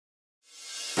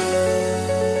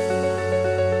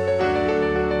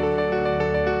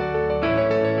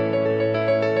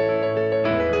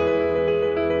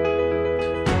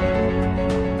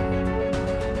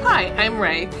I'm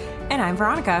Ray. And I'm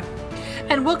Veronica.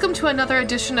 And welcome to another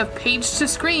edition of Page to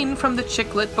Screen from the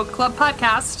Chick Lit Book Club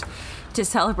podcast. To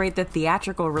celebrate the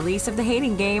theatrical release of The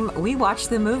Hating Game, we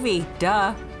watched the movie.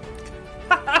 Duh.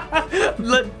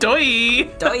 Doi.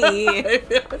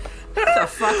 What the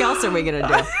fuck else are we gonna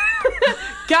do?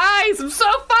 Guys, I'm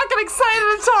so fucking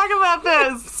excited to talk about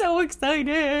this. So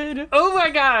excited. Oh my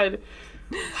god.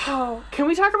 Oh, can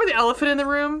we talk about the elephant in the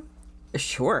room?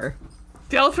 Sure.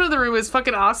 The elephant in the room is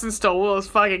fucking Austin Stowell is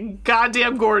fucking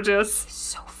goddamn gorgeous.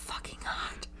 So fucking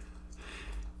hot.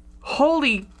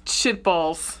 Holy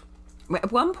shitballs.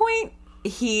 At one point,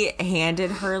 he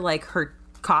handed her, like, her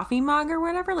coffee mug or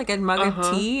whatever, like a mug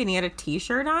of tea, and he had a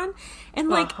t-shirt on. And,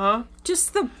 like,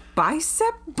 just the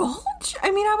bicep bulge.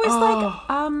 I mean, I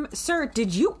was like, sir,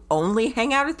 did you only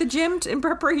hang out at the gym in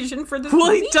preparation for this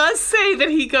movie? He does say that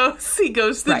he goes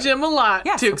to the gym a lot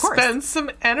to expend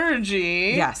some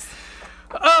energy. Yes.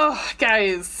 Oh,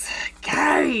 guys,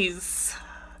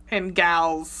 and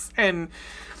gals, and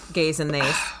gays and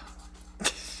theys.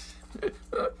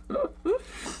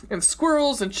 and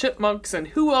squirrels and chipmunks and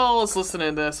who all is listening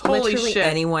to this? Holy Literally shit.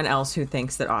 anyone else who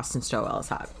thinks that Austin Stowell is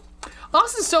hot.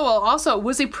 Austin Stowell also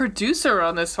was a producer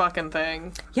on this fucking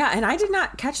thing. Yeah, and I did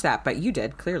not catch that, but you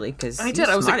did, clearly, because I did.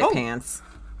 I was like, pants.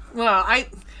 Well, I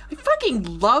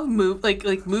fucking love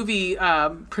movie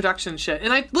production shit,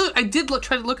 and I did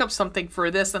try to look up something for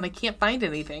this, and I can't find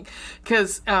anything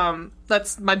because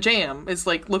that's my jam is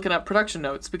like looking up production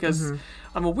notes because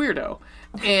I'm a weirdo,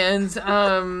 and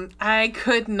I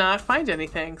could not find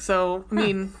anything. So I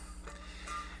mean,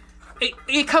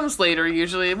 it comes later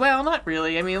usually. Well, not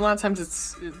really. I mean, a lot of times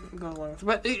it goes along with,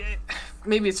 but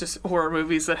maybe it's just horror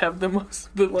movies that have the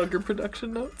longer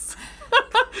production notes.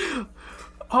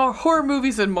 Horror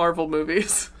movies and Marvel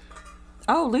movies.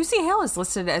 Oh, Lucy Hale is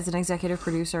listed as an executive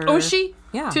producer. Oh, is she?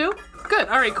 Yeah. Too? Good.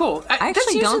 All right, cool. I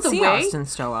actually don't see Austin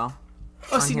Stowell.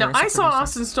 Oh, see, now I saw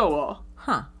Austin Stowell.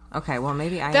 Huh. Okay, well,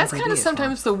 maybe That's kind of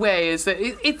sometimes the way is that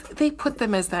they put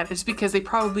them as that is because they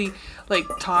probably, like,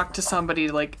 talk to somebody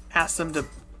to, like, ask them to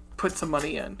put some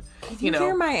money in. Can you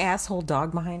hear my asshole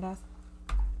dog behind us?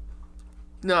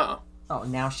 No. Oh,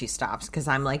 now she stops because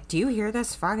I'm like, do you hear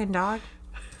this fucking dog?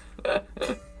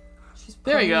 She's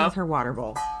there you go with her water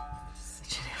bowl.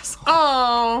 Such an asshole.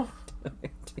 Oh.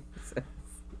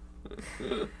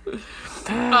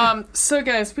 So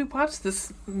guys, we watched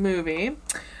this movie,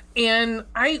 and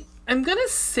I'm gonna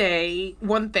say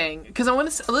one thing because I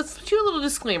want to let's do a little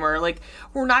disclaimer. Like,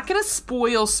 we're not gonna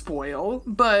spoil,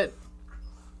 but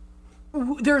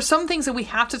there are some things that we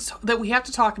have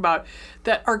to talk about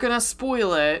that are gonna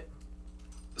spoil it.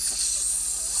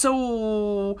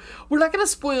 So we're not going to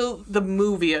spoil the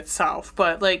movie itself,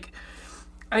 but like,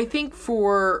 I think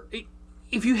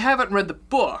if you haven't read the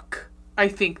book, I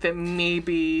think that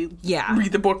maybe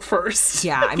read the book first.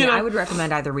 Yeah, I mean, I would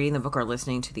recommend either reading the book or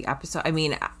listening to the episode. I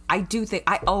mean, I do think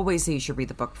I always say you should read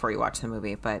the book before you watch the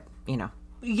movie, but you know.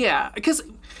 Yeah,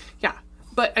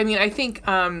 but I mean, I think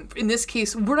in this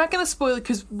case we're not going to spoil it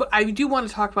because I do want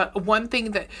to talk about one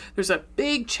thing that there's a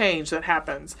big change that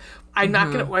happens. I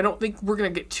don't think we're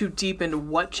going to get too deep into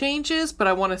what changes, but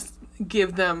I want to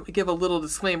give a little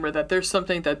disclaimer that there's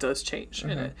something that does change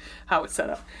in it, how it's set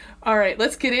up. All right,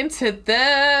 let's get into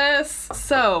this.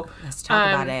 So let's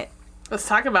talk about it. Let's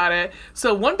talk about it.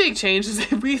 So one big change is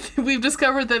that we've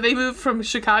discovered that they moved from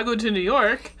Chicago to New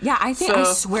York. Yeah, I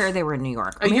swear they were in New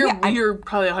York. You're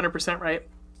probably 100% right.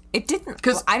 It didn't,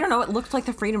 because I don't know. It looked like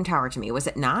the Freedom Tower to me. Was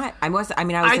it not? I was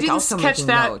like also making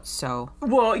notes. So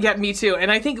yeah, me too. And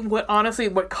I think what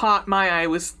caught my eye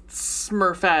was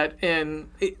Smurfette, and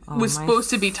it was supposed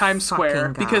to be Times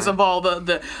Square because of all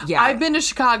the. Yeah. I've been to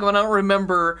Chicago and I don't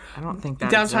remember. I don't think that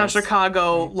downtown exists.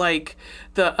 Chicago like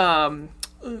the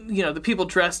the people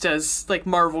dressed as like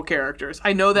Marvel characters.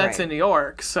 I know that's in New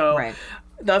York, so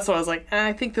that's why I was like,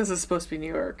 I think this is supposed to be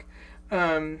New York.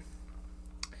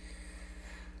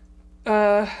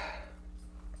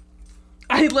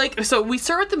 So we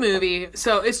start with the movie.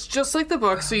 So it's just like the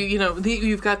book. So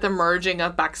you've got the merging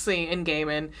of Bexley and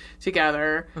Gaiman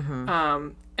together,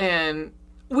 and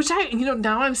which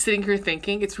now I'm sitting here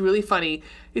thinking it's really funny.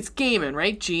 It's Gaiman,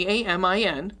 right?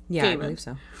 Gamin. Yeah, Gaiman. I believe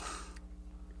so.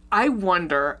 I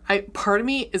wonder. Part of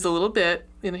me is a little bit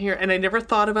in here, and I never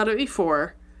thought about it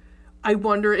before. I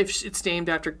wonder if it's named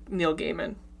after Neil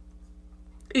Gaiman.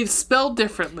 It's spelled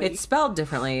differently. It's spelled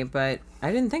differently, but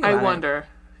I didn't think about it. I wonder.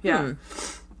 Yeah.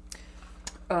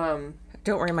 Don't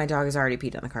worry, my dog has already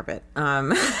peed on the carpet.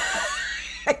 I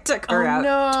took her out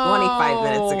 25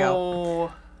 minutes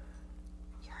ago.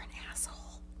 You're an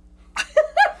asshole.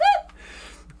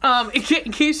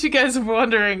 In case you guys are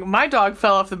wondering, my dog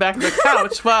fell off the back of the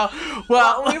couch while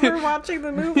we were watching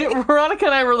the movie. Veronica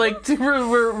and I were like,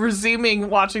 we're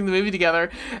resuming watching the movie together,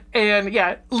 and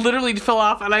yeah, literally fell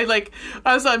off, and I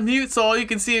was on mute, so all you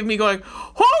can see of me going,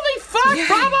 "Holy fuck!"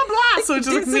 Blah blah blah. So it's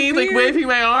just me like waving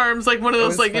my arms like one of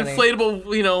those like funny.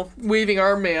 Inflatable, waving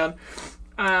arm man.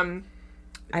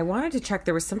 I wanted to check.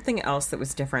 There was something else that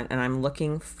was different, and I'm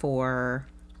looking for.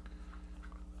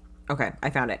 Okay, I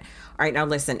found it. All right, now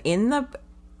listen. In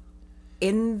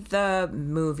the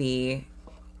movie,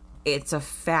 it's a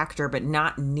factor, but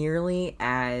not nearly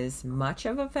as much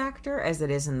of a factor as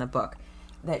it is in the book.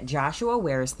 That Joshua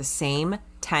wears the same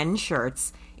 10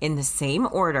 shirts in the same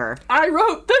order. I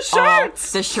wrote the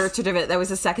shirts! The shirts are different. That was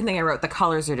the second thing I wrote. The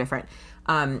colors are different.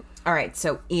 All right,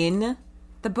 so in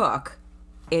the book,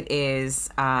 it is...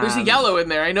 there's a yellow in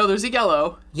there. I know there's a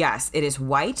yellow. Yes, it is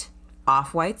white,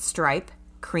 off-white stripe,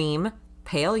 cream,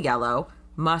 pale yellow,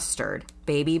 mustard,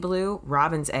 baby blue,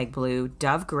 robin's egg blue,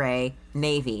 dove gray,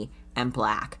 navy, and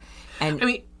black.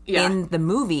 And in the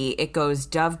movie, it goes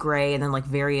dove gray and then like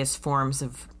various forms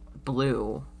of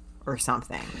blue or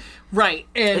something. Right.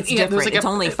 And it's different. It's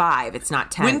only 5. It's not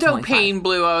 10. Window pane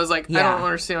blue. I was like, I don't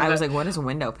understand. I was like, what is a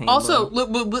window pane also,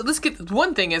 blue? let's get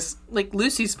one thing is like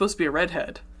Lucy's supposed to be a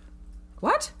redhead.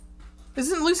 What?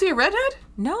 Isn't Lucy a redhead?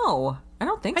 No, I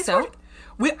don't think so.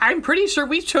 I'm pretty sure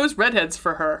we chose redheads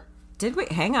for her. Did we?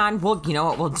 Hang on. Well, you know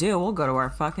what we'll do? We'll go to our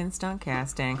fucking stunt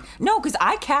casting. No, because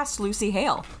I cast Lucy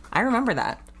Hale. I remember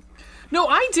that. No,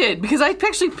 I did, because I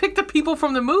actually picked the people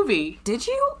from the movie. Did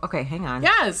you? Okay, hang on.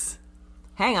 Yes.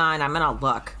 Hang on, I'm gonna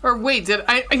look. Or wait, did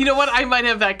I? You know what? I might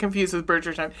have that confused with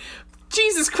Berger Time.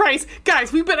 Jesus Christ.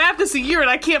 Guys, we've been at this a year and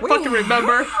I can't fucking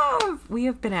remember. We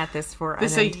have been at this for an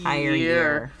entire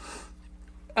year.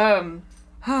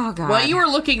 Oh, God. While you were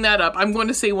looking that up, I'm going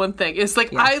to say one thing. It's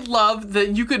like, I love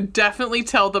that you could definitely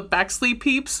tell the Bexley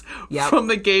peeps from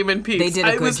the Game and Peeps. They did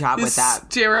a good job with that.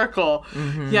 Hysterical.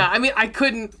 Mm-hmm. Yeah, I mean, I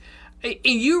couldn't...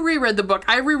 You reread the book.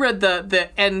 I reread the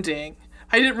ending.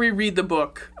 I didn't reread the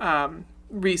book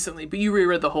recently, but you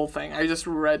reread the whole thing. I just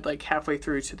read like halfway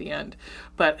through to the end.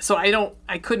 But, so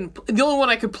I couldn't... The only one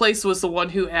I could place was the one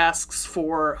who asks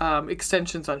for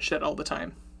extensions on shit all the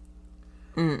time.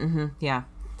 Mm-hmm, yeah.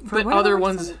 But other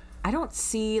ones... I don't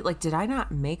see... Like, did I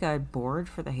not make a board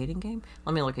for the hating game?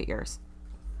 Let me look at yours.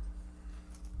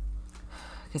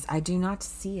 Because I do not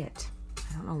see it.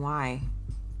 I don't know why.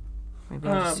 Maybe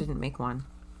I just didn't make one.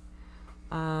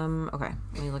 Okay.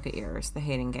 Let me look at yours. The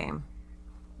hating game.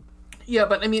 Yeah,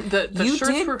 but I mean, the you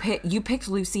shirts did were... you picked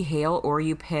Lucy Hale, or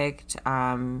you picked...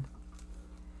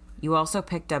 you also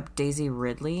picked up Daisy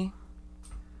Ridley.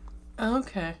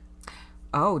 Okay.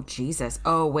 Oh, Jesus.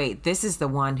 Oh, wait. This is the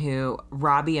one who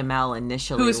Robbie Amell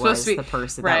initially was the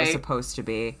person that was supposed to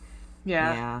be.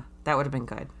 Yeah. Yeah. That would have been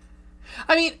good.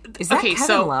 I mean, is that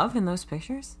Kevin Love in those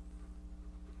pictures?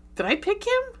 Did I pick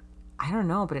him? I don't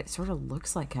know, but it sort of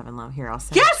looks like Kevin Love. Here, I'll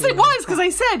send Yes, it was, because I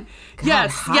said.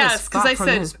 God, yes, because I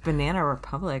said. His Banana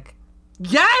Republic.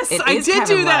 Yes, I did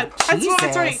Kevin do that. Love.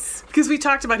 That's right. Because we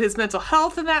talked about his mental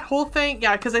health and that whole thing.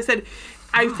 Yeah, because I said...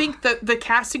 I think that the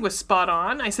casting was spot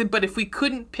on. I said, but if we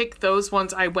couldn't pick those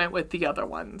ones, I went with the other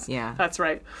ones. Yeah. That's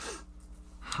right.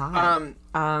 Hi.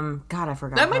 God, I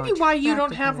forgot. That might be why you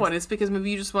don't have one. It's because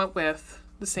maybe you just went with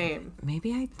the same.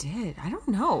 Maybe I did. I don't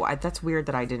know. That's weird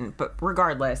that I didn't. But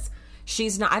regardless,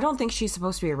 she's not. I don't think she's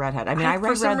supposed to be a redhead. I mean, I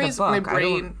read the book. My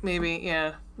brain, maybe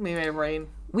my brain.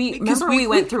 We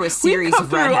went through a series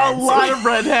of redheads. A lot of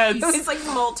redheads. It was like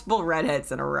multiple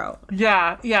redheads in a row.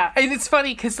 Yeah, and it's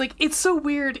funny because like it's so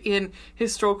weird in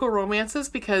historical romances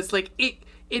because like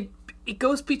it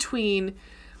goes between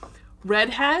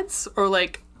redheads or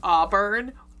like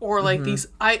auburn or like these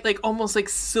almost like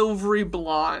silvery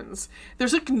blondes.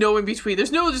 There's like no in between.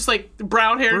 There's no just like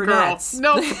brown haired girl.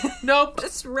 Nope.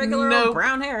 Just regular old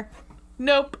brown hair.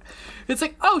 Nope. It's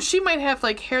like, oh, she might have,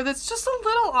 like, hair that's just a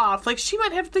little off. Like, she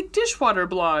might have, like, dishwater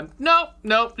blonde. Nope.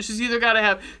 She's either got to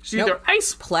have... She's either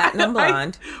ice... Platinum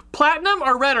blonde. Platinum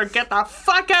or red or get the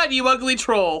fuck out, you ugly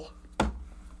troll.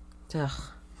 Ugh.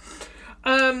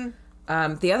 The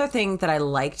other thing that I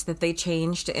liked that they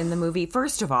changed in the movie,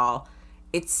 first of all,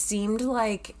 it seemed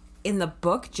like in the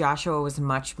book, Joshua was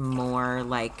much more,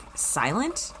 like,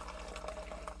 silent.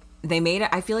 They made it.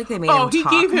 I feel like they made him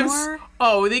talk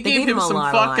more. They gave him some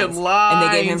fucking lines.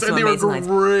 And they gave him some amazing lines.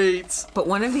 Great. But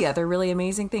one of the other really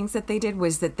amazing things that they did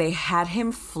was that they had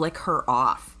him flick her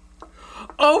off.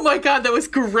 Oh my God, that was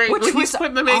great. Which was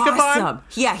putting the makeup on.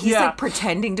 Yeah, he's like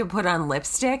pretending to put on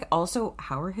lipstick. Also,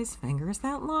 how are his fingers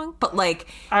that long? But like,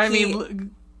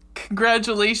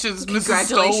 congratulations, Mrs.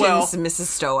 Stowell. Congratulations, Mrs.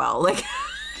 Stowell. Like,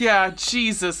 yeah,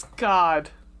 Jesus God.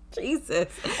 Jesus.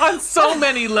 On so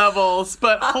many levels,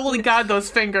 but holy God, those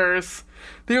fingers.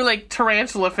 They were like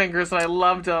tarantula fingers, and I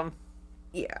loved them.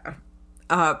 Yeah.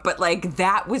 But, like,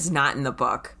 that was not in the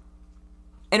book.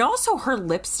 And also, her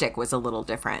lipstick was a little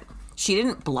different. She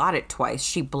didn't blot it twice.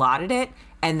 She blotted it,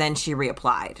 and then she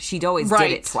reapplied. She'd always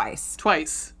did it twice.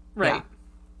 Twice. Right. Yeah.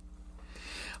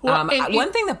 Well,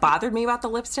 one thing that bothered me about the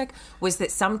lipstick was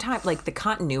that sometimes, like, the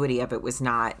continuity of it was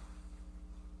not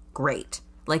great.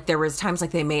 Like, there was times,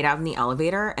 like, they made out in the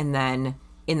elevator, and then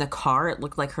in the car, it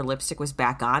looked like her lipstick was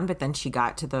back on, but then she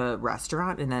got to the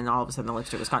restaurant, and then all of a sudden the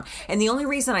lipstick was gone. And the only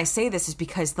reason I say this is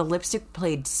because the lipstick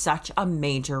played such a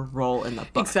major role in the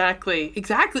book. Exactly.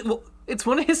 Well, it's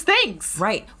one of his things.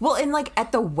 Right. Well, and, like,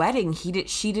 at the wedding,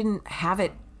 she didn't have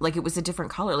it, like, it was a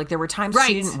different color. Like, there were times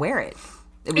she didn't wear it.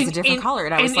 It was a different color,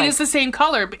 and I was like... And it's the same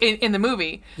color in the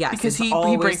movie. Yes, because he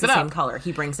brings it up. Same color.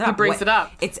 He brings it up. He brings it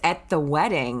up. It's at the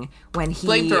wedding when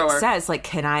he says, like,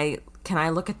 can I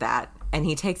look at that? And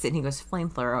he takes it and he goes,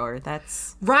 flamethrower.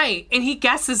 That's... Right. And he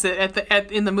guesses it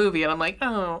in the movie, and I'm like,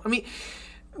 oh. I mean,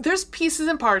 there's pieces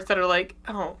and parts that are like,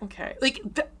 oh, okay. Like,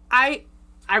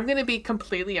 I'm going to be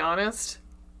completely honest.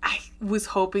 I was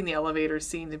hoping the elevator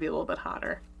scene to be a little bit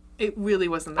hotter. It really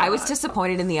wasn't that I was hot.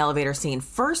 disappointed in the elevator scene,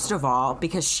 first of all,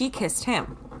 because she kissed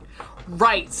him.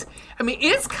 Right. I mean,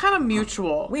 it's kind of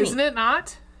mutual, isn't it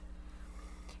not?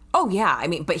 Oh, yeah. I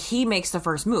mean, but he makes the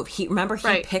first move. He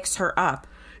picks her up.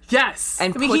 Yes.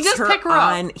 And he does pick her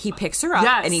up. He picks her up,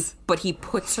 yes. but he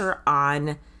puts her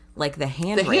on, like, the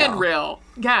handrail. The handrail.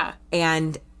 Yeah.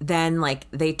 And then, like,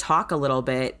 they talk a little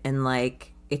bit, and,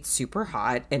 like, it's super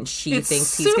hot, and she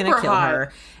thinks he's going to kill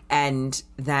her. And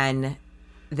then...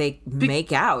 they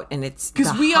make out, and it's the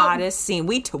hottest scene.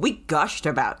 We gushed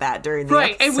about that during the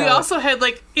episode. And we also had,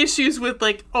 like, issues with,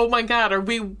 like, oh my God,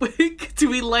 do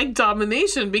we like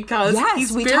domination? Because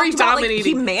he's very dominating. Like,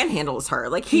 he manhandles her.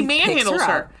 Like, he manhandles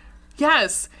her.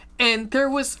 Yes. And there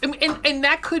was, and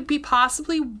that could be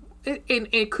possibly, and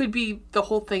it could be the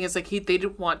whole thing is, like, they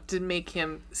didn't want to make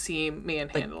him seem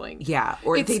manhandling. Like, yeah.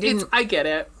 Or they didn't. I get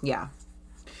it. Yeah.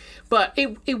 But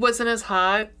it wasn't as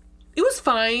hot. It was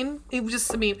fine. It was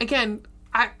just, I mean, again,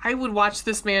 I would watch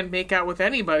this man make out with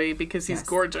anybody because he's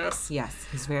gorgeous. Yes,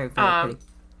 he's very, very pretty.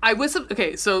 I was,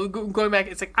 okay, so going back,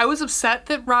 it's like, I was upset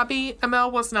that Robbie Amell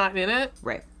was not in it.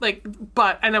 Right. Like,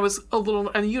 and I was a little,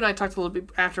 and you and I talked a little bit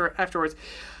afterwards.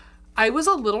 I was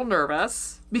a little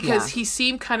nervous because he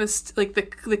seemed kind of, like,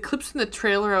 the clips in the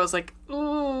trailer, I was like,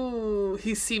 ooh,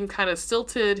 he seemed kind of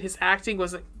stilted. His acting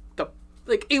wasn't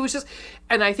like, it was just,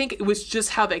 and I think it was just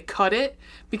how they cut it,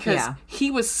 because he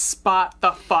was spot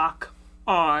the fuck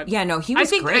on. Yeah, no, he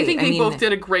was great. I think they both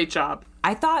did a great job.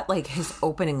 I thought, like, his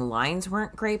opening lines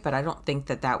weren't great, but I don't think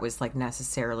that was, like,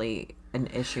 necessarily an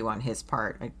issue on his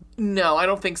part. No, I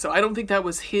don't think so. I don't think that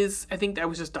was his, I think that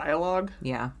was just dialogue.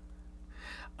 Yeah.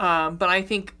 But I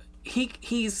think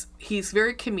he's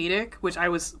very comedic, which I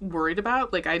was worried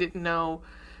about. Like, I didn't know,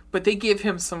 but they give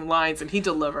him some lines and he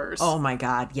delivers. Oh my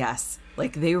God, yes.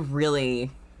 Like, they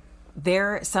really,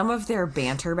 some of their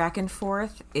banter back and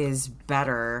forth is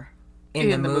better in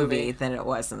the movie than it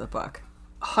was in the book.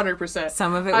 100%.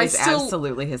 Some of it was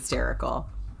absolutely hysterical.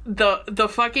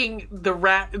 The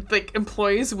rat, like,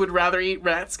 employees would rather eat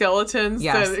rat skeletons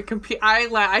than compete.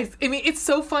 I mean, it's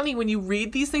so funny when you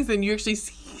read these things and you actually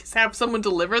have someone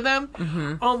deliver them.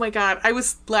 Mm-hmm. Oh my God, I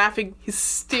was laughing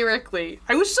hysterically.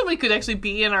 I wish somebody could actually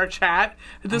be in our chat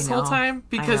this whole time,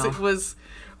 because it was,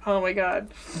 oh my God.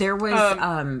 There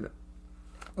was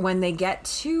when they get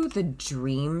to the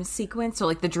dream sequence, so,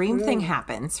 like, the dream thing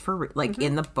happens for, like,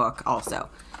 in the book also.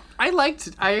 I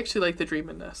actually liked the dream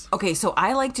in this. Okay, so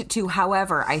I liked it too.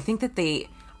 However, I think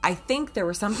there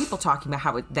were some people talking about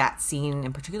how that scene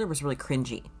in particular was really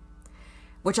cringy,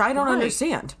 which I don't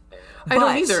understand. I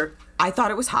don't either. I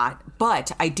thought it was hot,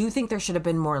 but I do think there should have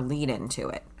been more lead into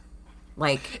it.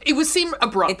 Like, it would seem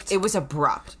abrupt. It was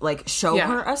abrupt. Like, show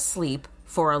her asleep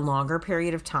for a longer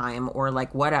period of time, or,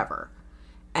 like, whatever,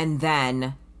 and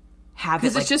then have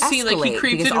it, like, just escalate, seemed like he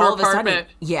creeped into her apartment.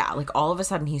 Like, all of a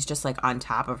sudden he's just, like, on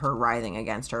top of her, writhing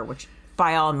against her, which,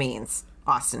 by all means,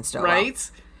 Austin Stowell.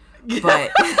 Right?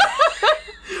 But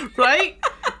right?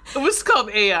 It was called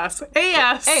AS.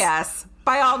 AS.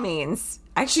 By all means.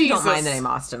 I actually don't mind the name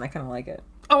Austin. I kind of like it.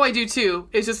 Oh, I do too.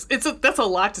 It's just that's a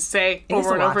lot to say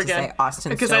over and over again. Austin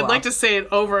because Stowell. I'd like to say it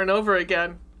over and over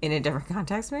again. In a different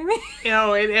context, maybe?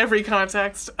 In every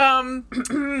context. But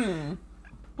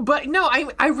no,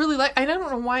 I really like. I don't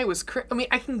know why it was. I mean,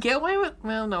 I can get why.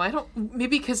 Well, no, I don't.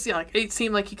 Maybe because like it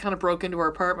seemed like he kind of broke into her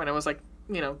apartment. I was like,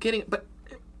 getting. But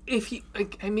if you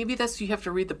maybe that's you have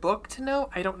to read the book to know.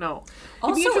 I don't know.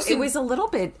 It'd be Also, interesting- it was a little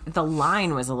bit. The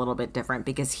line was a little bit different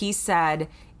because he said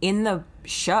in the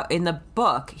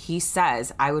book he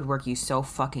says, "I would work you so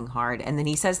fucking hard," and then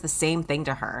he says the same thing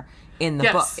to her in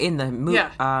the book, in the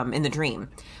in the dream.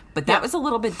 But that was a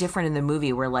little bit different in the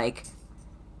movie, where like,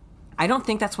 I don't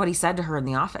think that's what he said to her in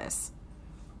the office.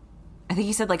 I think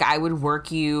he said like, "I would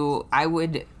work you. I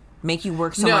would." Make you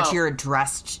work so much your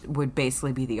address would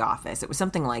basically be the office. It was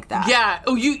something like that. Yeah.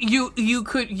 Oh, you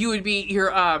would be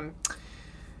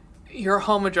your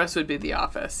home address would be the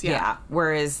office. Yeah.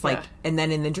 Whereas like, and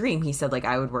then in the dream he said like,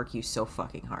 I would work you so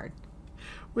fucking hard.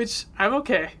 Which I'm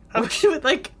okay. I'm okay with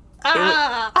like.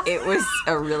 It was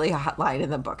a really hot line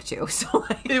in the book too. So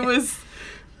like, it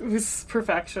was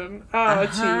perfection.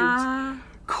 Achieved.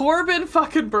 Corbin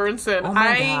fucking Burnson. Oh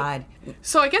my God.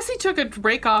 So I guess he took a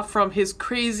break off from his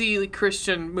crazy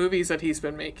Christian movies that he's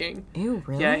been making. Ew,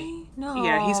 really? Yeah. No.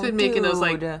 Yeah, he's been making those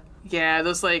like, dude.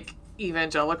 those like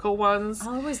evangelical ones. I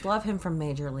always love him from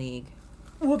Major League.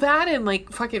 Well, that and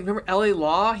like fucking remember L.A.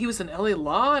 Law? He was in L.A.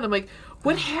 Law, and I'm like,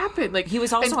 what happened? Like He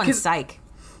was also on Psych.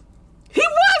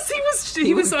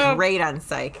 He was great on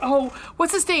Psych. Oh,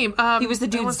 what's his name? He was the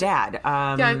dude's dad.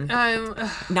 Not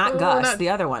Gus, not, the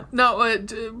other one. No,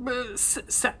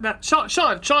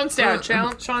 Sean's dad.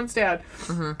 Sean's dad.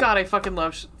 Mm-hmm. God, I fucking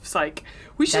love Psych.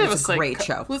 We should have a Psych. Great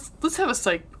show. Let's have a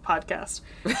Psych podcast.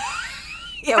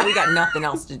 Yeah, we got nothing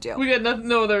else to do. We got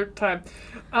no other time.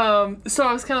 So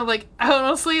I was kind of like,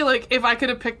 honestly, like if I could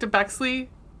have picked a Bexley,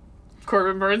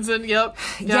 Corbin Burnson. Yep.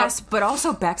 Yes, but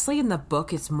also Bexley in the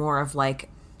book is more of like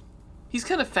he's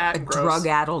kind of fat and gross.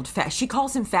 Drug-addled fat. She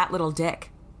calls him Fat Little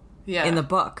Dick. Yeah. In the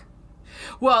book.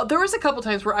 Well, there was a couple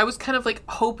times where I was kind of like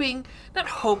not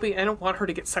hoping, I don't want her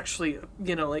to get sexually,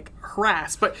 like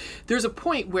harassed, but there's a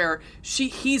point where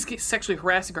he's sexually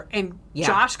harassing her and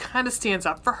Josh kind of stands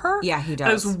up for her. Yeah, he does.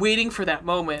 And I was waiting for that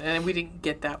moment and we didn't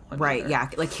get that one. Right, either. yeah.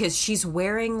 Like she's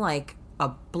wearing like a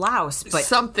blouse, but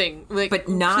something like but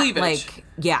not cleavage. like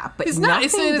but it's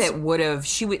nothing that would have.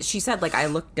 She said like I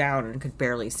looked down and could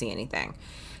barely see anything.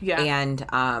 Yeah,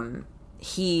 and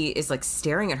he is like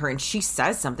staring at her, and she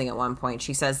says something at one point.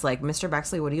 She says like, "Mr.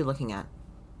 Bexley, what are you looking at?"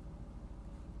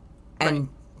 And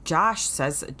Josh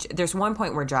says, there's one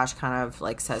point where Josh kind of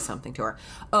like says something to her.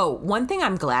 Oh, one thing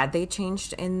I'm glad they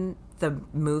changed in the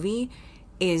movie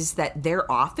is that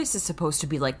their office is supposed to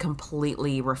be like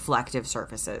completely reflective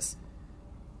surfaces.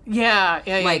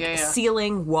 Yeah.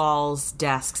 Ceiling, walls,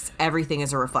 desks, everything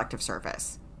is a reflective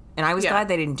surface. And I was glad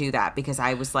they didn't do that because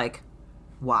I was like,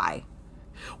 why?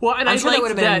 Well, and I'm sure that would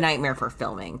have been a nightmare for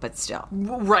filming, but still.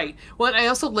 Right. Well, and I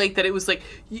also like that it was like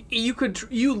you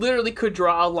literally could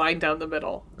draw a line down the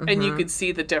middle and you could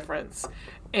see the difference.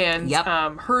 And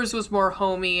hers was more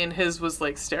homey and his was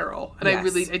like sterile. And I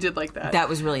did like that. That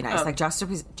was really nice. Like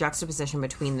juxtaposition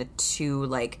between the two,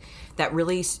 like that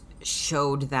really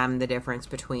showed them the difference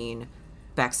between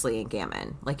Bexley and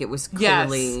Gammon. Like it was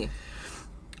clearly...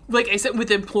 Like I said,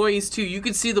 with employees too, you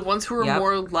could see the ones who were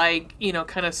more like,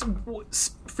 kind of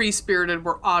free-spirited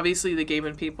were obviously the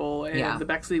Gaiman people and the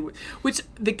Bexley, which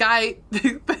the guy,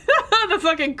 the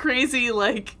fucking crazy,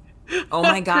 like... Oh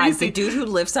my God, the dude who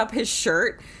lifts up his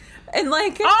shirt and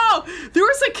like... Oh, there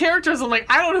were some characters, I'm like,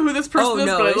 I don't know who this person is,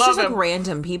 but I love him. It's just like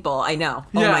random people, I know.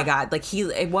 Yeah. Oh my God, like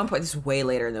at one point, this is way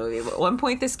later in the movie, but at one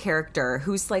point this character,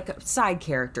 who's like a side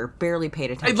character, barely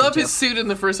paid attention I love his suit in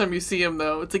the first time you see him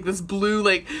though. It's like this blue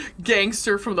like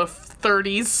gangster from the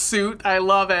 30s suit. I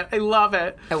love it.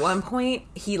 At one point,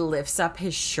 he lifts up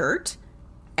his shirt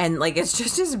and like it's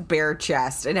just his bare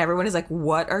chest and everyone is like,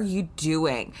 what are you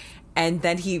doing? And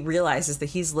then he realizes that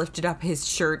he's lifted up his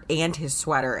shirt and his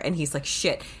sweater, and he's like,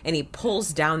 shit. And he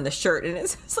pulls down the shirt, and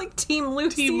it's like Team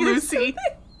Lucy. Team Lucy.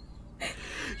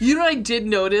 You know what I did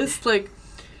notice? Like,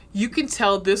 you can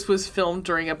tell this was filmed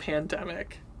during a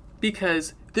pandemic.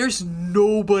 Because there's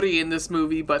nobody in this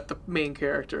movie but the main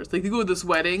characters. Like, they go to this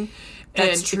wedding.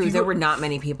 That's true. There were not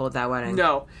many people at that wedding.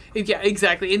 No. Yeah,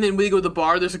 exactly. And then when they go to the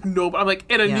bar, there's like nobody. I'm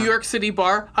like, at a New York City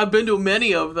bar, I've been to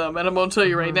many of them. And I'm going to tell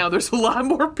you right now, there's a lot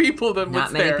more people than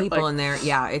what's there. Not many people in there.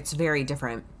 Yeah, it's very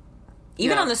different.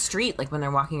 Even on the street, like when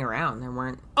they're walking around, there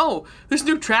weren't... Oh, there's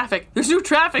new traffic. There's new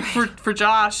traffic for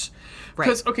Josh.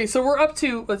 Right. Okay, so we're up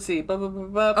to, let's see. They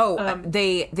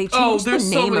changed the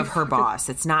name of her boss.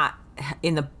 It's not...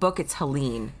 In the book, it's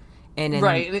Helene. And in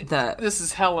this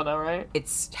is Helena, right?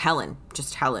 It's Helen.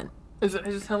 Just Helen. Is it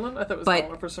just Helen? I thought it was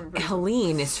Helena for some reason.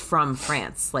 Helene is from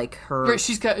France. Like her... Right,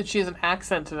 she has an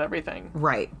accent and everything.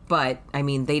 Right, but, I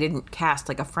mean, they didn't cast,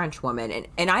 like, a French woman.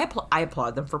 And I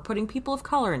applaud them for putting people of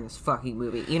color in this fucking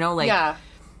movie. You know, like... Yeah.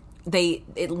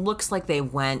 it looks like they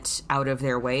went out of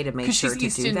their way to make sure to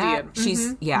East do Indian. that.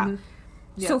 She's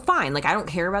So fine. Like, I don't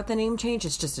care about the name change.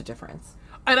 It's just a difference.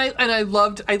 And I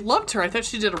loved her. I thought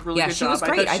she did a really good job. Yeah, she was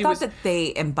great. I thought that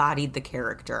they embodied the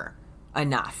character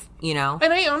enough, you know?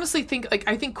 And I honestly think,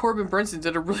 I think Corbin Burnson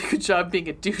did a really good job being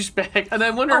a douchebag. And I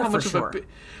wonder how much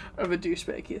of a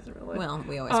douchebag he is, really. Well,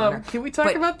 we always wonder. Can we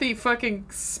talk about the fucking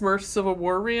Smurf Civil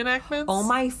War reenactments? Oh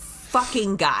my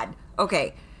fucking God.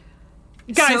 Okay.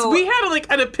 Guys, we had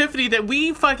an epiphany that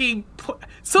we fucking...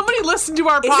 Somebody listened to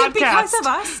our podcast. Is it because of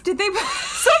us? Did they...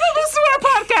 Someone listened to our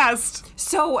podcast!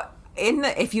 So...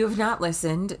 if you have not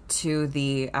listened to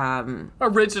the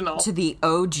original, to the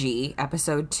OG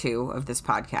episode 2 of this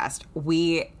podcast,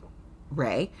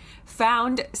 Ray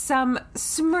found some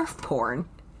Smurf porn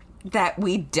that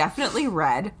we definitely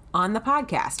read on the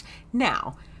podcast.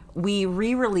 Now, we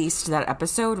re-released that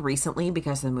episode recently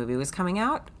because the movie was coming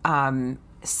out.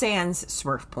 Sans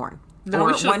Smurf porn. No,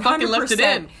 we should have fucking left it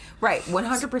in. Right,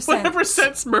 100%. 100%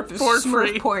 Smurf porn free.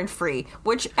 Smurf porn free.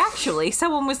 Which, actually,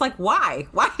 someone was like, why?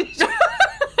 Why did you...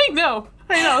 I know.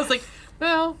 I was like,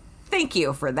 well... Thank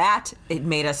you for that. It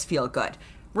made us feel good.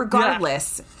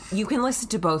 Regardless, you can listen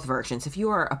to both versions. If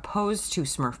you are opposed to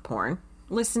Smurf porn,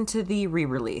 listen to the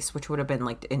re-release, which would have been,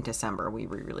 in December. We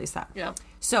re-released that. Yeah.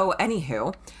 So,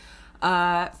 anywho,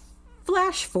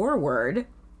 flash forward...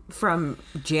 from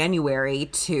January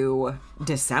to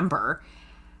December,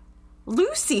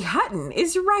 Lucy Hutton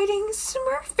is writing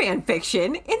Smurf fan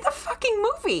fiction in the fucking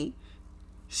movie.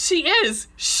 She is.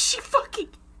 She fucking...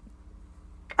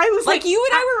 I was like you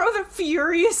and I were both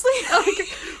furiously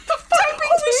the fuck?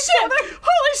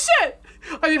 Holy shit!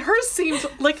 I mean, hers seems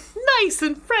nice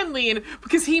and friendly, and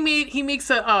because he makes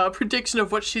a prediction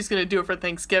of what she's going to do for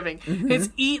Thanksgiving. Mm-hmm. It's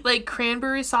eat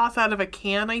cranberry sauce out of a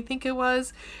can, I think it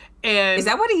was. And is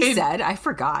that what he said? I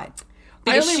forgot.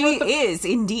 Because she is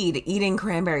indeed eating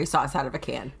cranberry sauce out of a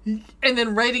can, and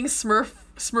then writing Smurf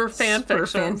fan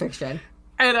fiction.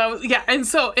 And and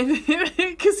so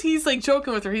because he's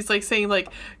joking with her, he's saying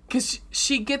because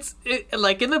she gets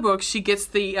in the book she gets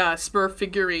the Smurf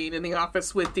figurine in the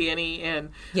office with Danny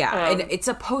and and it's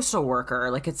a postal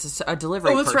worker, it's a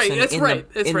delivery person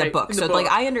in the book. So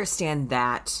I understand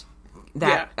that.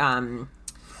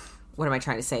 What am I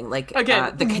trying to say?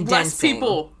 Again, the condensing. Less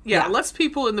people. Yeah, less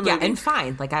people in the movie. Yeah, and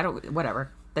fine. I don't...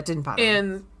 Whatever. That didn't bother me.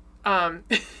 And,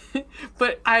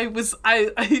 but I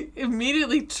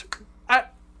immediately... I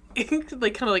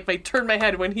turned my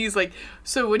head when he's like,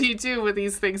 so what do you do with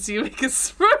these things? Do you make a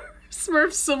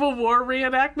Smurf Civil War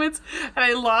reenactments? And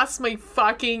I lost my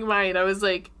fucking mind. I was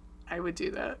like, I would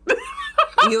do that.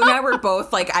 You and I were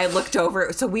both I looked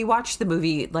over... So we watched the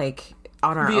movie,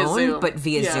 on our own, Zoom. But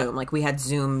via Zoom. We had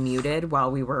Zoom muted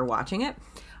while we were watching it.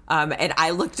 And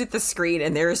I looked at the screen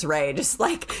and there's Ray just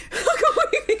look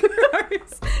away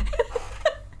arms.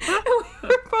 And we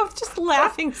were both just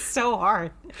laughing so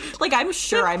hard. I'm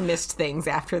sure I missed things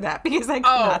after that because I could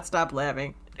not stop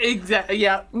laughing. Exactly,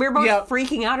 yeah. We were both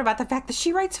freaking out about the fact that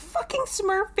she writes fucking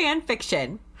Smurf fan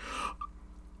fiction.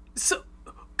 So...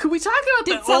 Could we talk about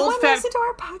Did the old someone listen to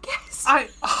our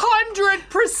podcast?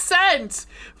 100%.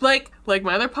 Like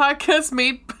my other podcast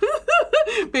made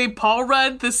Paul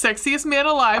Rudd the sexiest man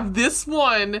alive. This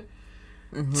one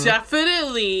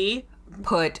definitely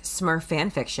put Smurf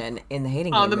fan fiction in the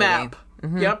Hating on Game the movie. map.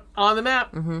 Mm-hmm. Yep, on the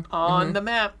map. On the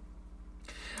map.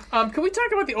 Can we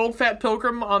talk about the old fat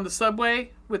pilgrim on the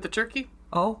subway with the turkey?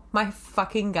 Oh my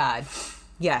fucking God.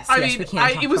 Yes, I mean, we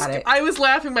can't talk about it. I was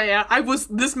laughing my ass.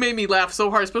 This made me laugh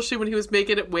so hard, especially when he was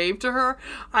making it wave to her.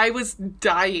 I was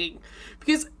dying.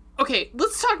 Because, okay,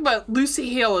 let's talk about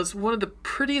Lucy Hale as one of the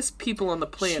prettiest people on the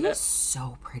planet. She is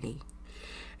so pretty.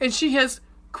 And she has,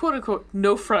 quote unquote,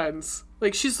 no friends.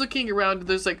 She's looking around and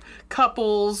there's,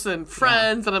 couples and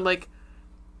friends, and I'm like,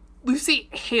 Lucy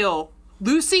Hale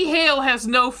has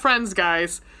no friends,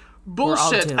 guys.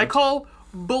 Bullshit. I call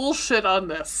bullshit on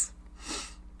this.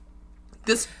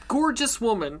 This gorgeous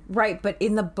woman. Right, but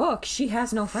in the book, she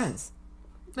has no friends.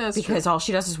 That's because true. All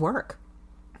she does is work.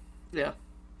 Yeah.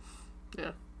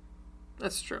 Yeah.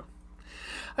 That's true.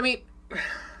 I mean,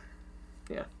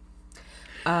 yeah.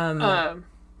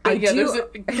 There's a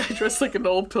guy dressed like an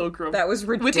old pilgrim. That was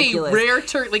ridiculous. With a rare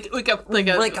turkey, like a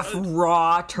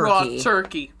raw turkey. Raw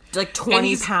turkey.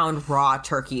 20-pound raw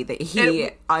turkey that he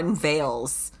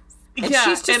unveils. And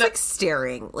she's just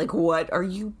staring. What are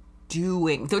you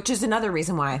doing? Which is another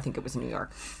reason why I think it was New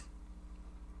York.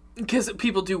 Because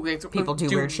people do weird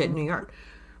shit in New York.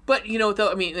 But, though,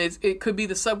 I mean, it could be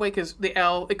the subway because the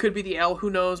L, it could be the L, who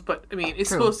knows? But, I mean, it's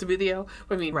supposed to be the L.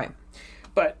 I mean, right.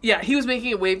 But yeah, he was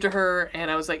making a wave to her,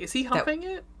 and I was like, is he humping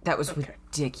it? That was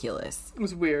ridiculous. It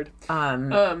was weird.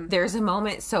 There's a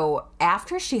moment. So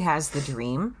after she has the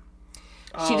dream,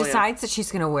 she decides that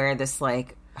she's going to wear this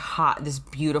like this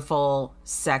beautiful,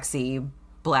 sexy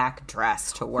black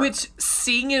dress to work. Which,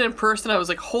 seeing it in person, I was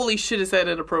like, holy shit, is that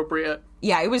inappropriate?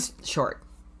 Yeah, it was short.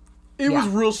 It was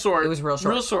real short. It was real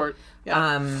short. Real short.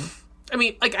 Yeah. I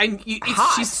mean, like, she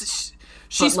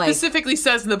But, like, specifically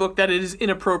says in the book that it is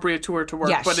inappropriate to her to work.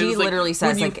 Yeah, but she it was literally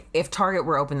says, like, if Target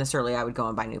were open this early, I would go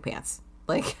and buy new pants.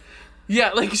 Like,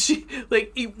 yeah, like, so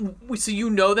you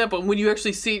know that, but when you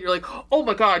actually see it, you're like, oh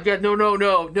my god, yeah, no.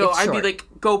 I'd short. be like,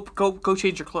 go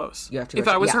change your clothes. You have to if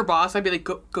I was her boss, I'd be like,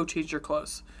 go change your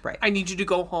clothes. Right. I need you to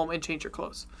go home and change your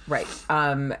clothes. Right.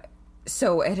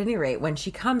 So at any rate, when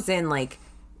she comes in, like,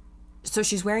 so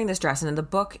she's wearing this dress, and in the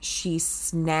book, she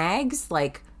snags,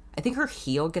 like, I think her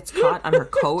heel gets caught on her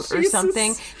coat or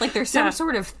something. Like, there's some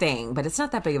sort of thing, but it's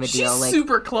not that big of a deal. She's like,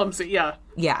 super clumsy, yeah.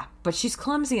 Yeah, but she's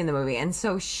clumsy in the movie. And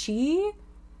so she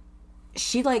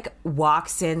like,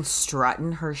 walks in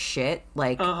strutting her shit,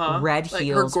 like, red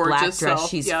heels, like black dress. Self.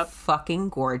 She's fucking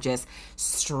gorgeous,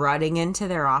 strutting into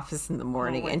their office in the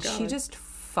morning. And God. she just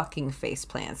fucking face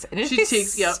plants. And She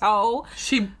takes, so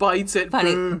she bites it.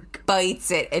 funny.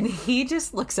 Bites it. And he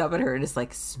just looks up at her and is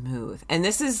like, smooth. And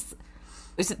this is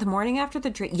it the morning after the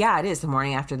dream? Yeah, it is the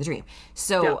morning after the dream.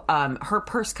 So her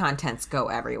purse contents go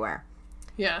everywhere.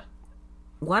 Yeah.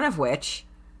 One of which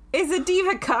is a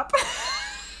Diva cup.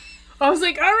 I was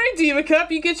like, all right, Diva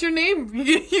Cup, you get your name.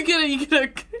 You get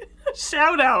a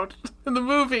shout out in the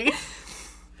movie.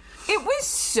 It was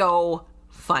so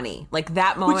funny. Like,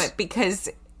 that moment, because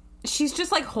she's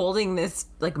just, like, holding this,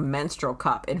 like, menstrual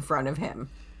cup in front of him.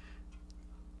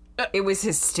 It was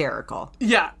hysterical.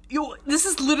 Yeah. This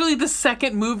is literally the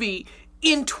second movie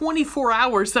in 24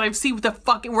 hours that I've seen with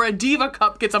where a Diva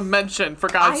Cup gets a mention, for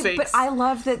God's sakes. But I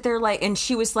love that they're like, and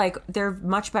she was like, they're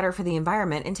much better for the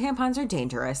environment, and tampons are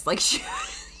dangerous. Like, she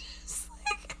was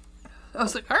like, I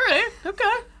was like, all right,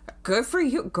 okay. Good for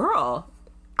you, girl.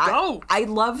 Go. I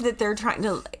love that they're trying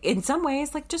to, in some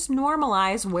ways, like, just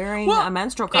normalize wearing a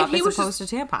menstrual cup as opposed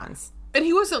to tampons. And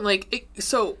he wasn't like,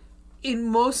 so in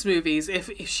most movies, if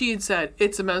she had said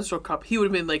it's a menstrual cup, he would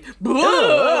have been like,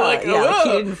 like,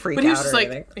 he didn't freak out. But he was just or like,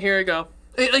 anything. here you go.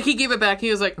 Like, he gave it back.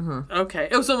 He was like, okay.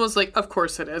 It was almost like, of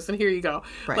course it is, and here you go.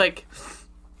 Right. Like,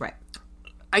 right.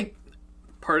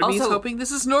 Part of me is hoping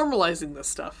this is normalizing this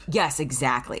stuff. Yes,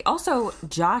 exactly. Also,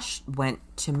 Josh went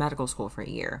to medical school for a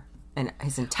year, and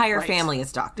his entire family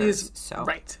is doctors. So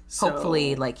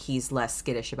hopefully, like, he's less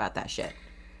skittish about that shit.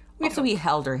 Also, he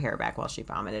held her hair back while she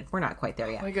vomited. We're not quite there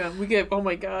yet. Oh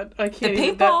my god, I can't. The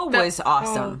paintball was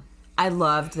awesome. I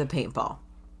loved the paintball.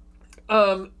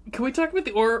 Can we talk about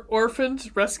the orphaned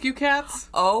rescue cats?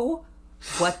 Oh,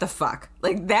 what the fuck?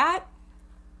 Like that?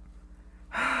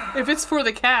 If it's for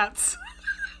the cats.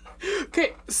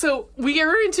 Okay, so we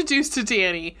are introduced to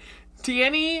Danny.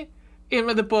 Danny in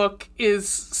the book is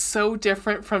so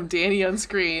different from Danny on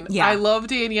screen. Yeah. I love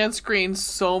Danny on screen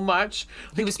so much.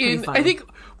 He was pretty funny. I think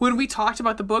when we talked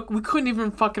about the book, we couldn't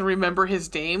even fucking remember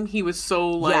his name. He was so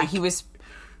like... Yeah, he was...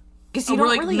 Because we're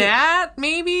like, really Matt,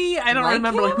 maybe? I don't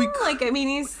remember. Him? Like, I mean,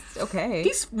 he's okay.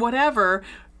 He's whatever.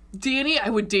 Danny, I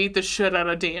would date the shit out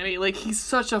of Danny. Like, he's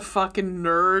such a fucking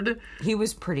nerd. He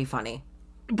was pretty funny.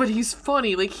 But he's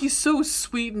funny. Like, he's so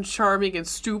sweet and charming and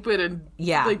stupid and...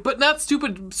 Yeah. Like, but not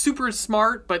stupid, super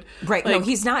smart, but... Right, like, no,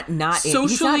 he's not socially...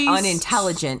 He's not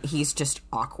unintelligent. He's just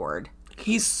awkward.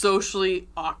 He's socially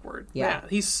awkward. Yeah.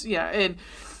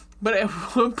 But at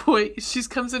one point, she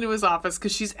comes into his office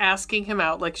because she's asking him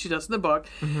out like she does in the book.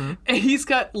 Mm-hmm. And he's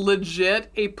got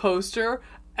legit a poster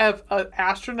of an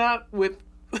astronaut with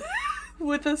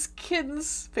this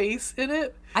kitten's face in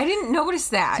it. I didn't notice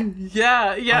that.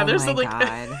 Yeah. Oh there's my like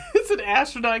God. it's an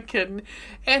astronaut kitten.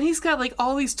 And he's got like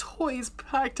all these toys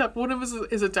packed up. One of them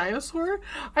is a dinosaur.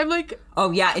 I'm like,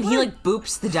 oh yeah, and he like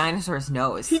boops the dinosaur's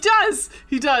nose. He does.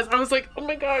 I was like, oh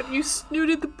my god, you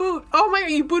snooted the boot. Oh my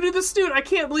god, you booted the snoot. I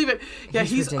can't believe it. Yeah,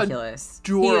 he's ridiculous.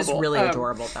 Adorable. He is really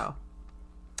adorable though.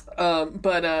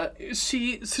 But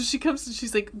she comes and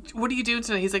she's like, what are you doing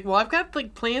tonight? He's like, well, I've got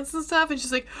like plans and stuff. And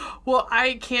she's like, well,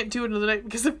 I can't do it another night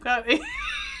because I've got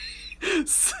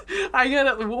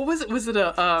what was it? Was it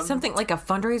a something like a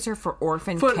fundraiser for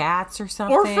orphaned cats or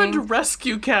something? Orphaned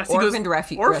rescue cats. Orphaned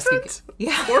rescue.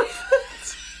 Yeah.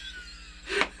 Orphaned.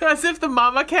 As if the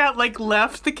mama cat like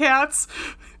left the cats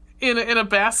in a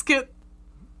basket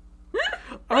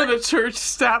on a church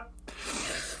step.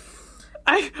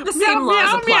 The same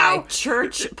laws apply.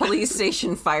 Church, police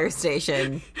station, fire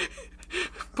station.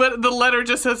 but the letter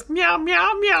just says meow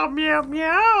meow meow meow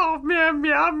meow meow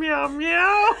meow meow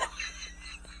meow.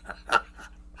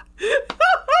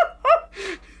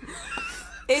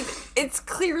 It's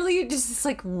clearly just this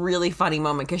like really funny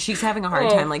moment because she's having a hard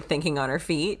time like thinking on her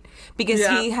feet because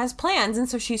he has plans, and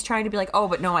so she's trying to be like, oh,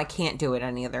 but no, I can't do it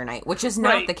any other night, which is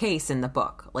not the case in the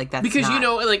book. Like that's because not... you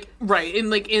know, like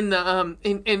in the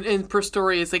in per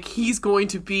story is like he's going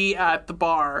to be at the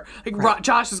bar, like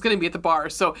Josh is going to be at the bar,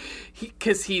 so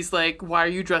because he's like, why are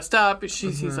you dressed up? And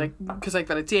he's like, because I've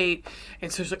got a date,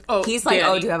 and so she's like, oh, he's like,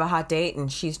 oh, do you have a hot date? And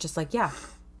she's just like, yeah,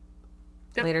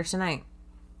 later tonight.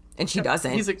 And she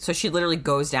doesn't. Like, so she literally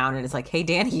goes down and is like, hey,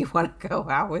 Danny, you want to go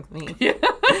out with me? Yeah.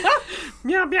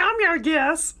 Meow, meow, meow,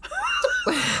 yes.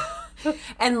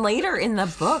 And later in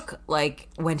the book, like,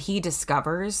 when he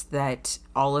discovers that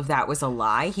all of that was a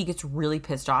lie, he gets really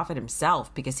pissed off at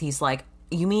himself because he's like,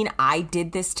 you mean I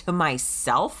did this to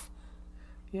myself?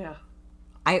 Yeah.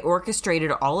 I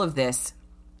orchestrated all of this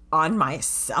on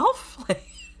myself? Like,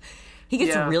 he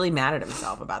gets really mad at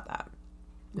himself about that.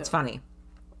 It's funny.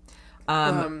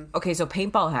 Okay, so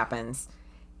paintball happens.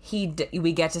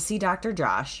 We get to see Dr.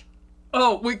 Josh.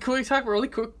 Oh, wait, can we talk really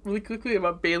quickly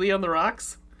about Bailey on the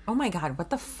Rocks? Oh my god, what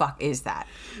the fuck is that?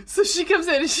 So she comes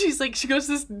in and she's like, she goes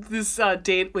to this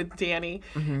date with Danny,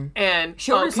 and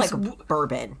she orders like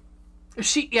bourbon.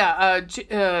 Was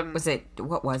it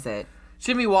what was it?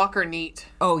 Jimmy Walker Neat.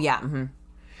 Oh yeah. Mm-hmm.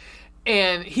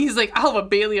 And he's like, I'll have a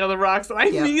Bailey on the Rocks, and I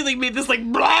immediately made this like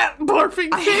blah,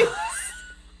 barfing face.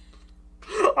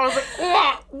 I was like,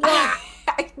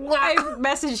 I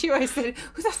messaged you. I said,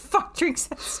 who the fuck drinks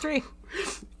that straight?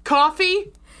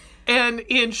 Coffee and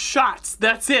in shots.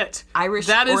 That's it. Irish,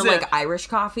 that is or like Irish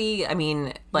coffee. I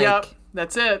mean, like, yep,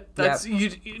 that's it. That's you.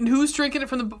 Who's drinking it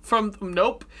from?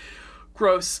 Nope.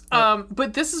 Gross. Yep.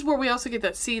 But this is where we also get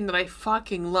that scene that I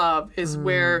fucking love. Is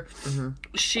where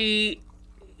she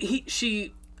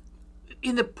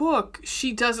in the book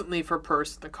she doesn't leave her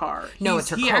purse in the car. No, it's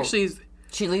her coat. Actually.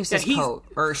 She leaves his coat,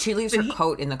 or she leaves her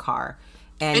coat in the car,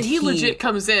 and he legit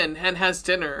comes in and has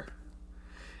dinner.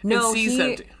 No,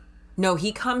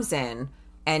 he comes in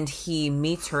and he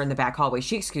meets her in the back hallway.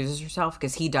 She excuses herself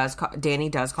because Danny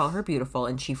does call her beautiful,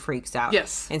 and she freaks out.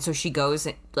 Yes, and so she goes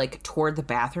like toward the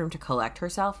bathroom to collect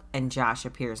herself, and Josh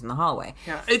appears in the hallway.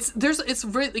 Yeah, it's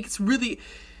really.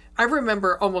 I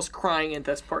remember almost crying at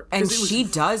this part, and she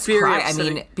does cry.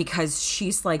 Upsetting. I mean, because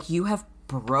she's like, you have.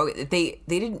 They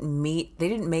didn't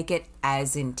make it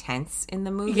as intense in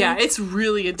the movie. Yeah, it's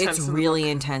really intense. It's really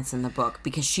intense in the book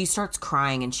because she starts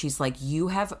crying and she's like, you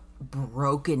have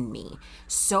broken me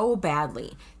so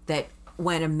badly that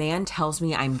when a man tells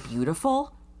me I'm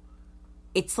beautiful,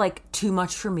 it's like too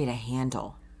much for me to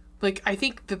handle. Like, I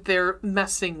think that they're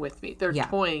messing with me. They're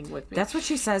toying with me. That's what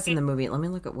she says in the movie. Let me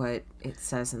look at what it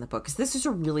says in the book. Because this is a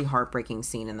really heartbreaking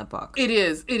scene in the book. It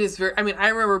is. It is very... I mean, I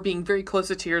remember being very close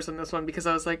to tears on this one because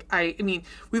I was like... I mean,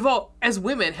 we've all, as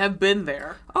women, have been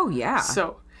there. Oh, yeah.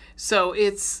 So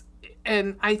it's...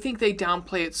 And I think they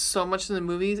downplay it so much in the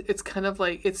movies. It's kind of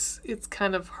like... It's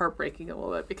kind of heartbreaking a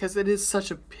little bit because it is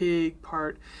such a big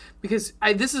part. Because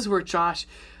this is where Josh...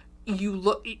 You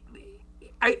look...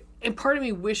 And part of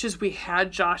me wishes we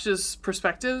had Josh's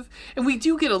perspective. And we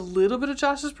do get a little bit of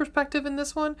Josh's perspective in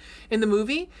this one, in the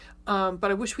movie. But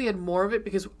I wish we had more of it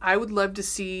because I would love to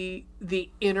see the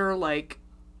inner, like,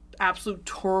 absolute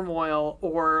turmoil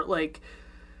or, like,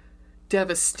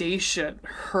 devastation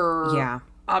her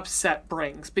upset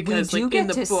brings. Because, we do like, get in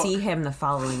the to book, see him the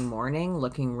following morning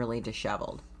looking really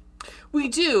disheveled. We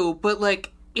do, but,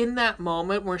 like, in that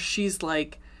moment where she's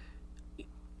like...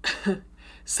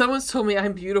 Someone's told me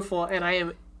I'm beautiful and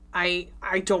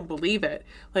I don't believe it.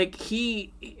 Like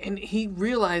he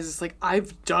realizes like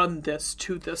I've done this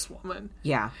to this woman.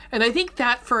 Yeah. And I think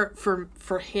that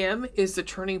for him is the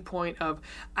turning point of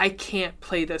I can't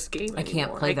play this game anymore. I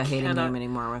can't play the hating game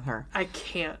anymore with her. I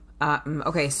can't.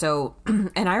 Okay, so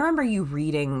and I remember you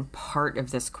reading part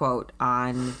of this quote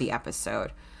on the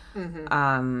episode.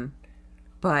 Mm-hmm.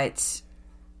 But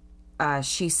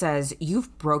she says,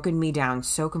 "You've broken me down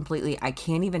so completely, I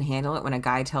can't even handle it when a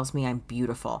guy tells me I'm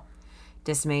beautiful."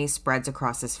 Dismay spreads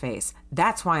across his face.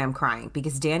 "That's why I'm crying,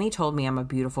 because Danny told me I'm a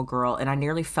beautiful girl, and I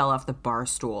nearly fell off the bar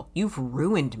stool. You've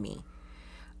ruined me."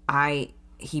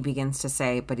 He begins to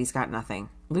say, but he's got nothing.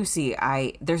 "Lucy,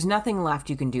 there's nothing left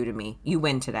you can do to me. You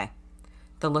win today."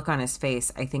 From the look on his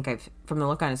face, I think I've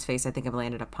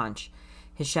landed a punch.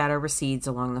 His shadow recedes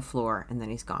along the floor, and then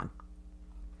he's gone.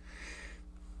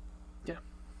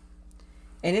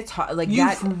 And it's hard, like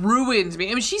you've ruined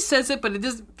me. I mean, she says it, but it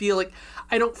doesn't feel like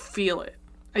I don't feel it.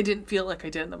 I didn't feel like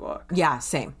I did in the book. Yeah,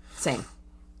 same.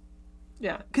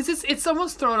 Yeah, because it's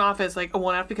almost thrown off as like a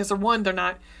one-off because they're one, they're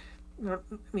not. I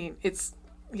mean, it's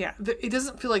it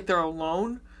doesn't feel like they're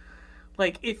alone.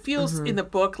 Like it feels in the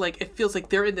book, like it feels like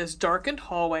they're in this darkened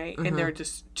hallway, and there are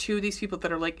just two of these people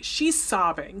that are like she's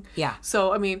sobbing. Yeah.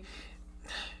 So I mean,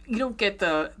 you don't get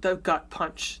the gut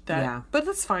punch but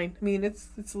that's fine. I mean, it's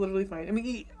literally fine. I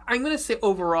mean, I'm gonna say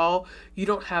overall, you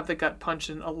don't have the gut punch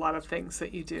in a lot of things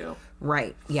that you do.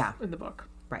 Right. Yeah. In the book.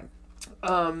 Right.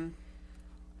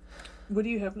 What do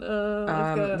you have?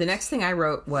 The next thing I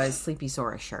wrote was Sleepy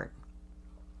Sora's shirt.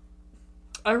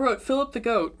 I wrote Philip the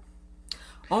Goat.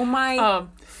 Oh my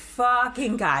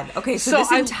fucking God. Okay, so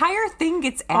this entire thing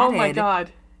gets added. Oh my God.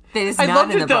 That is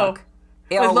not in the book.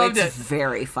 I loved it. It's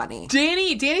very funny.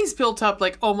 Danny's built up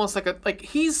like almost like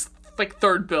he's like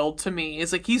third build to me.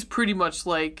 It's like he's pretty much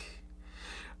like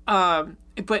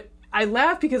but I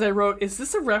laughed because I wrote, is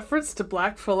this a reference to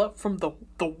Black Phillip from the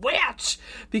Witch?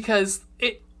 Because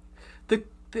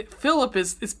Philip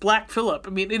is Black Phillip. I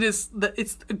mean, it's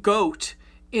a goat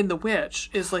in The Witch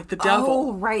is like the devil.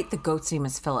 Oh, right. The goat's name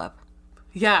is Philip.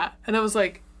 Yeah. And I was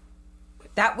like...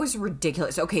 That was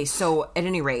ridiculous. Okay, so at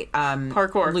any rate...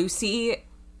 parkour. Lucy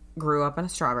grew up on a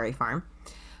strawberry farm.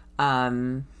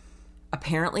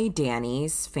 Apparently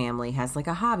Danny's family has like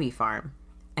a hobby farm.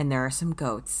 And there are some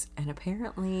goats. And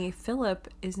apparently Philip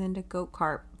is into goat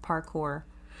parkour.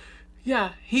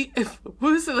 Yeah, he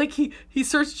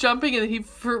starts jumping and he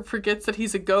forgets that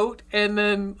he's a goat, and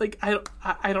then like I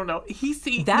don't know.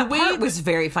 That part was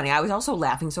very funny. I was also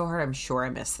laughing so hard. I'm sure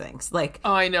I missed things. Like,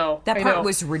 oh, I know that part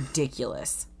was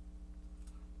ridiculous.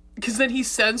 Because then he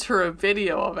sends her a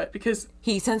video of it because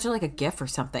he sends her like a GIF or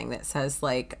something that says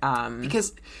like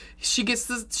because she gets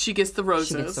the roses. She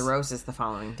gets the roses the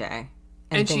following day,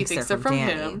 and she thinks they're from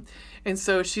him. And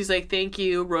so she's like, thank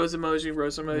you, rose emoji.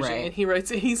 Right.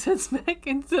 And he sends back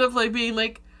instead of like being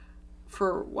like,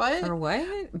 for what? For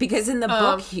what? Because in the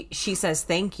book, she says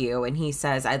thank you, and he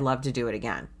says, I'd love to do it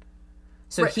again.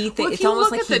 So right. It's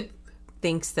almost like he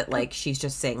thinks that like she's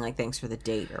just saying like thanks for the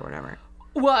date or whatever.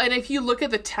 Well, and if you look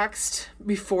at the text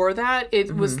before that,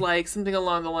 it was like something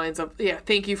along the lines of,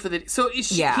 thank you for the... So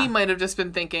he might have just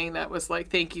been thinking that was like,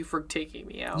 thank you for taking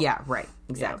me out. Yeah, right.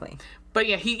 Exactly. Yeah. But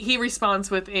yeah, he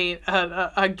responds with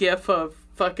a gif of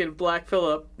fucking Black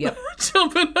Phillip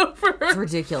jumping over. It's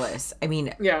ridiculous. I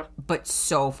mean, but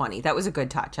so funny. That was a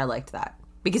good touch. I liked that.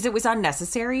 Because it was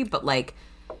unnecessary, but like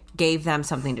gave them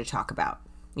something to talk about,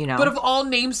 you know? But of all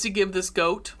names to give this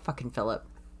goat... Fucking Philip.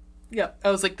 Yeah,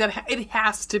 I was like, that. It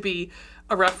has to be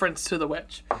a reference to the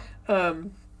witch.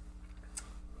 So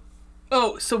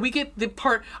we get the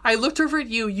part... I looked over at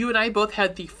you. You and I both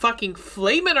had the fucking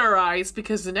flame in our eyes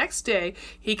because the next day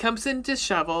he comes in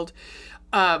disheveled.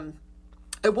 At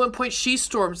one point she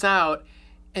storms out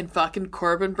and fucking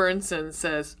Corbin Burnson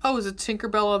says, oh, is it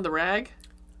Tinkerbell on the rag?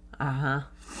 Uh-huh.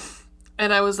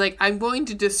 And I was like, I'm going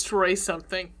to destroy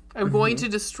something. I'm going to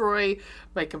destroy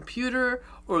my computer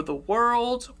or the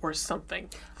world or something.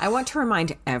 I want to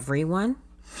remind everyone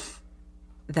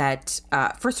that,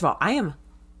 first of all, I am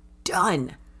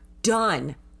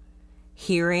done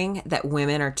hearing that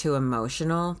women are too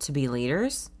emotional to be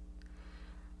leaders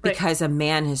because a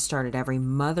man has started every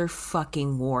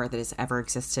motherfucking war that has ever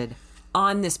existed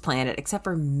on this planet, except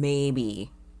for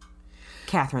maybe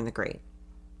Catherine the Great.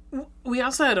 We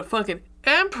also had a fucking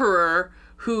emperor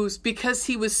who's, because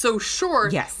he was so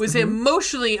short, was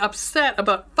emotionally upset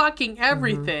about fucking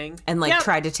everything. And, like,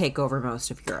 tried to take over most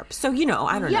of Europe. So, you know,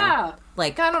 I don't know. Yeah.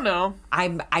 Like, I don't know.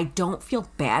 I don't feel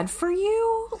bad for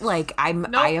you. Like,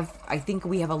 I think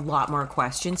we have a lot more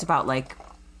questions about, like,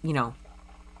 you know,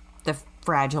 the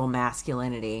fragile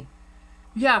masculinity.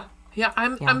 Yeah. Yeah,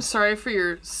 I'm sorry for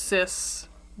your cis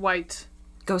white...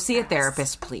 Go see a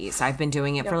therapist, please. I've been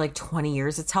doing it for, like, 20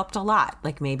 years. It's helped a lot.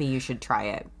 Like, maybe you should try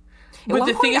it. But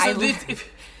the thing is,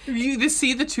 if you just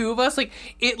see the two of us, like,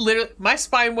 it literally, my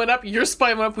spine went up, your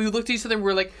spine went up, we looked at each other and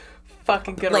we were like,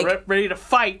 fucking ready to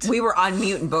fight. We were on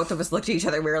mute and both of us looked at each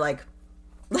other and we were like,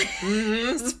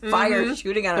 fire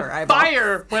shooting out of our eyeballs.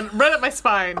 Fire went right up my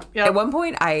spine. Yep. At one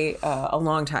point, a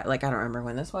long time, like, I don't remember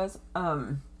when this was,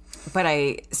 but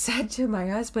I said to my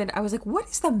husband, I was like, what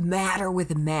is the matter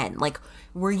with men? Like,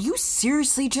 were you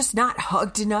seriously just not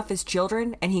hugged enough as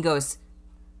children? And he goes,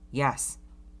 yes.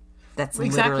 That's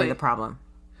literally the problem.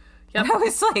 Yep. And I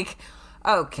was like,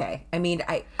 okay. I mean,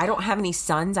 I don't have any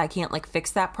sons. I can't, like,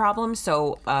 fix that problem.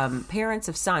 So, parents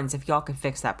of sons, if y'all could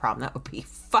fix that problem, that would be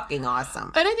fucking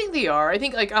awesome. And I think they are. I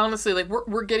think, like, honestly, like,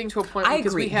 we're getting to a point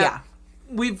because agree.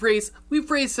 We've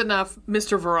raised enough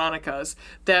Mr. Veronicas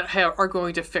that are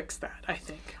going to fix that, I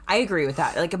think. I agree with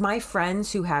that. Like, my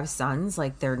friends who have sons,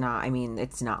 like, they're not, I mean,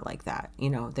 it's not like that. You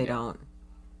know, they don't.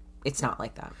 It's not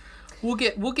like that. We'll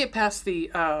get past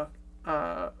the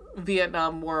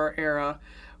Vietnam War era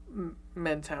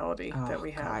mentality that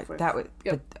we have.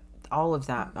 But all of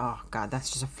that. Oh God,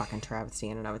 that's just a fucking travesty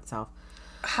in and of itself.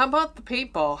 How about the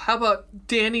paintball? How about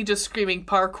Danny just screaming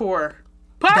parkour?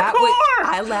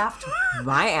 I laughed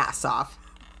my ass off.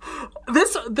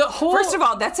 First of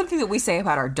all, that's something that we say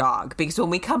about our dog, because when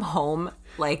we come home,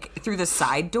 like through the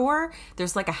side door,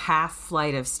 there's like a half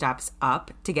flight of steps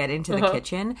up to get into the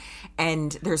kitchen,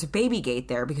 and there's a baby gate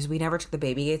there because we never took the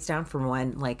baby gates down from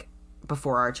when, like,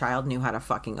 before our child knew how to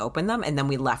fucking open them, and then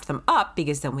we left them up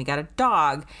because then we got a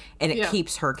dog and it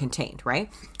keeps her contained, right?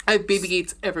 I have baby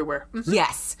gates everywhere. Mm-hmm.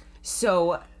 Yes.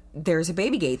 So there's a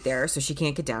baby gate there, so she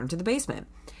can't get down to the basement.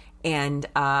 And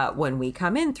when we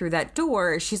come in through that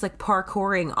door, she's like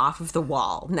parkouring off of the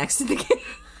wall next to the gate.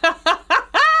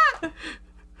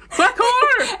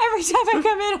 Parkour! Every time I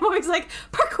come in, I'm always like,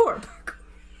 parkour.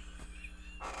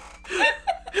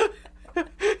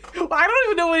 Well, I don't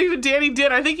even know what even Danny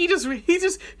did. I think he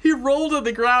rolled on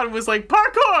the ground and was like,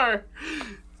 parkour!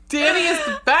 Danny is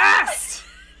the best!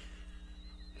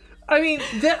 I mean,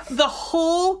 the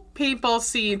whole paintball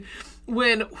scene,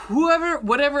 when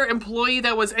whatever employee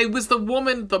that was, it was the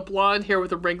woman, the blonde hair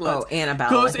with the ringlets. Oh, Annabelle,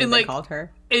 goes I think and, they called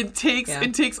her. It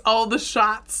takes all the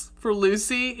shots for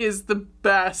Lucy is the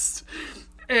best.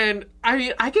 And I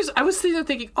mean, I was sitting there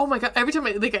thinking, oh my God, every time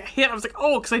I like a hit, I was like,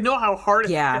 oh, because I know how hard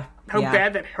bad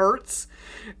that hurts.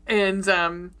 And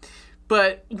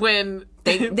but when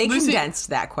they Lucy,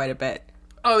 condensed that quite a bit.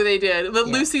 Oh, they did.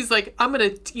 Lucy's like, I'm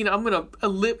gonna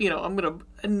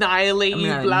annihilate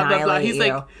you, blah blah blah.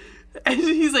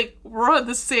 He's like, we're on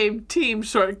the same team,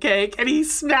 Shortcake, and he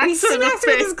smacks her in the face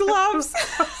with his gloves,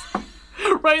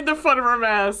 right in the front of her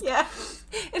mask. Yeah,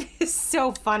 it is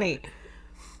so funny.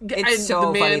 It's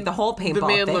so funny. The whole paintball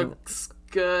thing. The man looks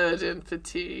good and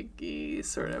fatiguey,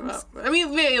 sort of. I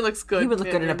mean, man, he looks good. He would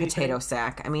look good in a potato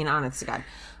sack. I mean, honest to God.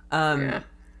 Yeah.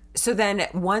 So then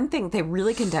one thing, they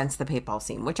really condensed the paintball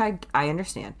scene, which I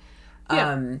understand.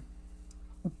 Yeah.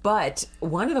 But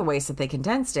one of the ways that they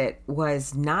condensed it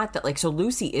was not that, like, so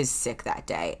Lucy is sick that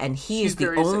day, and she's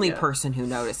the only person who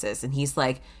notices, and he's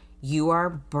like, you are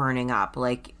burning up,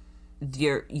 like,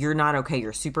 you're not okay,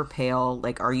 you're super pale,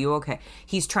 like, are you okay?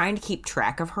 He's trying to keep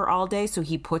track of her all day, so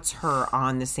he puts her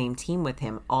on the same team with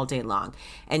him all day long,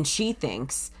 and she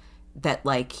thinks that,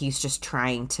 like, he's just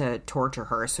trying to torture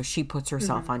her, so she puts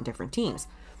herself on different teams.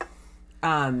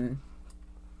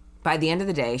 By the end of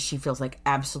the day, she feels like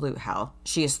absolute hell.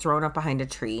 She is thrown up behind a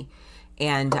tree,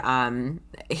 and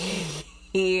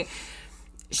she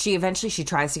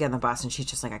tries to get on the bus, and she's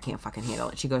just like, I can't fucking handle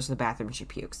it. She goes to the bathroom and she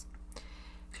pukes.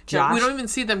 Josh, we don't even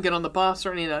see them get on the bus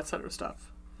or any of that sort of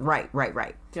stuff. Right.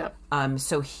 Yeah.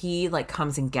 So he, like,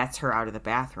 comes and gets her out of the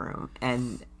bathroom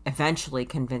and eventually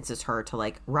convinces her to,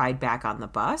 like, ride back on the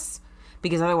bus,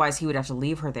 because otherwise he would have to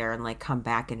leave her there and, like, come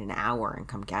back in an hour and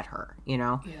come get her, you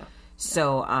know? Yeah.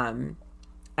 So,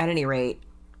 at any rate,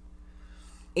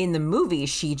 in the movie,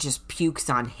 she just pukes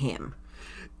on him.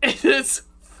 It is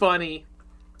funny.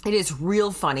 It is real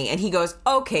funny. And he goes,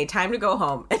 okay, time to go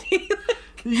home. And he,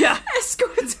 like,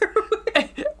 escorts her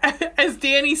away. As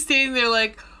Danny's standing there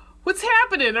like, what's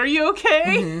happening? Are you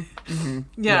okay?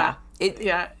 Yeah.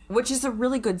 Which is a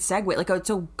really good segue. Like,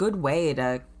 it's a good way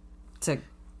to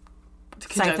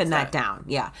siphon that down.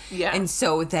 Yeah. And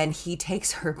so then he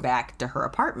takes her back to her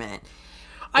apartment.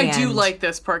 I do like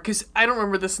this part, because I don't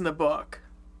remember this in the book,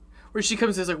 where she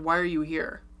comes and is like, why are you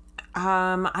here?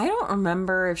 I don't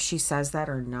remember if she says that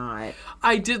or not.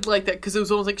 I did like that, because it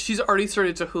was almost like she's already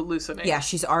started to hallucinate. Yeah,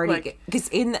 she's already, because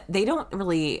they don't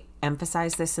really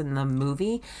emphasize this in the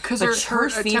movie, because her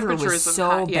fever was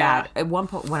so bad. At one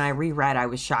point when I reread, I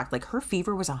was shocked. Like, her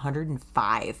fever was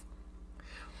 105.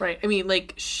 Right. I mean,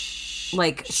 like,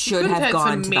 should have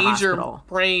gone to the hospital.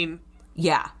 Brain.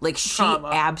 Yeah, like, trauma.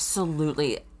 She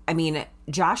absolutely. I mean,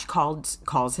 Josh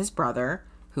calls his brother,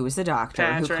 who is the doctor,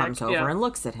 Patrick, who comes over and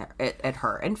looks at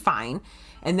her, and fine.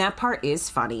 And that part is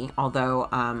funny,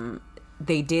 although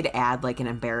they did add, like, an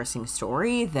embarrassing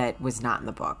story that was not in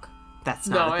the book. That's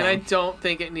not a thing. And I don't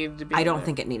think it needed to be. I don't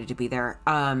think it needed to be there.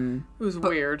 It was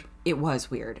weird. It was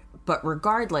weird, but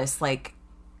regardless, like,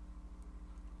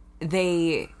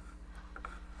 that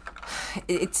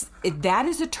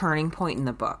is a turning point in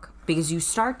the book, because you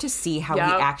start to see how he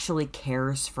actually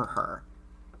cares for her.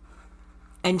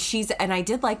 And I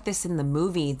did like this in the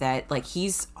movie, that, like,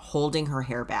 he's holding her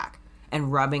hair back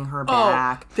and rubbing her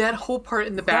back. Oh, that whole part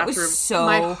in the bathroom,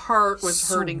 my heart was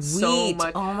hurting so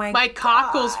much. Oh my God.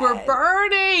 Cockles were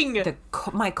burning.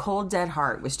 My cold, dead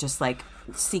heart was just, like,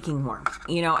 seeking warmth.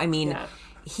 You know, I mean,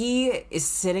 he is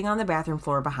sitting on the bathroom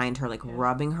floor behind her, like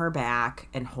rubbing her back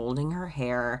and holding her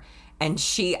hair. And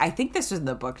I think this was in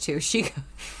the book too. She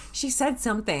said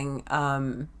something,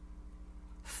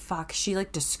 she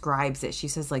like describes it. She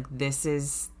says like,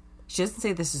 she doesn't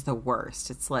say this is the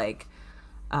worst. It's like,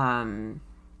 I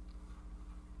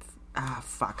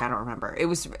don't remember. It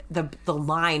was the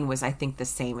line was, I think, the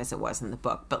same as it was in the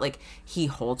book, but like he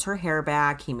holds her hair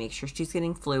back, he makes sure she's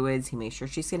getting fluids, he makes sure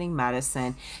she's getting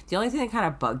medicine. The only thing that kind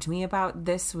of bugged me about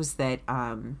this was that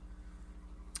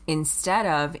instead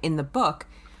of in the book,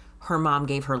 her mom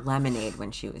gave her lemonade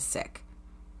when she was sick,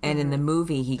 and in the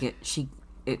movie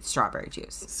it's strawberry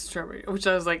juice. Strawberry, which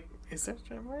I was like, is that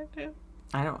strawberry juice?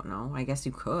 I don't know. I guess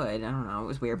you could. I don't know. It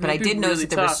was weird, but I did notice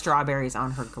that there were strawberries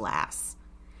on her glass.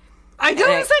 I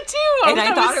noticed that too. And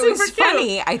I thought it was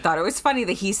funny. I thought it was funny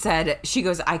that he said, she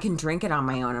goes, I can drink it on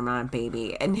my own. I'm not a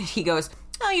baby. And he goes,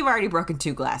 oh, you've already broken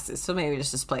 2 glasses, so maybe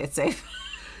just play it safe.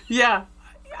 Yeah.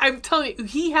 I'm telling you,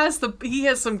 he has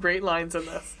some great lines in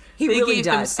this. He really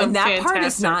does. And that part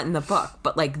is not in the book,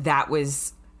 but like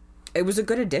it was a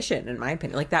good addition in my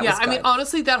opinion. Like that was good. I mean,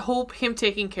 honestly, that whole him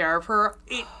taking care of her,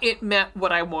 it met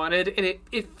what I wanted, and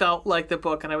it felt like the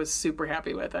book, and I was super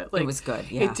happy with it. Like, it was good.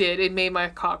 Yeah, it did. It made my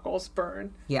cockles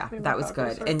burn. Yeah, that was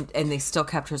good. And they still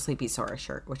kept her Sleepy Sora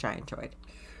shirt, which I enjoyed.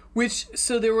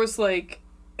 So there was like,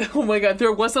 oh my god,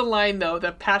 there was a line though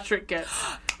that Patrick gets.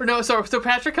 Or no, sorry. So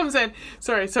Patrick comes in.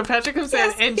 Sorry. So Patrick comes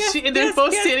in, and they're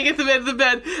both standing at the end of the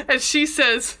bed, and she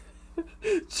says,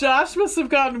 Josh must have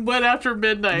gotten wet after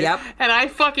midnight. Yep. And I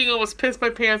fucking almost pissed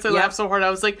my pants. I laughed so hard. I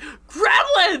was like,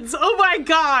 Gremlins! Oh my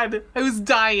god! I was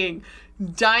dying.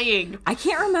 I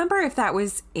can't remember if that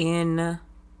was in...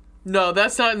 No,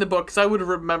 that's not in the book, because I would have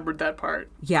remembered that part.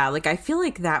 Yeah, like, I feel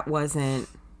like that wasn't...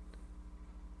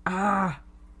 Can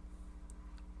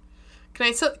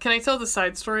I tell the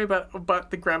side story about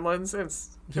the Gremlins and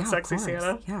Sexy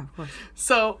Santa? Yeah, of course.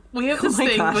 So we have this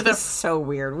thing with it's so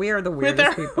weird. We are the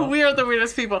weirdest people. We are the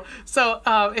weirdest people. So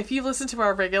if you listen to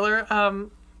our regular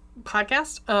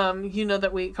podcast, you know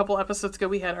that a couple episodes ago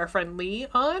we had our friend Lee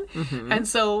on, and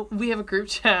so we have a group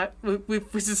chat which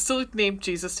is still named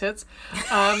Jesus Tits,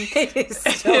 it is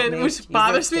still named which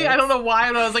bothers Jesus me. I don't know why.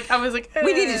 And I was like,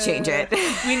 we need to change it.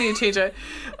 We need to change it.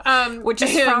 Which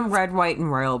is from Red, White,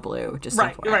 and Royal Blue. Just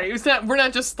right. FYI. Right. We're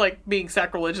not just like being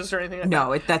sacrilegious or anything like that.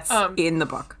 No, that's in the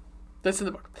book. That's in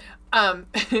the book.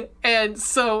 And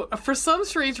so for some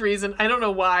strange reason, I don't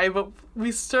know why, but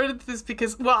we started this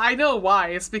because, well, I know why.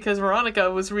 It's because Veronica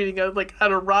was reading an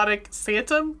erotic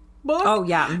Santa book. Oh,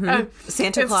 yeah.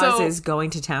 Santa Claus is going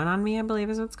to town on me, I believe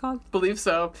is what it's called. Believe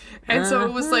so. And so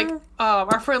it was like,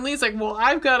 our friend Lee's like, well,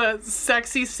 I've got a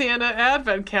sexy Santa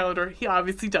advent calendar. He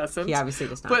obviously doesn't. He obviously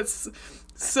does not. But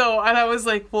so, and I was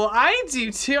like, well, I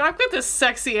do too. I've got this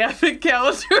sexy advent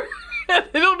calendar. I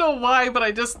don't know why, but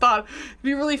I just thought it'd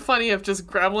be really funny if just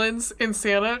gremlins in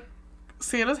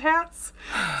Santa's hats.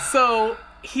 So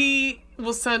he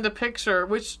will send a picture.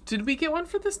 Did we get one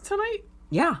for this tonight?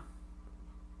 Yeah.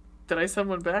 Did I send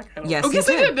one back? I don't yes, know. Oh, yes,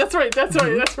 I did. That's right. That's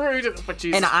where we did. But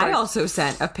Jesus and Christ. I also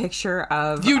sent a picture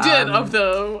of... You did, of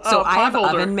the So I have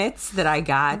holder. oven mitts that I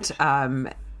got...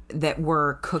 that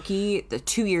were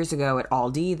 2 years ago at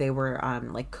Aldi. They were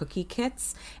like cookie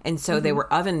kits, and so they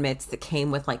were oven mitts that came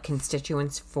with like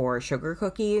constituents for sugar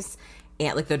cookies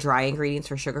and like the dry ingredients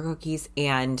for sugar cookies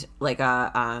and like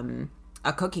a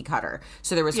cookie cutter.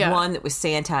 So there was one that was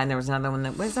Santa, and there was another one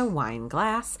that was a wine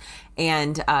glass,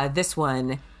 and this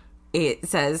one, it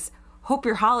says, "Hope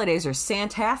your holidays are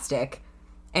Santastic,"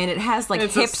 and it has like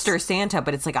hipster Santa,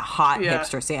 but it's like a hot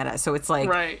hipster Santa. So it's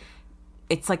like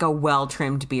it's like a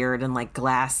well-trimmed beard and like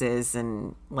glasses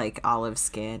and like olive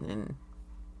skin and...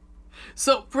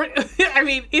 So, I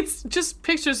mean, it's just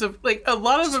pictures of, like, a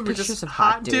lot of them are just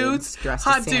hot dudes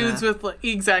with, like,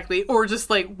 exactly, or just,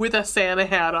 like, with a Santa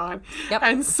hat on. Yep.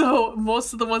 And so,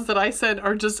 most of the ones that I send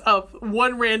are just of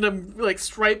one random, like,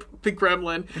 striped big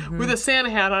gremlin with a Santa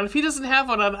hat on. If he doesn't have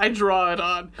one on, I draw it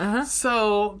on.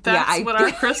 So, that's what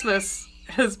our Christmas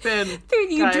has been.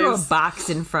 Dude, you drew a box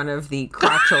in front of the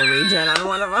crotchal region on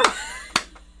one of them.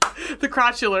 The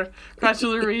crotchular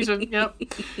region.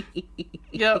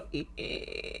 Yep.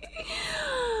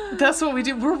 That's what we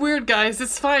do. We're weird, guys.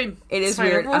 It's fine. It is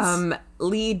weird.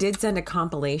 Lee did send a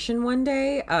compilation one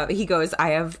day. He goes, I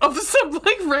have... Of some,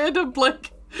 like, random,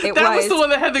 like... That was the one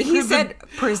that had the... He said,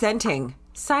 presenting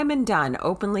Simon Dunn,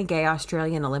 openly gay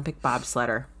Australian Olympic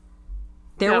bobsledder.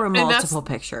 There were multiple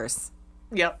pictures.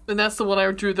 Yep, and that's the one I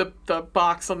drew the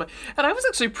box on the. And I was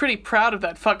actually pretty proud of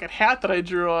that fucking hat that I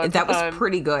drew on. That was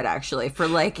pretty good, actually, for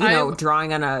like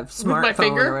drawing on a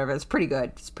smartphone or whatever. It's pretty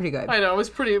good. It's pretty good. I know, it was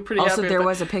pretty. Also, happy there with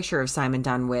was a picture of Simon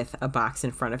Dunn with a box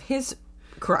in front of his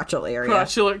crotchal area.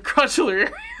 Crotchal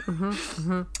area.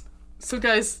 So,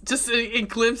 guys, just a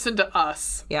glimpse into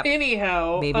us. Yep.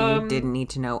 Anyhow, maybe you didn't need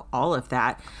to know all of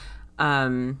that.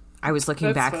 I was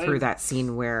looking back through that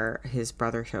scene where his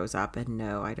brother shows up, and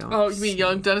no, I don't. Oh, you mean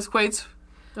young Dennis Quaid's?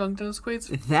 Young Dennis Quaid's?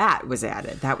 That was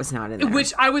added. That was not in there.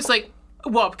 Which I was like,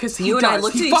 well, because you and I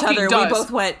looked at each other, we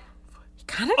both went, he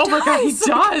kind of does. Oh my God, he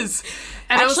does.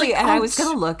 And actually, I was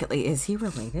going to look, is he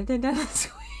related to Dennis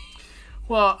Quaid?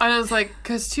 Well, and I was like,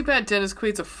 because too bad Dennis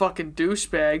Quaid's a fucking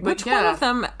douchebag. But which one of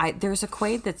them? There's a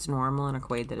Quaid that's normal and a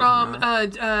Quaid that is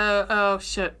not. Oh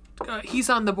shit,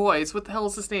 he's on The Boys. What the hell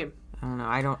is his name?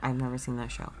 I don't know. I've never seen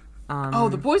that show.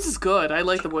 The Boys is good. I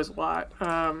like The Boys a lot.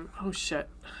 Oh shit,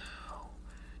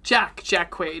 Jack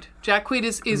Quaid. Jack Quaid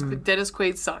is Dennis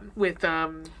Quaid's son with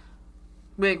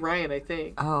Meg Ryan, I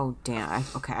think. Oh damn.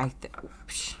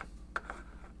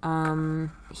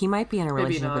 He might be in a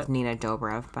relationship with Nina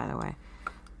Dobrev, by the way.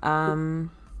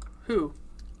 Who?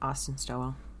 Austin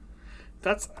Stowell.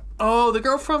 That's the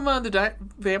girl from the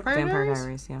Vampire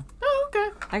Diaries. Yeah. Oh, okay.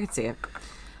 I could see it.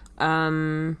 I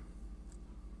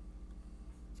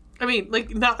mean,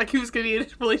 like, not like he was going to be in a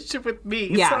relationship with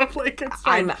me. Yeah, so like,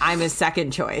 I'm a second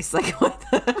choice. Like, what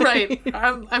the... right?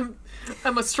 I'm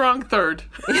a strong third.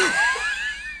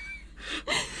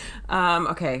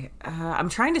 Okay. I'm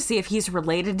trying to see if he's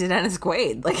related to Dennis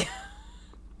Quaid. Like,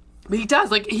 but he does.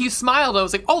 Like, he smiled. I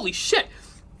was like, holy shit!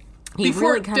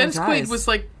 Before really Dennis Quaid was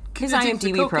like, his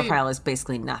IMDb profile is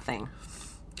basically nothing.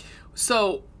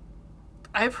 So,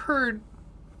 I've heard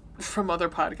from other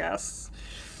podcasts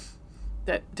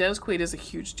that Dennis Quaid is a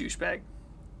huge douchebag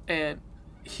and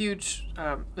huge,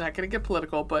 not going to get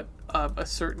political, but a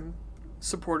certain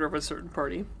supporter of a certain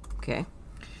party. Okay.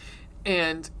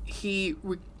 And he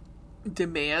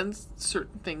demands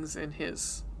certain things in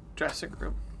his dressing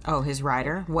room. Oh, his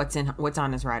rider? What's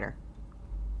on his rider?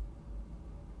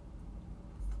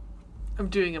 I'm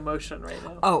doing emotion right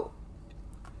now.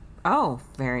 Oh,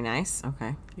 very nice.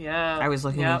 Okay. Yeah. I was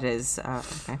looking at his,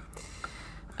 okay.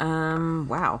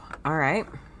 Wow. All right.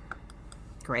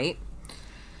 Great.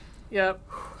 Yep.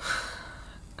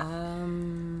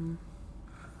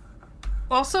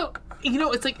 Also,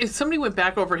 it's like if somebody went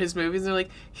back over his movies and they're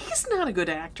like, he's not a good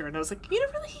actor. And I was like, he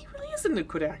really isn't a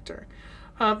good actor.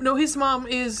 No, his mom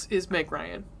is Meg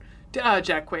Ryan.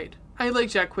 Jack Quaid. I like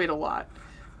Jack Quaid a lot.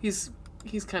 He's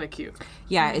kind of cute.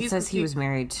 Yeah, it says he was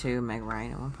married to Meg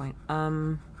Ryan at one point.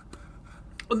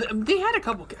 They had a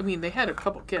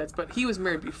couple kids, but he was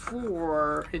married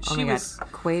before, and she was...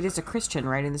 Quaid is a Christian,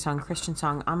 writing the Christian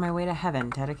song "On My Way to Heaven,"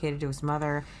 dedicated to his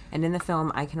mother, and in the film,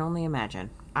 I Can Only Imagine.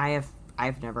 I've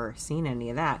never seen any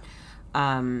of that.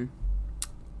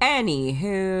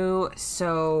 Anywho,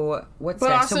 so what's but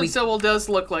next? Austin Stowell does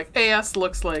look like... AS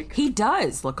looks like... He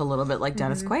does look a little bit like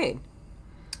Dennis Quaid.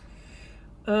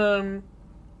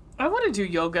 I want to do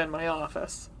yoga in my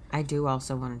office. I do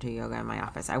also want to do yoga in my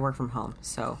office. I work from home,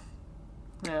 so...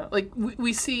 Yeah, like,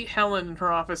 we see Helen in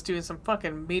her office doing some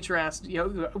fucking major-ass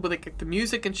yoga with, like, the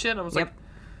music and shit. I was like,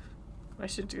 I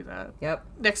should do that. Yep.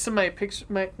 Next to my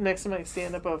next to my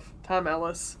stand-up of Tom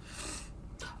Ellis.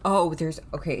 Oh,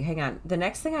 okay, hang on. The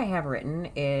next thing I have written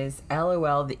is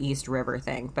LOL the East River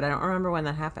thing, but I don't remember when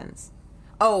that happens.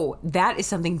 Oh, that is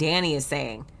something Danny is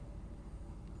saying.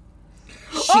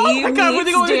 Oh my God,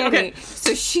 Danny. Okay.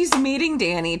 So she's meeting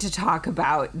Danny to talk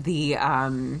about the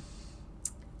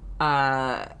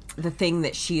thing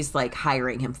that she's like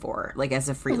hiring him for, like as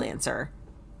a freelancer.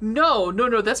 No.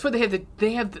 That's where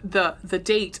they have the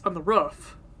date on the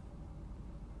roof,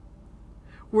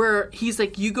 where he's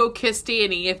like, "You go kiss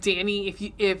Danny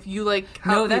if you like."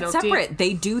 No, that's separate.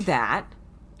 They do that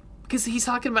because he's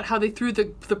talking about how they threw the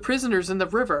prisoners in the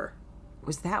river.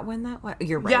 Was that when that was?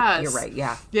 You're right. Yes. You're right.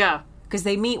 Yeah. Yeah. Because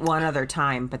they meet one other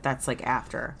time, but that's like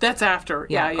after. That's after.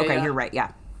 Yeah. Okay, yeah. You're right.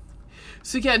 Yeah.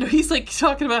 So yeah, no, he's like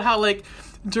talking about how like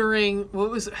during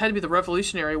had to be the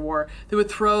Revolutionary War, they would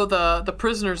throw the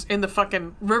prisoners in the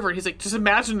fucking river. He's like, just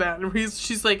imagine that, and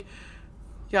she's like,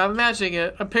 yeah, I'm imagining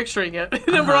it, I'm picturing it, and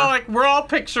then we're all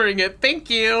picturing it. Thank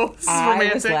you. This is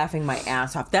romantic. I was laughing my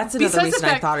ass off. That's another reason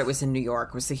I thought it was in New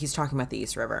York, was that he's talking about the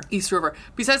East River. East River.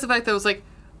 Besides the fact that it was like,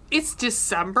 it's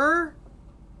December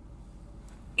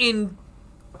in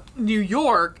New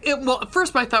York. Well, at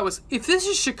first my thought was, if this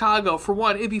is Chicago, for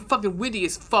one, it'd be fucking windy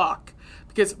as fuck.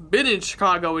 because I've been in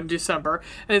Chicago in December,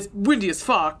 and it's windy as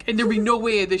fuck, and there'd be no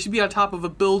way they should be on top of a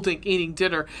building eating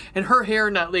dinner, and her hair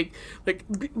not besides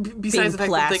Being the fact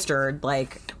plastered,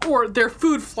 that or their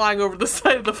food flying over the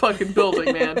side of the fucking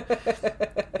building, man.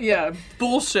 Yeah,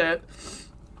 bullshit.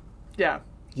 Yeah.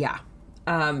 Yeah.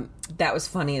 That was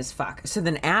funny as fuck. So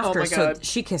then after, so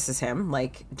she kisses him,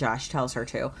 like Josh tells her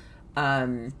to.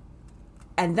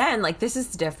 And then, like, this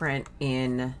is different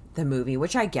in the movie,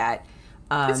 which I get.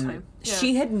 It's fine. Yeah.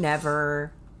 She had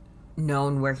never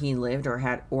known where he lived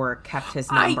or kept his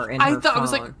number in her phone. I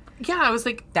was like, yeah, I was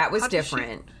like, that was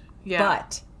different. Yeah.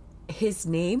 But his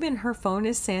name in her phone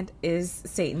is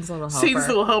Satan's Little Helper. Satan's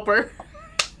Little Helper.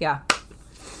 Yeah.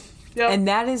 Yeah. And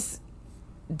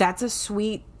that's a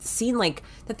sweet scene. Like,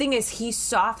 the thing is,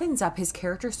 his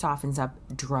character softens up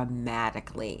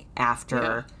dramatically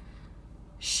after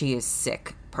she is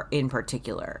sick in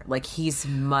particular. Like, he's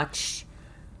much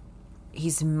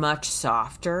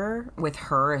softer with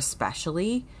her,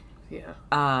 especially. Yeah.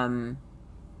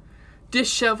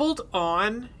 Disheveled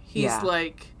on. He's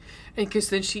like, and because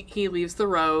then he leaves the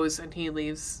rose, and he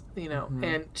leaves,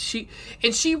 and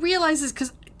she realizes,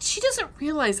 because she doesn't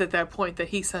realize at that point that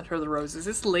he sent her the roses.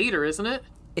 It's later, isn't it?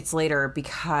 It's later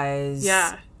because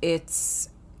it's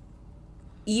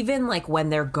even like when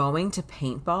they're going to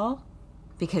paintball,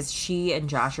 because she and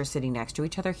Josh are sitting next to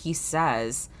each other, he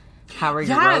says, "How are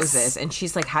your roses?" And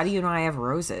she's like, "How do you know I have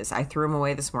roses? I threw them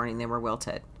away this morning. They were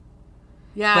wilted."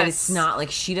 Yeah. But it's not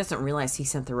like she doesn't realize he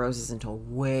sent the roses until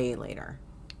way later.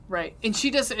 Right. And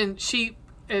she doesn't, and she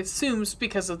assumes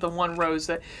because of the one rose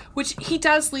which he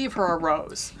does leave her a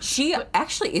rose.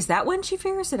 Actually, is that when she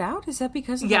figures it out? Is that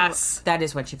because of that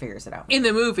is when she figures it out. In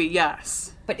the movie,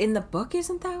 yes. But in the book,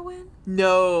 isn't that when?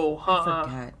 No. I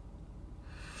forget.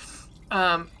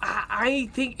 I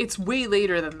think it's way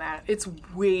later than that. It's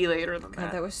way later than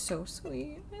that. That was so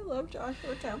sweet. I love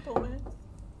Joshua Templeman.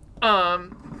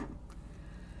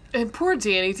 And poor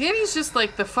Danny. Danny's just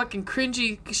like the fucking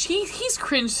cringy. He's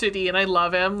cringe city, and I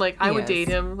love him. Like, I would date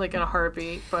him like in a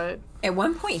heartbeat. But at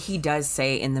one point, he does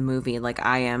say in the movie, like,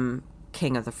 "I am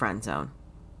king of the friend zone."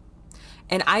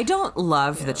 And I don't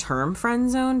love the term friend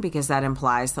zone, because that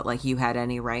implies that, like, you had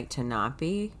any right to not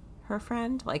be her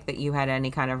friend, like that you had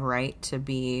any kind of right to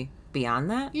be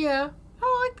beyond that. Yeah.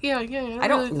 I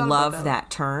don't really love that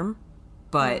term,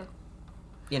 but.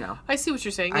 I see what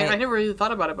you're saying. I never really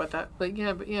thought about it about that. But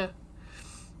yeah.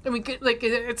 I mean, like,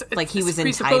 it's like he was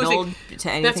entitled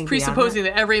to anything. That's presupposing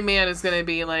that every man is going to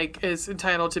be is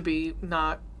entitled to be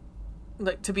not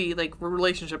to be like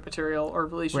relationship material or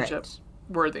relationship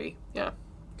worthy. Yeah.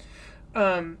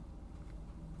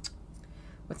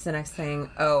 What's the next thing?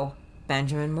 Oh,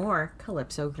 Benjamin Moore,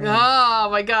 Calypso Green. Oh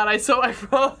my God!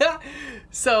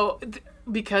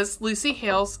 Because Lucy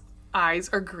Hale's eyes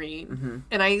are green,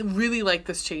 and I really like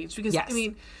this change because I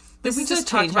mean, this we is just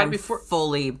talked about it before.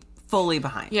 Fully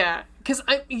behind. Yeah, because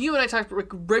you and I talked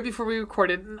right before we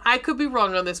recorded, and I could be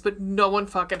wrong on this, but no one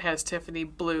fucking has Tiffany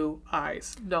blue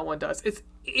eyes. No one does.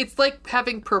 It's like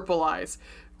having purple eyes.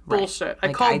 Bullshit.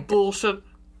 I call bullshit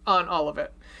on all of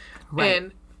it.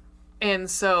 Right. And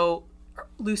so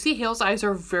Lucy Hale's eyes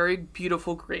are very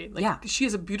beautiful green. Like, she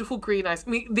has a beautiful green eyes. I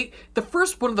mean,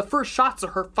 one of the first shots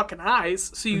are her fucking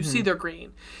eyes, so you see they're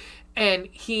green. And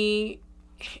she's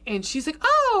like,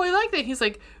 "Oh, I like that." He's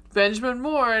like, "Benjamin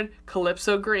Moore,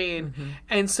 Calypso Green."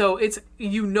 And so it's,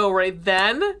 right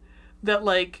then that,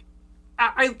 like,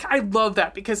 I love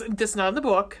that because that's not in the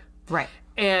book. Right.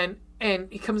 And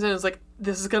he comes in and is like,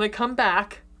 "This is going to come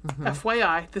back.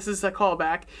 FYI, this is a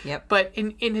callback." Yep. But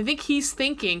and I think he's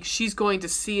thinking she's going to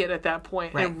see it at that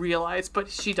point and realize,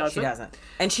 but she doesn't. She doesn't.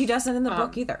 And she doesn't in the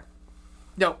book either.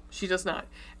 No, she does not.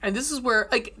 And this is where,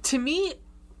 like, to me,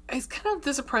 it's kind of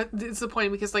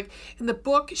disappointing because, like, in the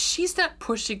book, she's not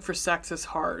pushing for sex as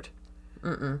hard.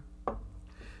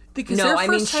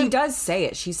 Because she does say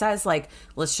it. She says, like,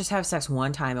 "Let's just have sex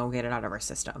one time and we'll get it out of our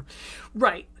system."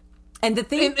 Right. And the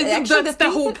thing, that's the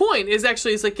whole point. Is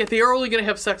like, they are only going to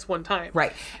have sex one time,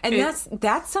 right? And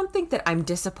that's something that I'm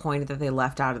disappointed that they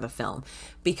left out of the film,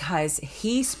 because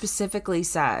he specifically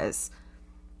says,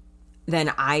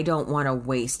 "Then I don't want to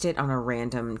waste it on a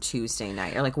random Tuesday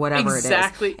night or like whatever it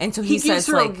is." And so he gives says,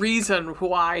 her like, a reason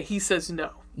why he says no.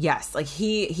 Yes, like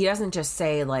he doesn't just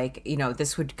say, like,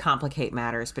 this would complicate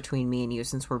matters between me and you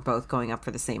since we're both going up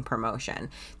for the same promotion.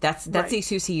 That's the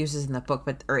excuse he uses in the book,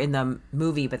 or in the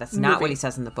movie, but that's not what he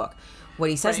says in the book. What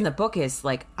he says in the book is,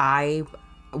 like,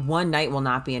 one night will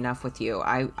not be enough with you.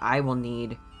 I will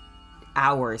need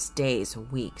hours, days,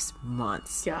 weeks,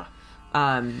 months. Yeah.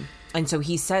 And so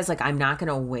he says, like, I'm not going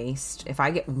to waste, if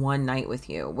I get one night with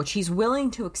you, which he's willing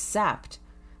to accept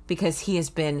because he has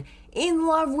been in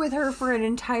love with her for an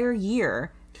entire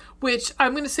year. Which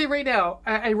I'm going to say right now,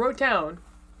 I wrote down,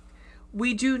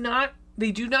 they do not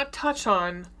touch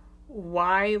on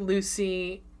why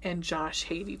Lucy and Josh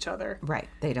hate each other. Right,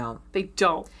 they don't. They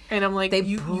don't. And I'm like, they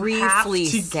you briefly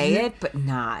say it, but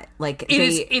not. Like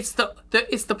it's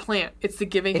the plant. It's the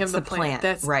giving him the plant.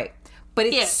 That's right. But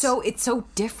it's so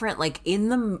different. Like in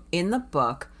the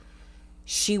book,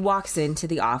 she walks into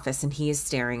the office and he is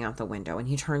staring out the window and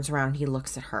he turns around and he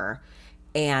looks at her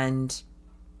and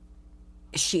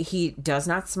he does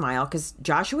not smile because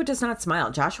Joshua does not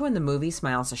smile. Joshua in the movie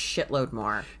smiles a shitload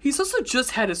more. He's also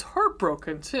just had his heart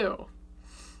broken too.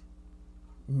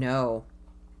 No.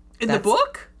 In the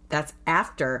book? That's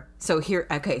after. So hear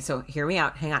me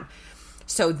out. Hang on.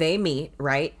 So they meet,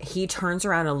 right? He turns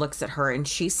around and looks at her and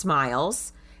she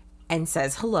smiles and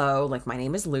says, hello, like, my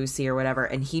name is Lucy or whatever.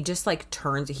 And he just like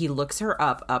he looks her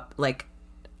up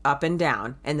and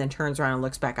down and then turns around and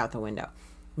looks back out the window.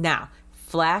 Now,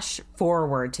 flash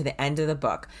forward to the end of the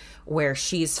book where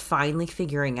she's finally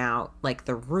figuring out like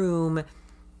the room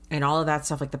and all of that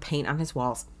stuff, like the paint on his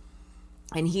walls.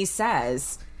 And he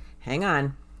says, hang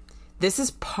on, this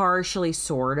is partially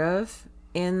sort of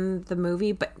in the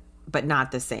movie, but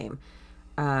not the same.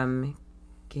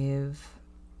 Give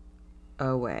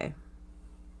away.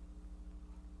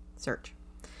 Search.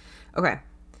 Okay.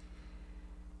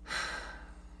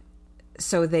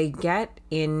 So they get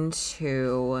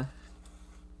into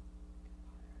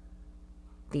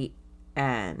the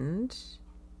end.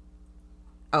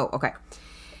 Oh, okay.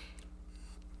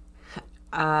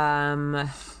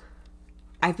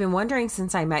 I've been wondering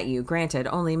since I met you, granted,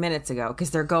 only minutes ago, because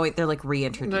they're like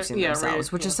reintroducing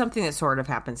themselves, which is something that sort of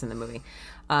happens in the movie.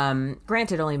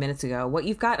 Granted, only minutes ago, what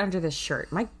you've got under this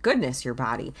shirt, my goodness, your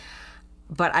body.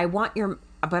 But I want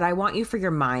you for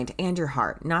your mind and your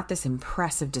heart, not this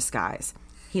impressive disguise.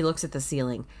 He looks at the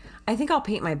ceiling. I think I'll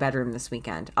paint my bedroom this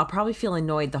weekend. I'll probably feel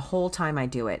annoyed the whole time I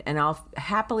do it, and I'll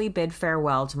happily bid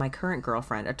farewell to my current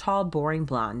girlfriend, a tall, boring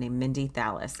blonde named Mindy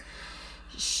Thallis.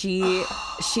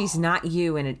 She's not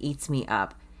you, and it eats me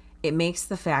up. It makes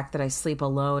the fact that I sleep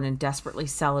alone and desperately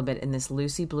celibate in this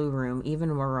Lucy Blue room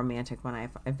even more romantic when I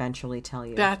eventually tell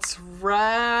you. That's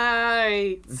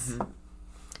right. Mm-hmm.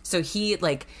 So he,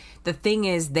 like, the thing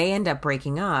is, they end up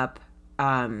breaking up.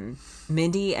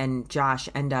 Mindy and Josh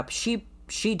end up, she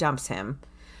dumps him.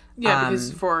 Yeah,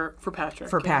 because for Patrick.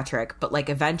 Patrick. But, like,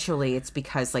 eventually it's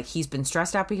because, like, he's been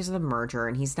stressed out because of the merger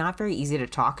and he's not very easy to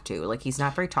talk to. Like, he's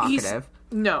not very talkative.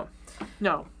 No.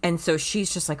 And so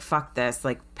she's just like, fuck this.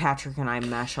 Like, Patrick and I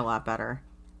mesh a lot better.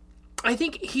 I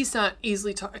think he's not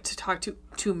easily to talk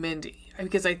to Mindy.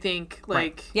 Because I think, like...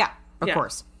 Right. Yeah, of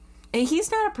course. And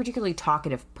he's not a particularly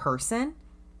talkative person.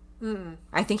 Mm-mm.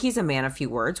 I think he's a man of few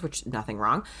words, which nothing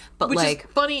wrong. But which like,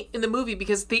 is funny in the movie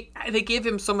because they give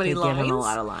him so many lines. They give him a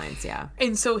lot of lines, yeah.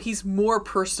 And so he's more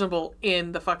personable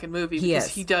in the fucking movie because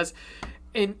he does.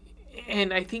 And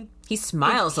I think he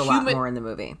smiles a lot more in the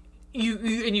movie.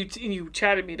 You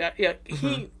chatted me that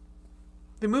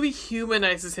the movie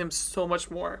humanizes him so much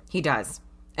more. He does,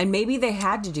 and maybe they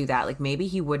had to do that. Like maybe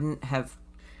he wouldn't have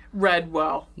read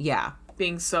well. Yeah,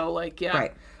 being so like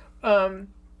right.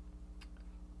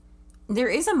 There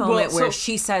is a moment where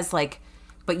she says like,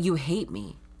 "But you hate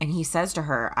me," and he says to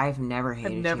her, "I've never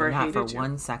hated you, not for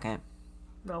 1 second."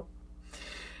 No.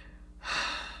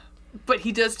 But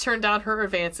he does turn down her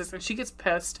advances, and she gets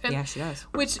pissed. And, yeah, she does.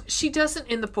 Which she doesn't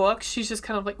in the book. She's just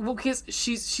kind of like, well, because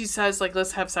she says, like,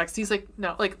 let's have sex. He's like,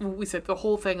 no, like, we said, the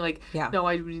whole thing, like, no,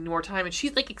 I need more time. And she,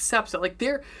 like, accepts it. Like,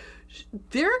 they're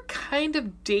kind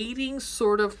of dating,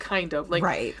 sort of, kind of. Like,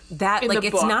 right. That, like,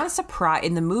 it's not a surprise.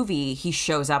 In the movie, he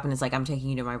shows up and is like, I'm taking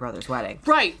you to my brother's wedding.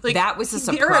 Right. Like, that was a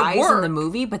surprise in the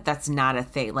movie, but that's not a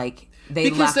thing. Like,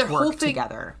 they left work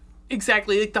together.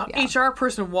 Exactly. Like the HR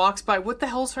person walks by. What the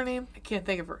hell's her name? I can't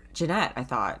think of her. Jeanette, I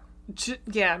thought.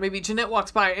 Maybe Jeanette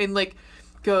walks by and like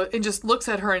go and just looks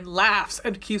at her and laughs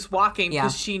and keeps walking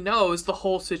because she knows the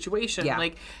whole situation. Yeah.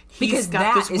 Like because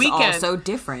got this weekend. Is also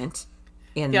different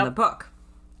in the book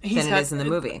than it is in the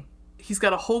movie. He's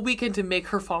got a whole weekend to make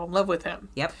her fall in love with him.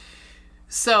 Yep.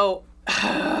 So,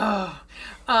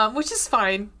 which is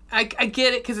fine. I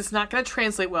get it because it's not going to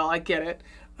translate well. I get it.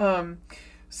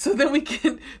 So then we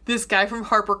get this guy from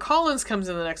HarperCollins comes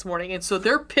in the next morning, and so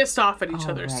they're pissed off at each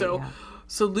other. Right,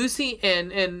 so Lucy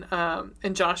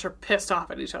and Josh are pissed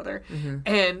off at each other,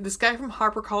 and this guy from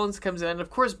HarperCollins comes in. And of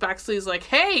course, Bexley's like,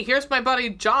 "Hey, here's my buddy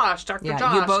Josh, Dr.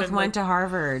 Josh. You both went to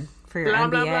Harvard for your MBA."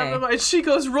 Blah, blah, blah, blah. And she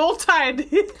goes, "Roll Tide."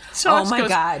 Oh my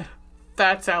God,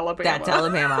 that's Alabama. That's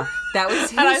Alabama. That was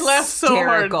hysterical. And I laughed so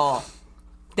hard.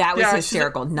 That was Yeah,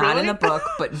 hysterical. she's like, Not in "Really?" the book,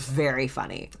 but very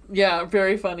funny. Yeah,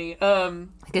 very funny.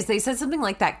 Because they said something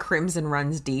like that crimson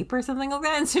runs deep or something like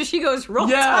that. And so she goes, roll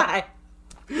Yeah. tide.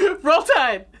 Roll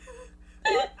Tide.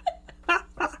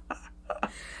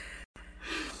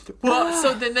 Well,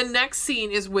 so then the next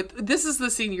scene is this is the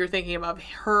scene you're thinking about,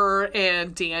 her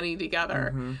and Danny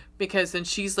together. Because then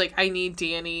she's like, I need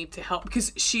Danny to help.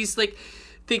 Because she's like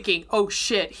thinking, oh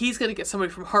shit, he's going to get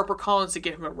somebody from HarperCollins to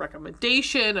give him a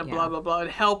recommendation and blah, blah, blah, and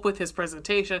help with his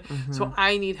presentation. So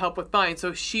I need help with mine.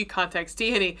 So she contacts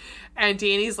Danny, and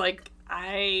Danny's like,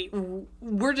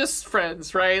 we're just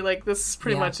friends, right? Like, this is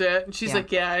pretty much it. And she's like,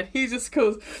 yeah. And he just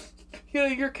goes, you know,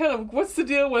 you're kind of, what's the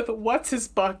deal with what's his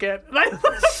bucket? And I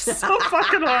laughed so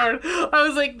fucking hard. I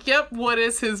was like, yep, what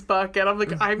is his bucket? I'm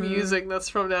like, I'm using this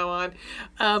from now on.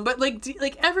 But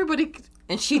like everybody,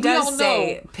 And she does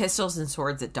say pistols and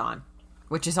swords at dawn,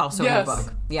 which is also in the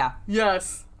book. Yeah.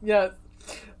 Yes. Yes.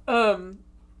 Oh.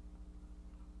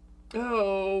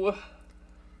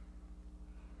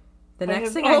 The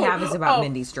next thing I have is about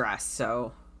Mindy's dress,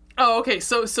 so. Oh, okay.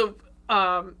 So,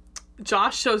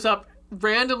 Josh shows up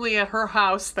randomly at her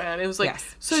house then. It was like,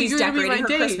 so she's you're decorating gonna be my her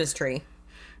date. Christmas tree.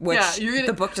 Which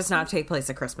the book does not take place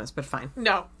at Christmas, but fine.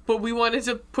 No, but we wanted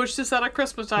to push this out at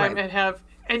Christmas time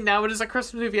and now it is a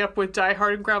Christmas movie up with Die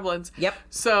Hard and Gremlins. Yep.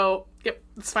 So, yep,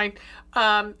 it's fine.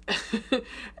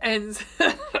 And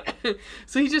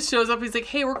so he just shows up. He's like,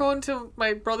 hey, we're going to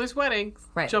my brother's wedding.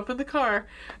 Right. Jump in the car.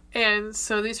 And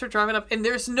so they start driving up. And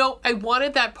I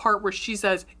wanted that part where she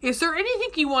says, is there anything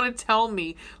you want to tell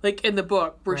me? Like in the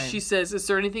book where she says, is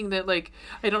there anything that like,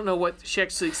 I don't know what she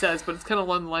actually says, but it's kind of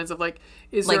along the lines of like,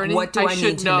 is there anything what do I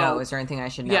need to know? know? Is there anything I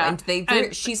should know? Yeah.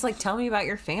 And she's like, tell me about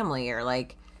your family, or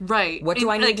like, right. what do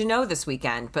I need to know this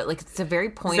weekend? But like, it's a very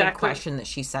pointed question that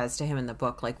she says to him in the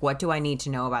book. Like, what do I need to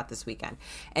know about this weekend?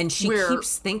 And she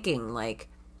keeps thinking like,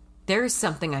 there is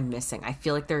something I'm missing. I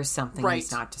feel like there is something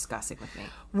he's not discussing with me.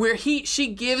 Where she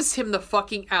gives him the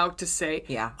fucking out to say,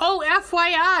 oh,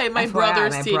 FYI, my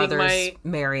brother's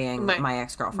marrying my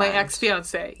ex-girlfriend. My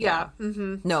ex-fiance. Yeah.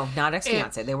 Mm-hmm. No, not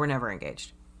ex-fiance. They were never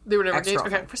engaged. They were never engaged?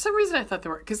 Okay. For some reason I thought they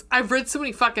were. Because I've read so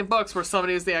many fucking books where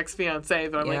somebody was the ex-fiance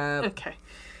that I'm like, okay.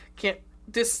 Can't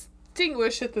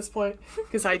distinguish at this point.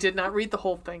 Because I did not read the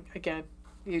whole thing. Again,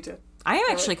 you did. I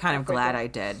am actually kind of glad I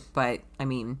did. But, I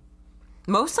mean...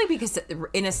 Mostly because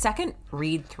in a second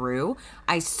read through,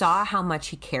 I saw how much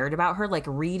he cared about her. Like,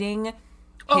 reading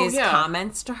his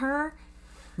comments to her,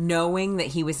 knowing that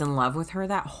he was in love with her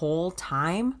that whole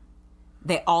time,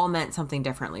 they all meant something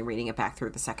differently reading it back through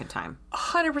the second time.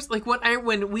 100%. Like,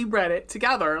 when we read it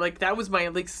together, like, that was my,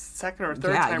 like, second or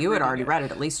third time. Yeah, you had already read it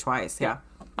at least twice. Yeah.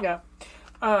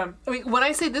 I mean, when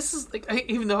I say this is, like,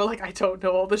 even though, like, I don't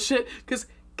know all this shit, because,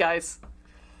 guys...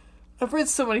 I've read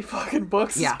so many fucking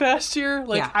books this past year.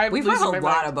 Like, we've read a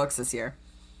lot of books this year.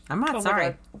 I'm not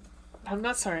sorry. I'm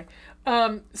not sorry.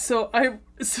 So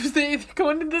they go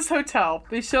into this hotel.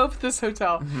 They show up at this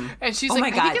hotel, and she's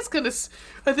like, I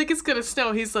think it's gonna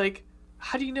snow. He's like,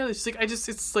 how do you know this?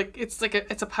 She's like, it's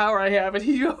a power I have. And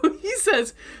he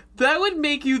says, that would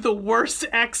make you the worst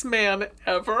X-Man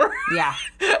ever. Yeah.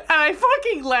 And I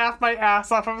fucking laughed my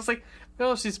ass off. I was like,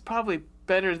 well, she's probably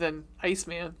better than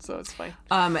Iceman, so it's fine.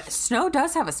 Snow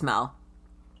does have a smell.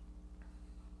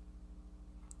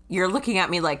 You're looking at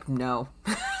me like, no.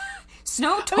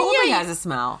 Snow totally has a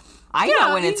smell. I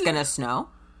know when it's gonna snow.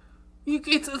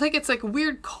 It's like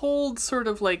weird, cold, sort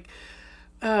of like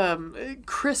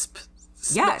crisp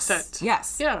scent.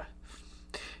 Yes.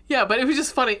 Yeah, but it was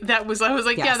just funny. I was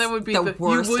like, that would be the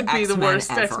worst. You would be the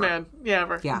worst X-Man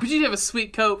ever. Yeah. But you'd have a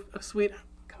sweet coat, a sweet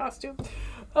costume.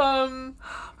 Oh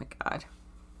my god.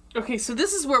 Okay, so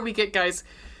this is where we get, guys.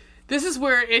 This is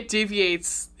where it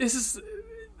deviates. This is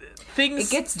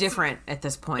things. It gets different at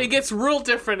this point. It gets real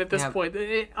different at this point.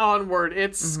 Onward,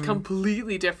 it's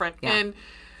completely different. Yeah. And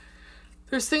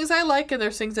there's things I like and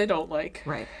there's things I don't like.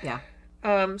 Right. Yeah.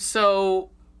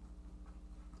 So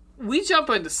we jump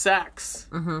into sex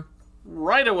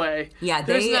right away. Yeah.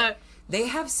 They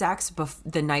have sex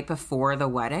the night before the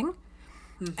wedding.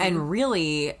 And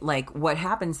really, like, what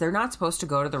happens, they're not supposed to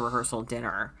go to the rehearsal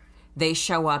dinner. They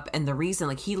show up, and the reason,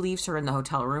 like, he leaves her in the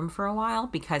hotel room for a while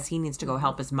because he needs to go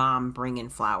help his mom bring in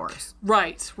flowers.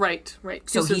 Right.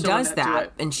 So he does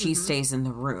that, and she stays in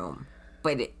the room.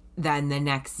 But then the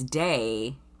next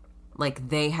day, like,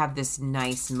 they have this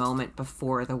nice moment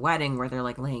before the wedding where they're,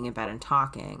 like, laying in bed and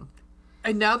talking.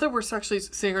 And now that we're actually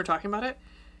seeing her talking about it,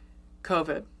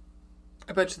 COVID.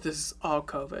 I bet you this is all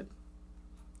COVID.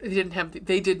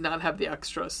 They did not have the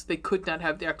extras. They could not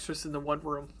have the extras in the one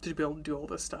room to be able to do all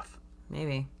this stuff.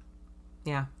 Maybe.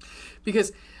 Yeah.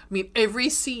 Because, I mean, every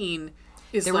scene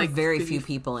is There like were very maybe few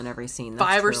people in every scene. That's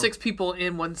 5 or true. 6 people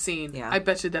in one scene. Yeah. I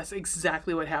bet you that's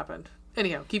exactly what happened.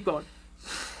 Anyhow, keep going.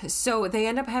 So they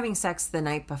end up having sex the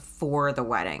night before the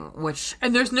wedding, which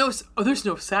And there's no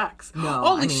sex. No,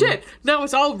 Holy I mean- shit. Now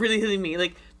it's all really hitting me.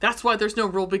 Like, that's why there's no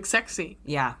real big sex scene.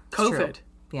 yeah, it's true. COVID.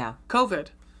 Yeah. COVID.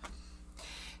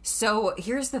 So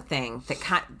here's the thing that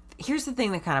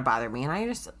kind of bothered me, and I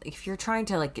just, if you're trying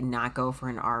to like not go for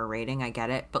an R rating, I get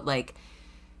it, but like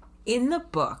in the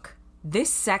book,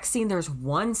 this sex scene, there's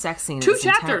one sex scene. in 2 this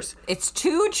entire- chapters. It's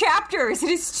 2 chapters. It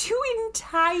is 2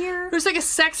 entire. There's like a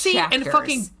sex scene and Chapters.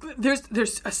 fucking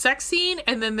there's a sex scene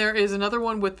and then there is another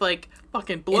one with like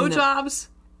fucking blowjobs.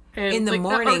 And in the like,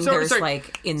 morning, there's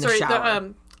like in the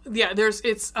shower.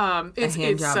 It's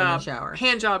hand job in the shower.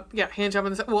 Hand job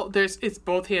in the well. It's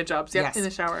both hand jobs. Yeah, Yes. in the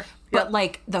shower. But Yep.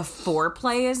 like the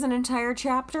foreplay is an entire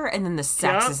chapter, and then the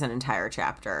sex Yeah. is an entire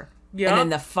chapter. Yeah. And then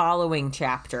the following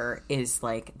chapter is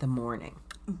like the morning.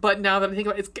 But now that I think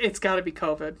about it, it's got to be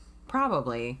COVID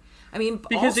Probably. I mean,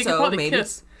 because they could also probably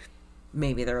kiss.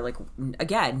 maybe they're like,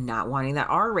 again, not wanting that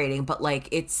R rating, but like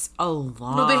it's a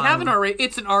long. No, they have an R rated.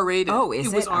 It's an R rated. Oh, is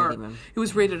it? Was it? I R. didn't even- It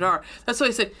was rated R. That's why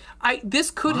I said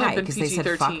this could have been Because PG they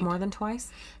said fuck 13. more than twice.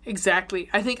 Exactly.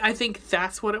 I think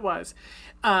that's what it was.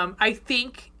 I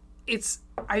think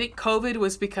COVID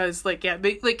was because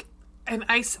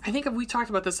I think we talked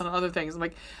about this on other things.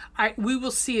 Like, we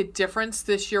will see a difference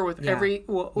this year with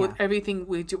with everything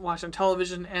we watch on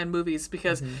television and movies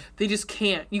because they just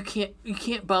can't. You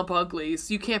can't bump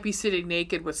uglies. You can't be sitting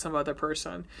naked with some other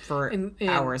person For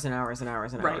hours and hours and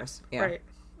hours and hours. Yeah. Right.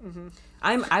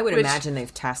 I would imagine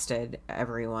they've tested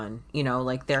everyone. You know,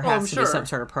 like there has to be sure. some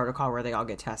sort of protocol where they all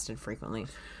get tested frequently.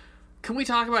 Can we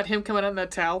talk about him coming out in that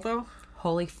towel though?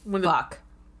 Holy the- fuck.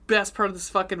 Best part of this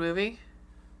fucking movie.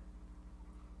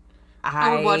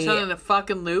 I would watch that in a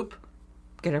fucking loop.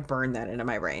 Gonna burn that into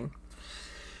my brain.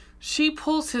 She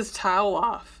pulls his towel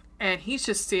off, and he's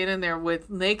just standing there with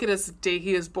naked as the day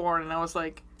he was born. And I was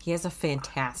like, He has a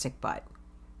fantastic butt.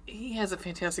 he has a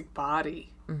fantastic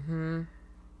body. Mm-hmm.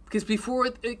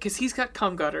 Because he's got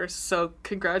cum gutters. So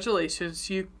congratulations,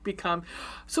 you become.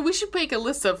 So we should make a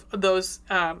list of those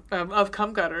of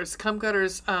cum gutters. Cum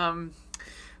gutters,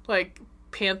 like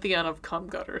pantheon of cum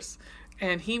gutters.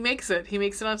 And he makes it. He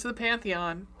makes it onto the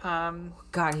pantheon.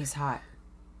 God, he's hot.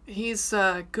 He's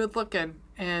good looking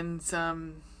and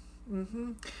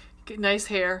nice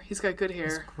hair. He's got good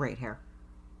hair. Great hair.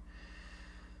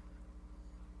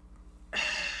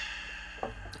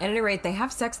 At any rate, they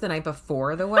have sex the night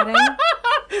before the wedding,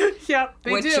 Yep,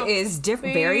 they which do. is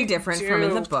very different from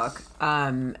in the do. book.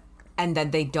 And then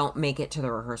they don't make it to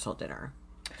the rehearsal dinner.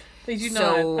 They do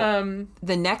So not.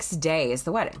 the next day is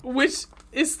the wedding. Which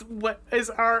is what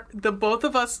is the both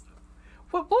of us.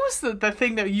 What was the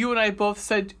thing that you and I both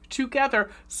said together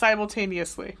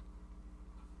simultaneously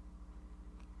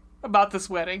about this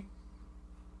wedding?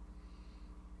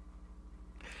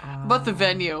 About the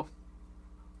venue.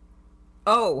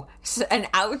 Oh, so an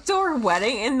outdoor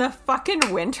wedding in the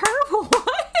fucking winter?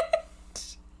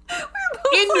 What? We're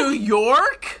both In New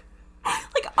York?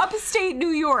 like upstate New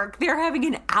York. They're having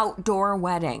an outdoor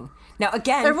wedding. Now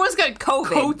again, Everyone's got COVID.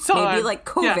 coats on. Maybe like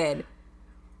COVID. Yeah.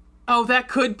 Oh, that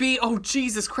could be. Oh,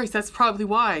 Jesus Christ, that's probably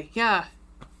why. Yeah.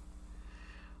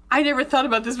 I never thought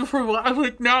about this before. I'm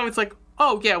like, now it's like,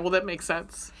 oh, yeah, well, that makes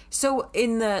sense. So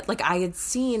in the I had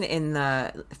seen in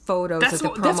the photos, That's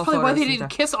like the promo that's probably why photos they and didn't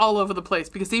stuff, kiss all over the place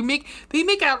because they make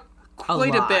out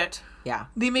quite a lot. bit. Yeah.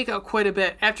 They make out quite a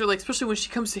bit after, like, especially when she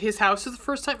comes to his house for the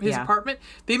first time, his Yeah. apartment.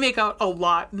 They make out a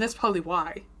lot, and that's probably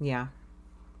why. Yeah.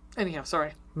 Anyhow,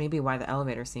 sorry. Maybe why the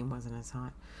elevator scene wasn't as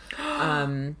hot.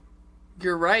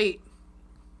 You're right.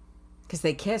 Because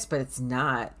they kiss, but it's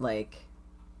not like.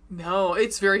 No,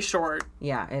 it's very short.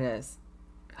 Yeah, it is.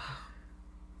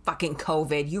 Fucking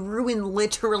COVID. You ruin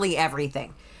literally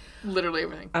everything. Literally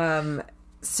everything.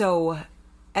 So,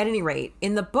 at any rate,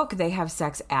 in the book, they have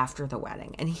sex after the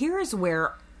wedding. And here is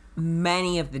where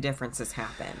many of the differences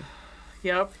happen.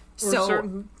 Yep.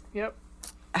 So- Yep.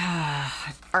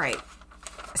 All right.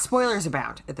 Spoilers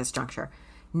abound at this juncture.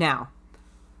 Now,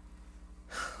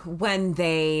 when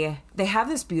they have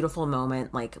this beautiful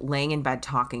moment, like laying in bed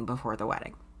talking before the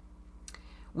wedding,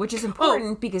 which is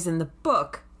important because in the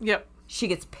book, Yep. she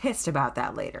gets pissed about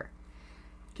that later.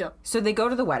 Yep. So they go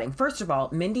to the wedding. First of all,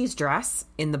 Mindy's dress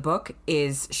in the book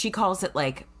she calls it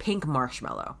like pink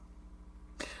marshmallow.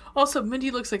 Also,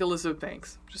 Mindy looks like Elizabeth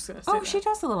Banks. Just gonna say Oh, that. she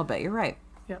does a little bit. You're right.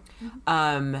 Yep.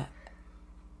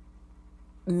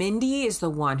 Mindy is the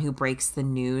one who breaks the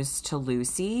news to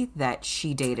Lucy that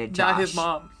she dated Josh. Not his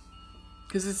mom.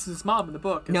 Because it's his mom in the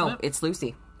book, isn't No, it? it's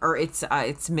Lucy. Or it's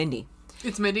Mindy.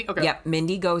 It's Mindy? Okay. Yep.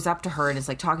 Mindy goes up to her and is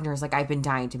like talking to her. Is like, I've been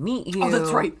dying to meet you. Oh,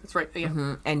 that's right. That's right. Yeah.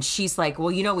 Mm-hmm. And she's like,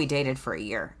 well, you know, we dated for a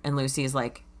year. And Lucy is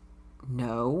like,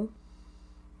 no,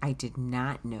 I did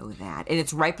not know that. And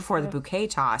it's right before the bouquet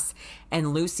toss.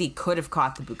 And Lucy could have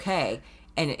caught the bouquet.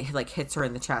 And it like hits her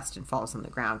in the chest and falls on the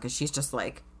ground. Because she's just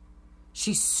like,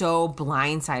 she's so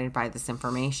blindsided by this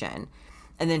information.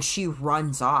 And then she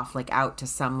runs off like out to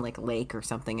some like lake or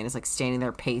something and is like standing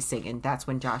there pacing. And that's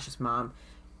when Josh's mom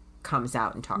comes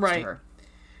out and talks to her.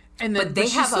 And then, but they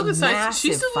have a massive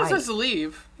she still fight. decides to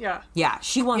leave. Yeah. Yeah,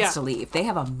 she wants to leave. They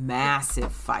have a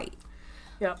massive fight.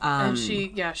 Yeah. And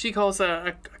she calls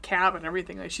a cab and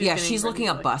everything. Like she's looking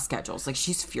up bus schedules. Like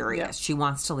she's furious. Yeah. She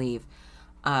wants to leave.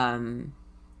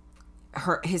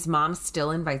 His mom still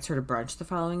invites her to brunch the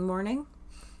following morning.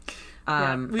 We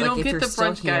don't get the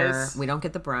brunch, guys. We don't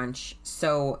get the brunch.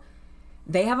 So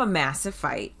they have a massive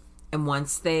fight. And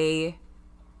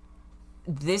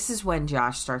this is when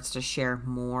Josh starts to share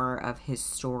more of his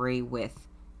story with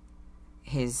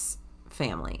his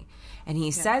family. And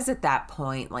he says at that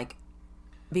point, like,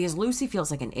 because Lucy feels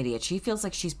like an idiot. She feels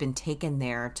like she's been taken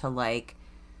there to, like,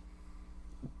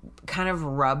 kind of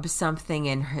rub something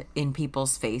in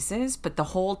people's faces. But the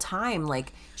whole time,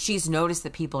 like, she's noticed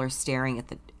that people are staring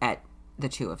at the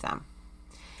two of them.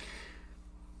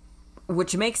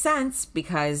 Which makes sense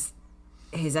because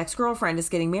his ex-girlfriend is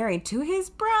getting married to his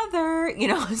brother, you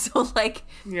know, so like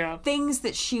things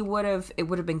that it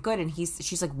would have been good. And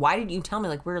she's like, why didn't you tell me?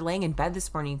 Like, we were laying in bed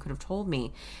this morning, you could have told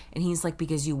me. And he's like,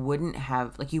 because you would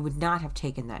not have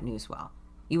taken that news well.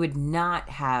 You would not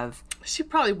have. She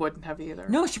probably wouldn't have either.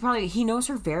 No, he knows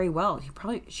her very well.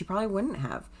 She probably wouldn't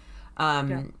have.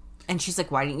 And she's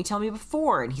like, why didn't you tell me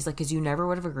before? And he's like, because you never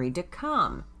would have agreed to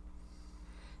come.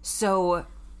 So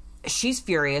she's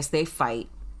furious. They fight.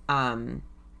 And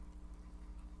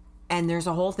there's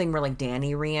a whole thing where like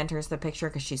Danny re-enters the picture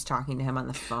because she's talking to him on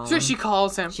the phone. So she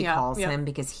calls him. She calls him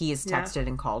because he has texted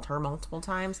and called her multiple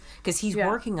times because he's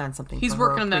working on something. He's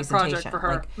working on that project for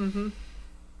her. Like,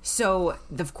 so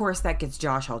of course that gets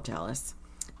Josh all jealous,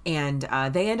 and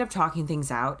they end up talking things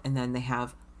out, and then they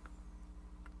have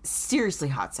seriously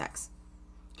hot sex.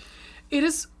 It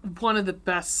is one of the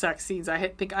best sex scenes I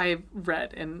think I've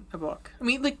read in a book. I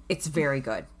mean, like, it's very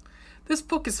good. This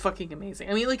book is fucking amazing.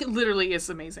 I mean, like, it literally is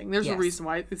amazing. There's a reason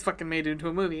why it's fucking made into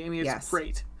a movie. I mean, it's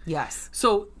great. Yes.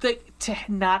 So, to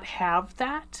not have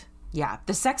that... Yeah.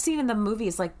 The sex scene in the movie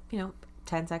is like,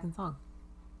 10 seconds long.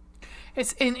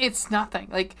 It's nothing.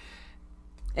 Like...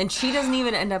 And she doesn't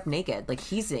even end up naked. Like,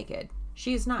 he's naked.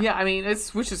 She's not. Yeah, I mean,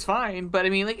 which is fine. But, I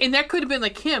mean, like... And that could have been,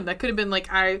 like, him. That could have been, like,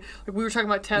 we were talking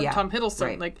about Tom Hiddleston.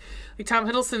 Right. Like, Tom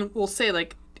Hiddleston will say,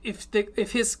 like,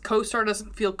 if his co-star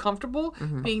doesn't feel comfortable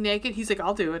being naked, he's like,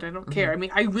 I'll do it. I don't care. I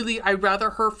mean, I'd rather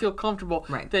her feel comfortable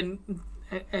than,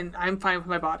 and I'm fine with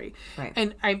my body. Right.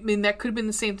 And I mean, that could have been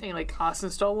the same thing. Like Austin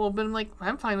Stowell would have been like,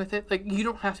 I'm fine with it. Like, you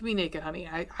don't have to be naked, honey.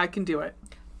 I can do it.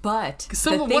 But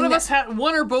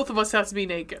one or both of us has to be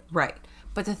naked. Right.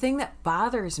 But the thing that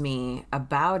bothers me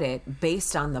about it,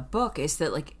 based on the book, is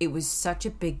that, like, it was such a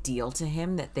big deal to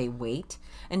him that they wait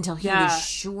until he was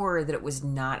sure that it was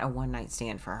not a one-night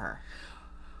stand for her.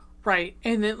 Right.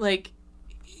 And that, like,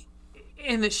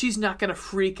 and that she's not going to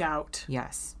freak out.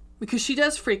 Yes. Because she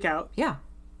does freak out. Yeah.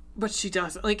 But she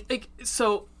doesn't.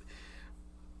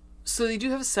 So they do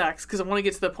have sex, because I want to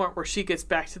get to the point where she gets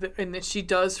back to and then she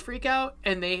does freak out,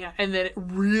 and then it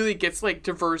really gets, like,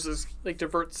 diverts.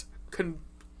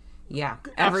 Yeah.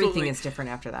 Everything is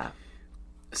different after that.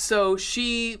 So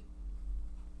she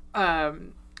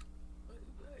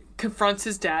confronts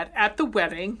his dad at the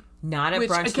wedding. Not at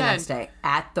brunch the next day.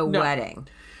 At the wedding.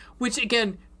 Which,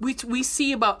 again, we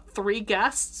see about 3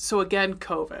 guests. So, again,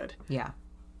 COVID. Yeah.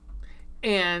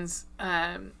 And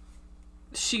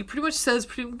she pretty much says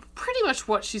pretty much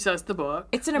what she says in the book.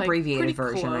 It's an abbreviated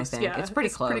version, close. I think. Yeah, it's pretty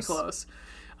close.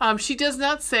 She does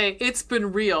not say, it's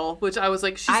been real, which I was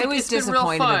like, I was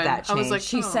disappointed at that change. I was like,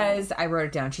 she says, I wrote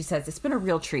it down, she says, it's been a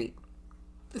real treat.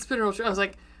 It's been a real treat. I was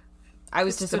like, I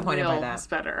was disappointed by that. It's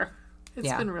better.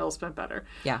 It's been real, it's been better.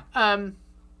 Yeah.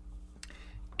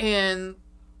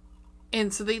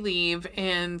 And so they leave,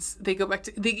 and they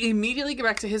immediately go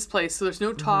back to his place, so there's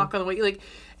no talk on the way, like,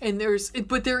 and there is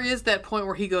that point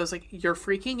where he goes, like, you're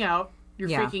freaking out. You're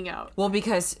freaking out. Well,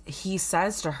 because he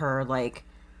says to her, like,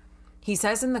 he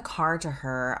says in the car to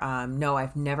her, no,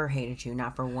 I've never hated you,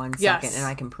 not for 1 second, and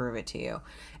I can prove it to you.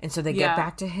 And so they get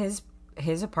back to his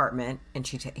apartment, and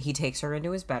he takes her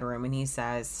into his bedroom, and he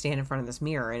says, stand in front of this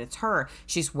mirror, and it's her.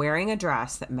 She's wearing a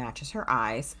dress that matches her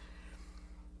eyes.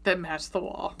 That match the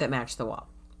wall.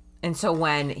 And so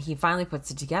when he finally puts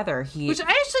it together, which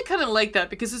I actually kind of like that,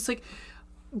 because it's like,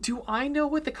 do I know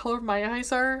what the color of my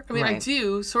eyes are? I mean, I Right.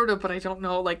 do, sort of, but I don't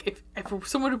know. Like, if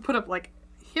someone would put up, like,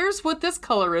 here's what this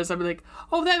color is, I'd be like,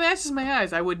 oh, that matches my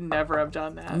eyes. I would never have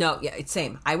done that. No, yeah, it's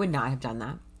same. I would not have done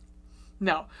that.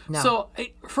 No. No. So,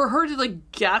 for her to,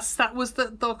 like, guess that was the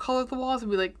color of the walls, I'd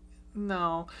be like,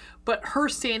 no. But her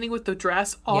standing with the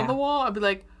dress on Yeah. the wall, I'd be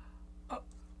like,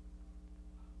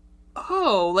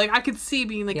 oh, like, I could see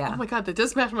being like, Yeah. oh my God, that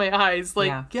does match my eyes. Like,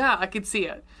 Yeah. yeah, I could see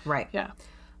it. Right. Yeah.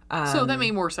 So that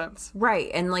made more sense.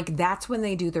 Right. And like that's when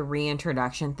they do the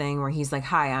reintroduction thing where he's like,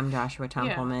 hi, I'm Joshua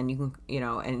Templeman. You can, you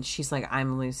know, and she's like,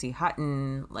 I'm Lucy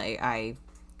Hutton. Like I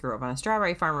grew up on a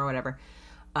strawberry farm or whatever.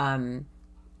 And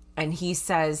he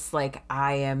says like,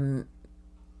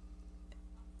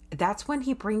 that's when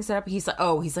he brings it up. He's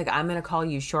like, I'm going to call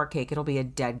you Shortcake. It'll be a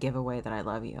dead giveaway that I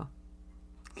love you.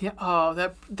 Yeah. Oh,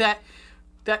 that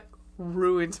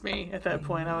ruined me at that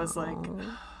point. I was like,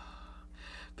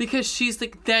 because she's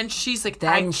like, I She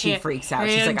can't freaks out.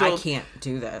 She's like, I handle can't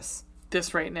do this.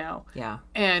 this right now. Yeah.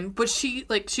 But she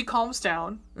calms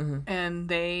down, and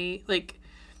they like.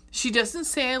 She doesn't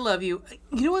say I love you.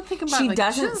 You know what? Think about She like,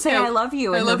 doesn't say I love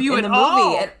you. I love you in at the movie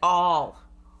all. at all.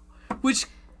 Which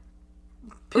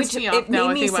pissed me off. It now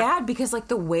made I me think about- sad because like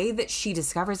the way that she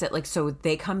discovers it, like so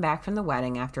they come back from the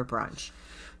wedding after brunch,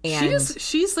 and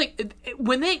she's like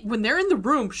when they're in the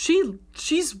room,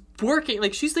 she's working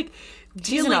like she's like she's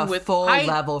dealing in a with full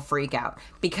level freak out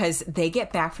because they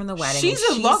get back from the wedding. She's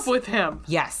and in love with him.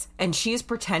 Yes, and she is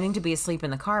pretending to be asleep in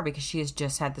the car because she has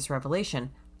just had this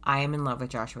revelation. I am in love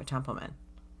with Joshua Templeman.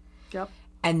 Yep.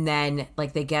 And then,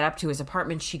 like, they get up to his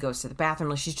apartment. She goes to the bathroom.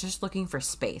 Like, she's just looking for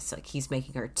space. Like, he's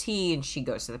making her tea, and she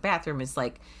goes to the bathroom. Is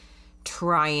like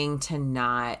trying to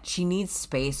not. She needs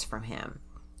space from him,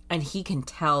 and he can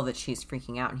tell that she's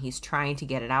freaking out, and he's trying to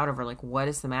get it out of her. Like, what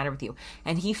is the matter with you?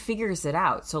 And he figures it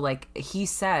out. So, like, he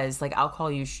says, like, I'll call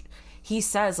you. He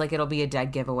says, like, it'll be a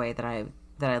dead giveaway that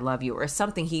I love you, or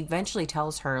something. He eventually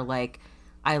tells her, like,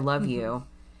 I love you,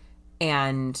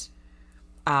 and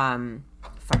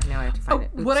fuck, now I have to find it.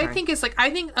 Oops, What sorry. I think is like I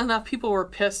think enough people were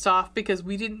pissed off because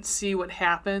we didn't see what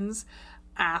happens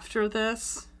after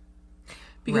this.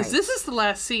 Because Right. this is the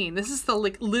last scene. This is the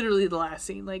like literally the last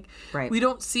scene. Like Right. we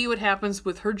don't see what happens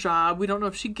with her job. We don't know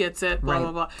if she gets it. Blah Right.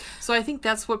 blah blah. So I think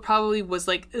that's what probably was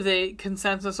like the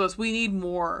consensus was. We need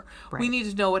more. Right. We need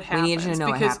to know what We happens. needed to know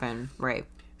what because- happened. Right.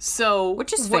 So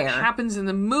Which is what fair. happens in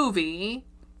the movie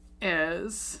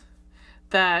is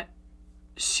that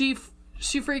she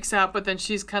freaks out, but then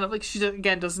she's kind of like she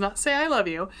again does not say I love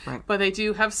you, Right. but they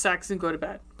do have sex and go to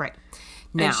bed, Right.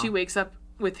 Now, and she wakes up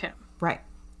with him. right.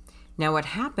 Now, what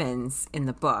happens in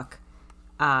the book,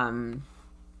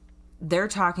 they're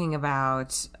talking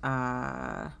about,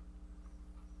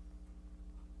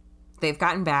 they've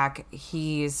gotten back.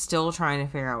 He's still trying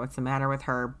to figure out what's the matter with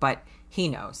her, but he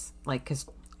knows, like, because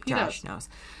Josh knows.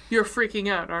 You're freaking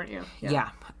out, aren't you? Yeah.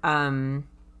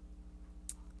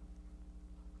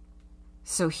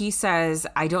 So he says,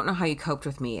 I don't know how you coped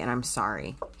with me, and I'm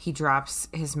sorry. He drops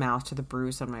his mouth to the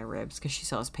bruise on my ribs because she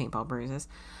still has paintball bruises.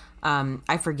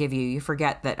 I forgive you. You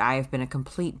forget that I have been a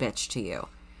complete bitch to you.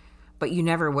 But you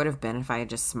never would have been if I had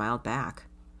just smiled back.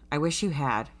 I wish you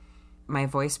had. My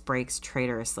voice breaks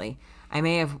traitorously. I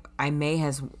may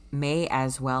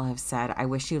as well have said, I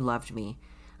wish you loved me.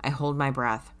 I hold my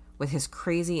breath. With his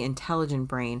crazy, intelligent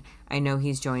brain, I know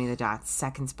he's joining the dots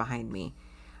seconds behind me.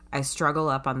 I struggle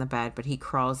up on the bed, but he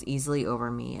crawls easily over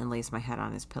me and lays my head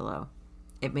on his pillow.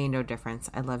 It made no difference.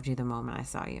 I loved you the moment I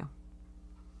saw you.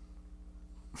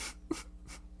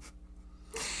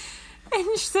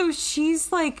 And so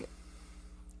she's like,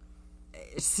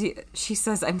 she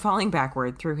says, I'm falling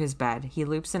backward through his bed. He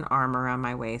loops an arm around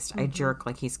my waist. I jerk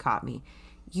like he's caught me.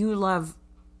 You love,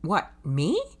 what,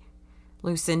 me?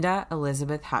 Lucinda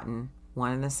Elizabeth Hutton,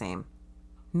 one and the same.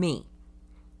 Me.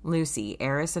 Lucy,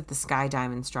 heiress of the Sky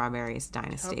Diamond Strawberries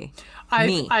dynasty.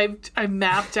 Me. I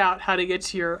mapped out how to get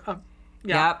to your.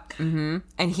 Yeah. Yep. Mm-hmm.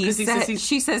 And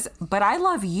she says, but I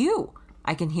love you.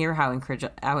 I can hear how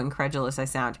incredulous I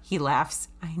sound. He laughs.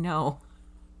 I know.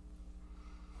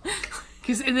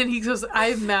 And then he goes,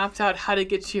 I've mapped out how to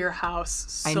get to your house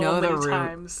so I know many the route.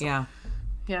 times. Yeah.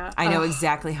 Yeah. I know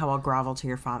exactly how I'll grovel to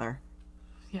your father.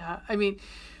 Yeah. I mean,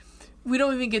 we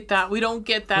don't even get that. We don't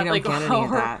get that. We don't like get how any of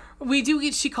her, that. We do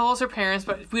get. She calls her parents,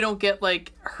 but we don't get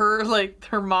like her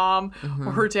mom Mm-hmm.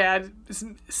 or her dad.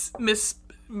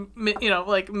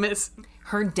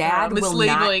 Her dad will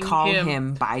not mislabeling call him.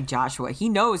 him by Joshua. He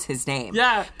knows his name.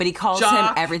 Yeah. But he calls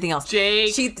Jock, him everything else.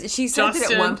 Jake, she said that at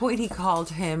Justin. one point he called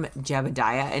him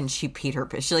Jebediah, and she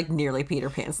like nearly Peter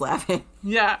Pan's laughing.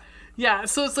 Yeah. Yeah.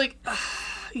 So it's like,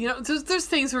 you know, there's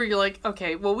things where you're like,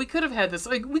 okay, well, we could have had this.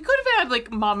 Like, we could have had,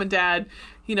 like, mom and dad,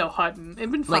 you know, Hutton.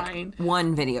 It'd been fine. Like,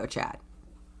 one video chat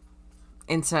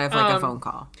instead of, like, a phone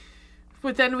call.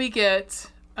 But then we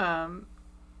get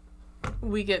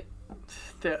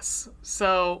this.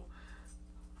 So,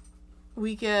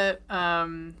 we get,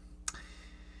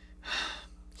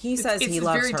 he says he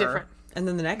loves very her. Different. And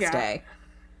then the next day.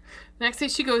 Next day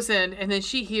she goes in, and then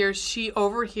she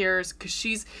overhears, because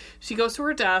she goes to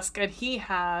her desk, and he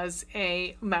has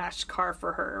a matched car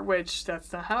for her, which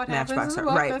that's not how it happens in the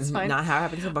book. Right. That's fine. Not how it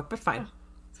happens in the book, but fine.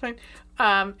 It's fine.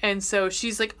 And so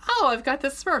she's like, oh, I've got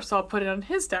this Smurf, so I'll put it on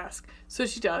his desk. So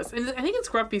she does. And I think it's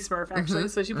Grumpy Smurf, actually.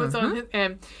 So she puts it on his,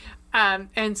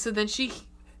 and so then she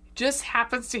just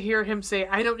happens to hear him say,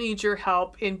 I don't need your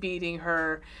help in beating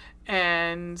her.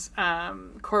 And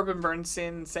Corbin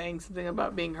Bernsen saying something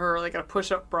about being her, like a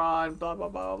push-up bra and blah, blah,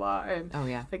 blah, blah. And, oh,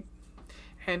 yeah. Like,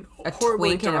 and a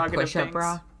horribly twink and a push-up things.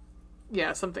 bra?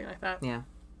 Yeah, something like that. Yeah.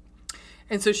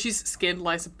 And so she's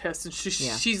scandalized and pissed, and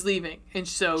she's leaving. And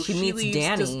so she meets leaves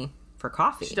Danny for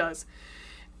coffee. She does.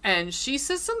 And she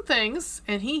says some things,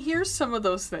 and he hears some of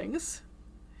those things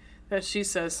that she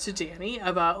says to Danny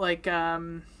about, like,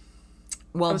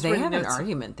 well, they have an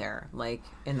argument there, like,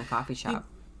 in the coffee shop.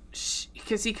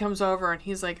 Because he comes over, and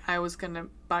he's like, I was going to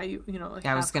buy you, you know, like,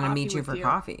 I was going to meet you for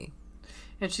coffee.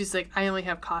 And she's like, I only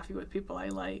have coffee with people I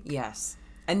like. Yes.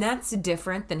 And that's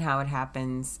different than how it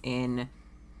happens in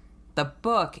the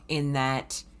book, in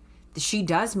that she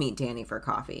does meet Danny for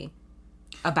coffee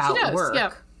about work.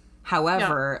 Yeah.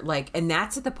 However, like, and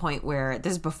that's at the point where,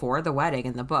 this is before the wedding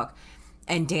in the book,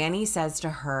 and Danny says to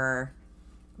her,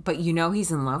 but you know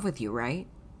he's in love with you, right?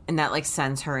 And that, like,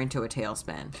 sends her into a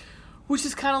tailspin. Which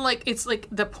is kind of like, it's like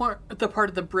the part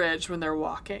of the bridge when they're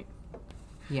walking.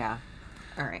 Yeah.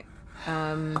 All right.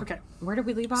 Okay. Where did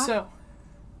we leave off? So,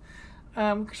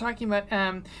 we're talking about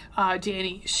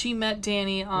Danny. She met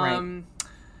Danny and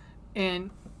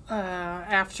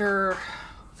after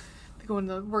they go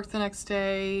into work the next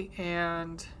day,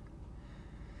 and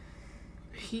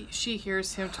she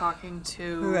hears him talking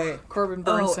to Corbin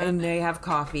Bernsen. Oh, and they have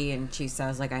coffee, and she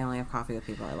says, like, I only have coffee with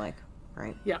people I like.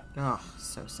 Right? Yeah. Oh,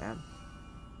 so sad.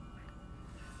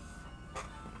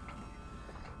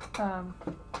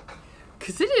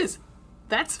 Because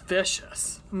that's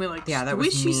vicious. I mean, like, yeah, the way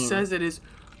she says it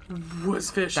was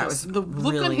vicious. That was the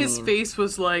look really on his mean. face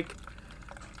was, like,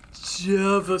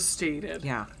 devastated.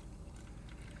 Yeah.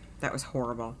 That was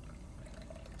horrible.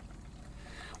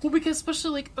 Well, because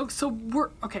especially, like, oh, so we're,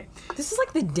 okay. This is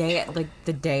like the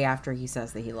day after he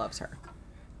says that he loves her.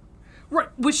 Right,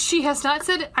 which she has not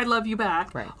said, I love you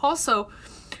back. Right. Also,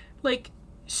 like,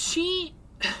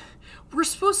 we're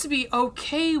supposed to be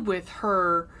okay with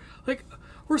her. Like,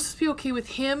 we're supposed to be okay with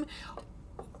him.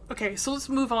 Okay, so let's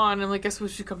move on, and I guess we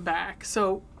should come back.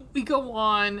 So we go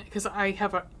on, because I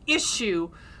have an issue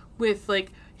with,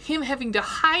 like, him having to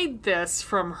hide this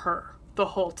from her the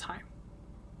whole time.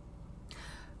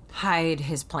 Hide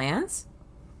his plans?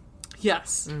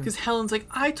 Yes, because Helen's like,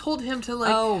 I told him to,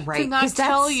 like, to not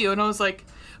tell you, and I was like,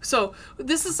 so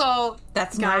this is all.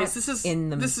 That's guys. not This is in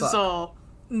the This book. is all.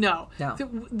 No.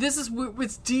 This is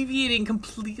it's deviating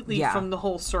completely from the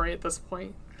whole story at this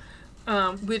point,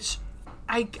 which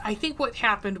I think what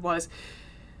happened was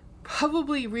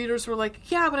probably readers were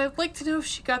like, yeah, but I'd like to know if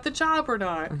she got the job or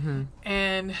not,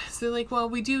 and so they're like, well,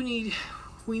 we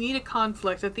need a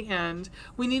conflict at the end.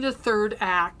 We need a third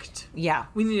act. Yeah.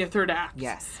 We need a third act.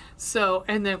 Yes. So,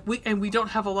 and then we don't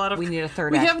have a lot of. We need a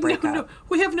third act breakup.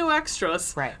 We have no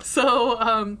extras. Right.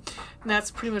 So,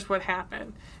 that's pretty much what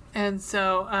happened. And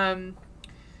so,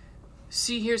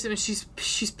 she hears him, and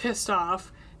she's pissed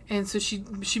off, and so she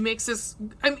makes this.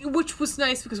 I mean, which was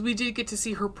nice because we did get to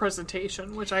see her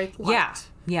presentation, which I liked.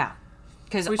 Yeah.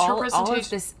 Because all of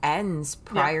this ends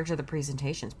prior to the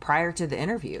presentations, prior to the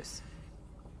interviews.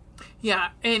 Yeah,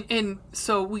 and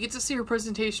so we get to see her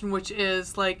presentation, which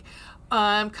is like,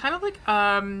 kind of like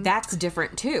That's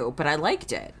different too, but I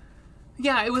liked it.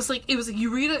 Yeah, it was like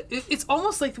you read it. It's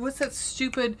almost like, what's that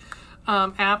stupid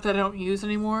app that I don't use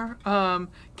anymore?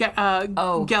 Galatea.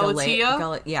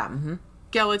 Yeah. Mm-hmm.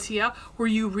 Galatea, where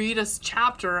you read a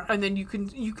chapter and then you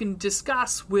can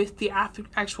discuss with the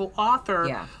actual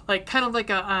author, like kind of like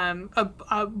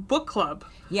a book club.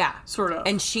 Yeah, sort of.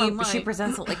 And she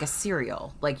presents it like a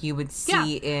serial, like you would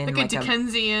see in like a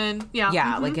Dickensian,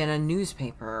 like in a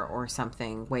newspaper or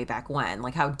something way back when,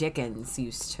 like how Dickens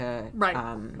used to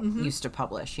used to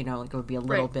publish. You know, like it would be a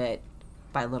little bit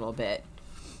by little bit.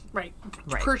 Right,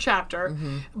 per chapter.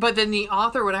 But then the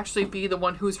author would actually be the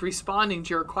one who's responding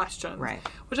to your questions. Right.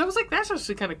 Which I was like, that's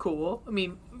actually kind of cool. I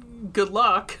mean, good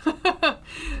luck.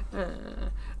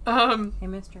 Hey,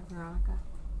 Mr. Veronica.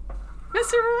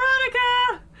 Mr.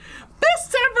 Veronica!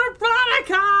 Mr.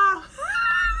 Veronica!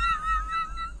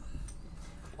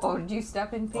 Oh, did you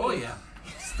step in pee? Oh, yeah.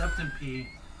 Stepped in pee.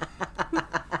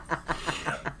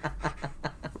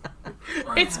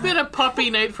 It's been a puppy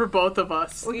night for both of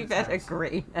us. We've had a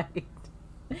great night.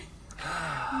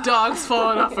 Dogs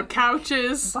falling off of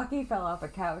couches. Bucky fell off a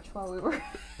couch while we were...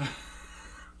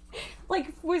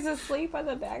 was asleep on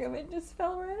the back of it and just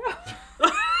fell right off.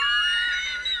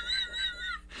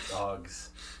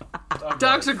 Dogs.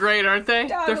 Dogs are great, aren't they?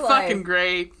 Dog They're life. fucking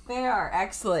great. They are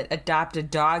excellent. Adopt a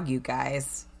dog, you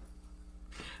guys.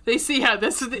 They see how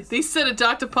this is. They said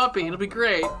adopt a puppy. It'll be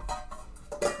great.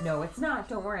 No, it's not.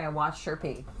 Don't worry. I watched her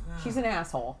pee. She's an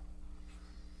asshole.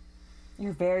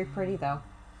 You're very pretty, though.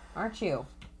 Aren't you?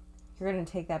 You're going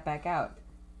to take that back out.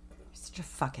 You're such a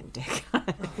fucking dick.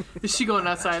 Is she going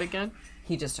outside again?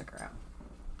 He just took her out.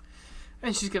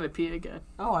 And she's gonna pee again.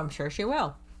 Oh, I'm sure she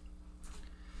will.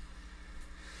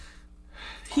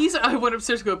 I went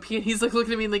upstairs to go pee, and he's like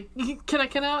looking at me like, can I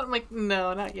get out? I'm like,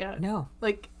 no, not yet. No.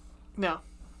 Like, no.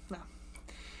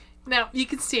 No, you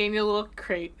can stay in your little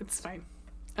crate. It's fine.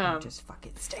 Just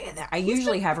fucking stay in there. I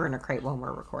usually have her in a crate when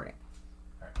we're recording.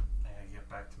 Alright, I gotta get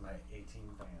back to my 18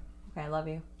 plan. Okay, I love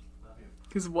you. Love you.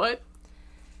 Because what?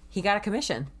 He got a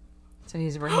commission. So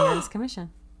he's working on his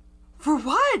commission. For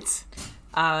what?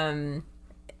 I'll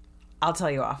tell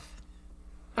you off.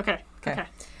 Okay.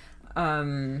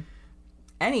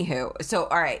 Anywho, so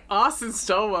all right. Austin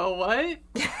Stowell, what?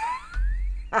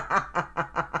 God,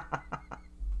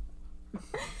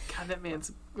 that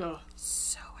man's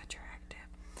So attractive.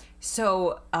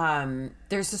 So,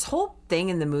 there's this whole thing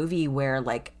in the movie where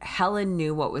like Helen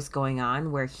knew what was going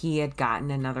on, where he had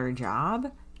gotten another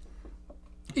job.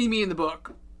 You mean in the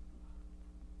book?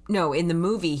 No, in the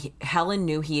movie, Helen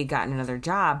knew he had gotten another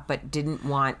job, but didn't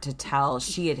want to tell.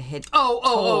 She had hit.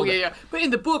 Yeah. But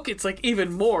in the book, it's like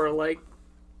even more like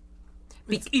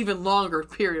it's even longer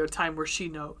period of time where she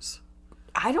knows.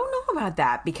 I don't know about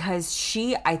that because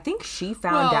I think she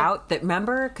found out that,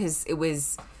 remember, because it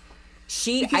was,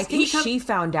 she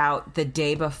found out the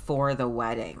day before the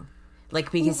wedding.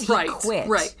 Like, because he quit.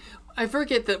 Right. I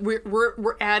forget that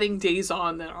we're adding days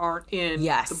on that aren't in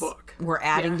the book. We're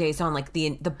adding days on. Like,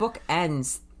 the book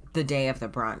ends the day of the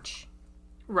brunch.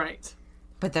 Right.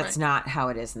 But that's not how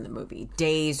it is in the movie.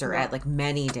 Days are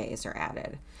many days are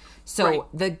added. So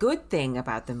the good thing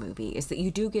about the movie is that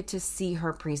you do get to see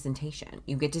her presentation.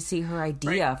 You get to see her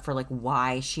idea for like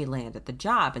why she landed the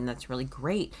job, and that's really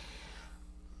great.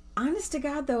 Honest to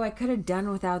God, though, I could have done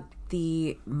without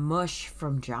the mush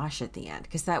from Josh at the end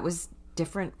because that was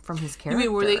different from his character.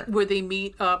 You mean where they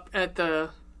meet up at the?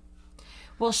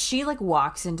 Well, she like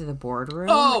walks into the boardroom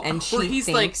and she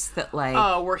thinks that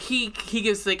where he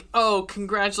gives like,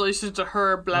 congratulations to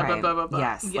her, blah blah blah blah blah.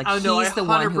 Yes, like he's the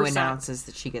one who announces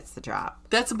that she gets the job.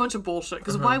 That's a bunch of bullshit.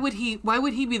 Because why would he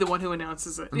be the one who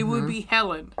announces it? It would be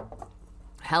Helen.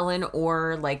 Helen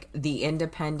or like the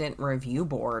independent review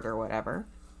board or whatever.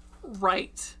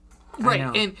 Right,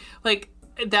 and like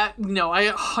that. No,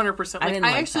 I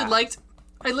 100%.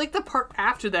 I liked the part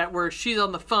after that where she's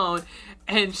on the phone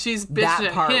and she's bitching at him.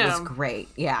 That part was great.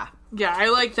 Yeah. Yeah, I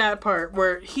like that part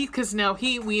where because now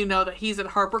we know that he's at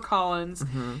HarperCollins.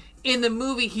 Mm-hmm. In the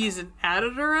movie, he's an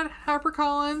editor at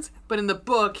HarperCollins, but in the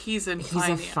book, he's finance. He's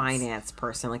a finance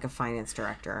person, like a finance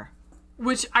director.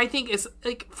 Which I think is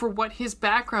like for what his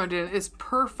background is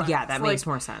perfect. Yeah, that makes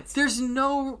more sense. There's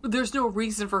no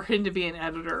reason for him to be an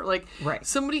editor. Like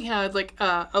somebody had like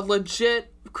a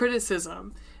legit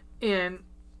criticism in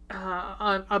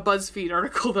on a BuzzFeed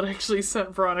article that I actually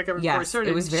sent Veronica before I started.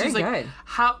 It was very good. Like,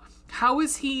 how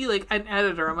is he like an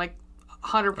editor? I'm like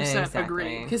 100%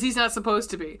 agree because he's not supposed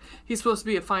to be. He's supposed to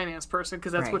be a finance person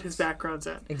because that's what his background's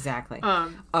in. Exactly.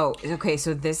 Okay.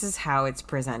 So this is how it's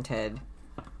presented.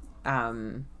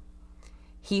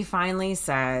 He finally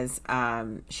says,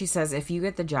 she says, if you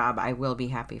get the job, I will be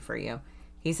happy for you.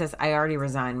 He says, I already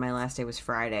resigned. My last day was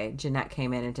Friday. Jeanette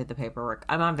came in and did the paperwork.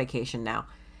 I'm on vacation now.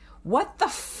 What the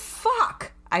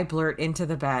fuck? I blurt into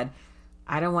the bed.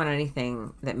 I don't want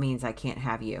anything that means I can't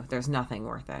have you. There's nothing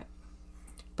worth it.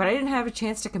 But I didn't have a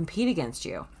chance to compete against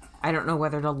you. I don't know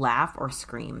whether to laugh or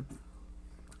scream.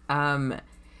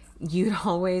 You'd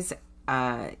always,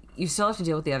 you still have to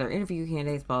deal with the other interview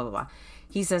candidates, blah, blah, blah.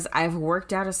 He says, I've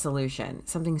worked out a solution,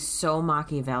 something so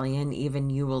Machiavellian, even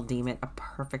you will deem it a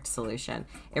perfect solution.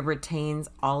 It retains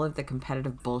all of the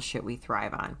competitive bullshit we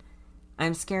thrive on.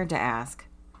 I'm scared to ask.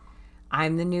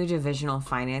 I'm the new divisional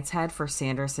finance head for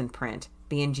Sanderson Print,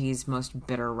 B&G's most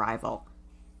bitter rival.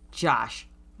 Josh,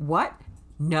 what?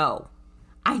 No.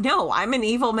 I know, I'm an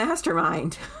evil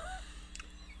mastermind.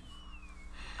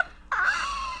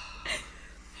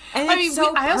 it's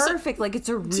so perfect. Like, it's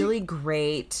a really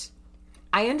great...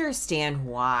 I understand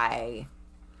why.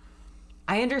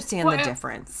 I understand the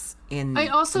difference in I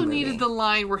also the movie. needed the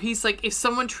line where he's like, if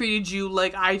someone treated you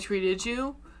like I treated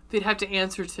you, they'd have to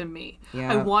answer to me.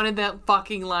 Yeah. I wanted that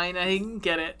fucking line. I didn't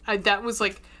get it. That is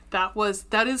like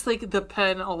the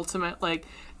penultimate, like,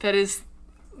 that is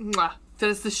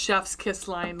the chef's kiss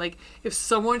line. Like, if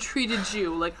someone treated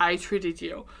you like I treated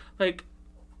you, like,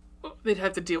 they'd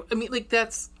have to deal. I mean, like,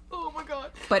 that's, oh my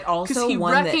God. But also because he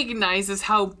one recognizes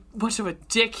how much of a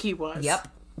dick he was. Yep.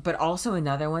 But also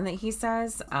another one that he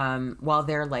says, while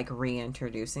they're like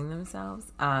reintroducing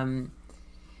themselves,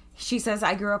 she says,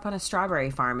 I grew up on a strawberry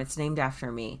farm. It's named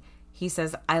after me. He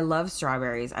says, I love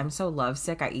strawberries. I'm so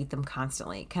lovesick. I eat them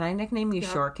constantly. Can I nickname you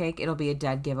Shortcake? It'll be a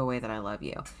dead giveaway that I love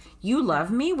you. You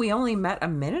love me? We only met a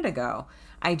minute ago.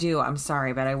 I do. I'm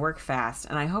sorry, but I work fast.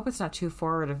 And I hope it's not too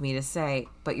forward of me to say,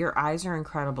 but your eyes are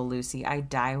incredible, Lucy. I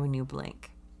die when you blink.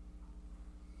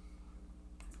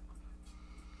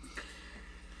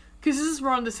 Because this is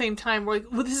around the same time. Where,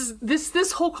 like, well,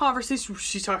 this whole conversation.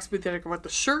 She talks about the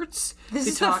shirts. This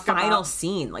is the final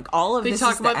scene. Like, all of this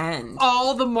is the end.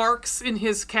 All the marks in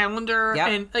his calendar, Yep.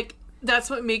 and like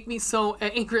that's what made me so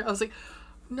angry. I was like,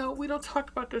 no, we don't talk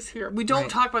about this here. We don't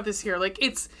talk about this here. Like,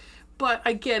 it's. But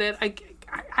I get it.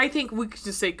 I think we could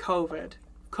just say COVID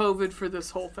for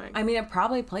this whole thing. I mean, it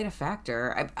probably played a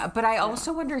factor. But I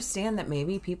also understand that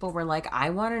maybe people were like, I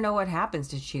want to know what happens.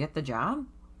 Did she get the job?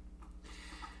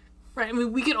 Right. I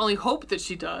mean, we can only hope that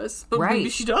she does, but maybe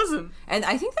she doesn't. And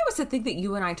I think that was the thing that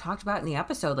you and I talked about in the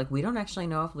episode. Like, we don't actually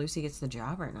know if Lucy gets the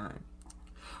job or not.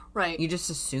 Right. You just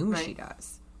assume she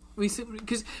does.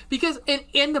 Because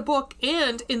in the book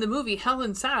and in the movie,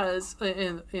 Helen says,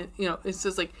 and it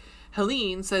says, like,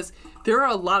 Helene says, there are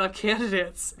a lot of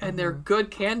candidates, and they're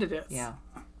good candidates. Yeah.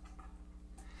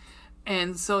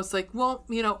 And so it's like, well,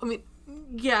 I mean,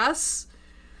 yes,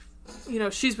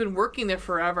 she's been working there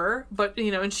forever, but,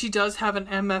 and she does have an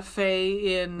MFA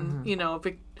in,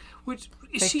 which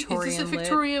is this a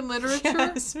Victorian literature?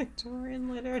 Yes, Victorian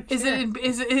literature. Is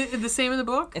it the same in the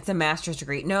book? It's a master's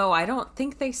degree. No, I don't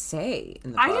think they say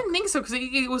in the book. I didn't think so, because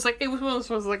it was one of those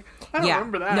ones like, I don't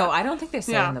remember that. No, I don't think they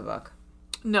say in the book.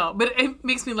 No, but it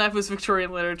makes me laugh. It was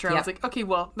Victorian literature. Yep. I was like, okay,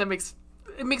 well, it makes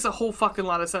a whole fucking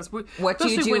lot of sense. What do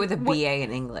you do with a BA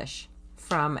in English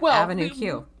from Avenue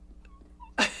Q?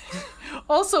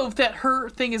 Also, that her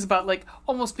thing is about, like,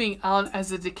 almost being on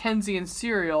as a Dickensian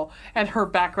serial, and her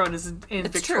background is in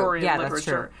Victorian literature. That's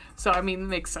true. So, I mean, it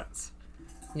makes sense.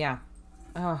 Yeah.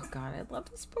 Oh, God, I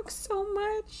love this book so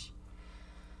much.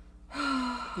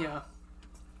 Yeah.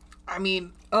 I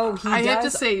mean, I have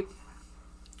to say...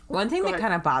 One thing that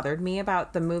kind of bothered me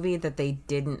about the movie that they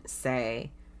didn't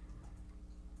say...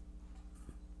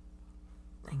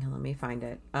 Hang on, let me find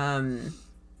it.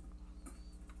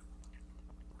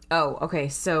 Oh, okay,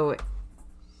 so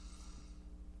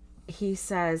he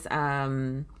says,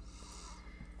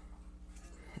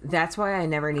 that's why I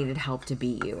never needed help to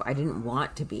beat you. I didn't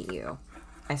want to beat you.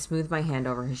 I smoothed my hand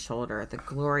over his shoulder, the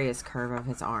glorious curve of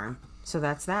his arm. So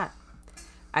that's that.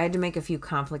 I had to make a few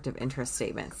conflict of interest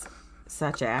statements,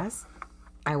 such as,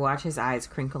 I watch his eyes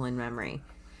crinkle in memory.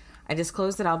 I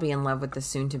disclose that I'll be in love with the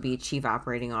soon-to-be chief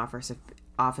operating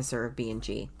officer of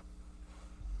B&G.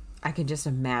 I can just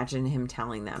imagine him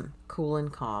telling them, cool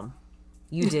and calm.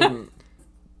 You didn't.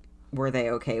 Were they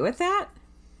okay with that?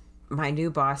 My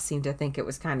new boss seemed to think it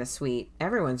was kind of sweet.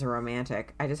 Everyone's a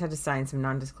romantic. I just had to sign some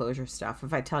non-disclosure stuff.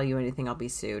 If I tell you anything, I'll be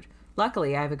sued.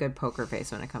 Luckily, I have a good poker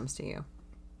face when it comes to you.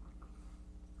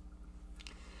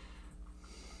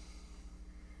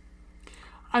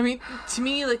 I mean, to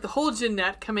me, like, the whole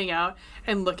Jeanette coming out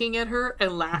and looking at her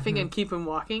and laughing and keeping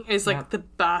walking is, like, the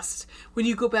best. When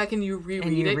you go back and you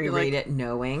reread it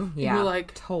knowing. Yeah, you're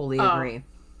like, totally agree.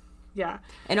 Yeah.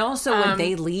 And also, when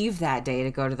they leave that day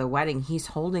to go to the wedding, he's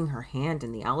holding her hand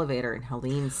in the elevator and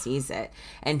Helene sees it.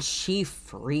 And she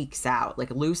freaks out.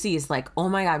 Like, Lucy is like, oh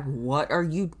my God, what are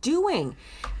you doing?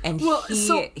 And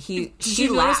she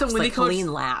laughs, when like,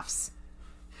 Helene laughs.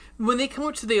 When they come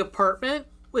up to the apartment,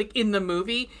 like, in the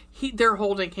movie, they're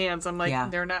holding hands. I'm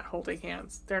like, they're not holding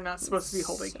hands. They're not supposed to be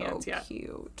holding hands yet.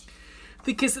 Cute.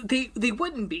 Because they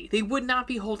wouldn't be. They would not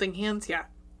be holding hands yet.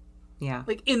 Yeah.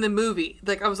 Like, in the movie.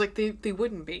 Like, I was like, they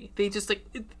wouldn't be. They just, like,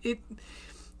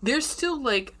 they're still,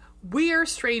 like, we are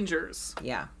strangers.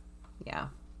 Yeah. Yeah.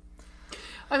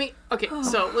 I mean, okay,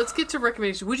 so let's get to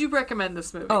recommendation. Would you recommend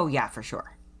this movie? Oh, yeah, for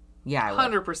sure. Yeah, I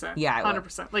would. 100%. Yeah, I would.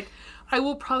 100%. Like, I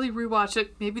will probably rewatch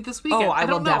it maybe this weekend. Oh, I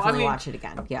will definitely watch it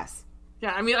again. Yes.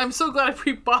 Yeah, I mean, I'm so glad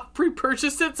I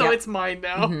pre-purchased it, so it's mine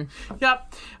now. Mm-hmm.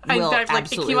 Yep. We'll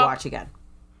absolutely watch again.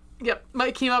 Yep,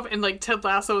 Mike came up and like Ted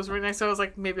Lasso was right next to it. I was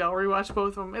like, maybe I'll rewatch both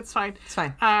of them. It's fine. It's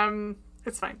fine.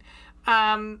 It's fine.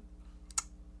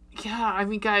 Yeah, I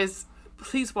mean, guys,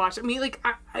 please watch. I mean, like,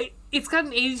 it's got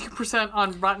an 80%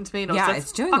 on Rotten Tomatoes. Yeah, That's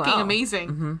it's doing fucking well.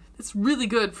 amazing. It's really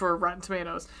good for Rotten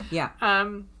Tomatoes. Yeah.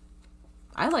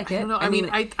 I like it. I don't know. I mean,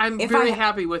 I'm very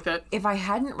happy with it. If I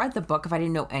hadn't read the book, if I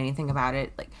didn't know anything about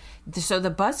it, like, so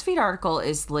the BuzzFeed article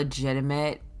is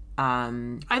legitimate.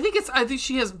 I think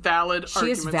she has valid arguments. She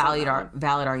has on valid that one.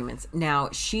 valid arguments. Now,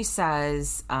 she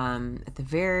says at the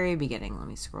very beginning, let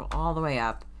me scroll all the way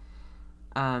up.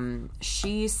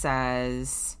 She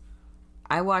says,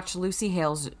 I watched Lucy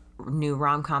Hale's new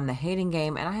rom-com, The Hating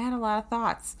Game, and I had a lot of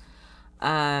thoughts.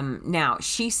 Now,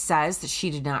 she says that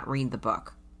she did not read the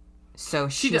book. So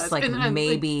she's like, and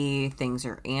maybe things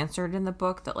are answered in the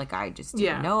book that like I just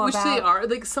didn't know which about. Which they are.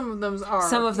 Like some of them are.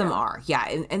 Some of them are,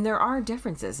 yeah. And there are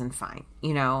differences and fine,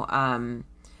 you know.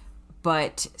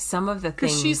 But some of the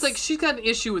things... Because she's got an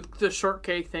issue with the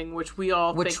shortcake thing, which we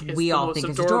all think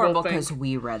is adorable because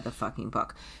we read the fucking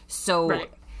book. So,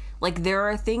 right. Like, there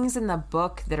are things in the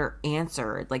book that are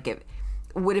answered. Like,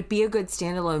 would it be a good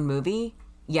standalone movie?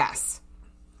 Yes.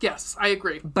 Yes, I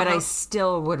agree. But I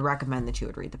still would recommend that you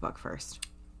would read the book first.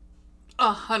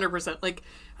 100%. Like,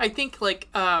 I think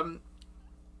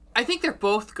they're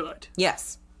both good.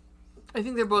 Yes. I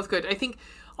think they're both good. I think,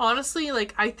 honestly,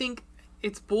 like, I think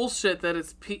it's bullshit that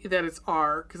it's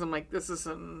R, because I'm like, this is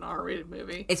an R-rated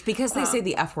movie. It's because they say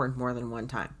the F word more than one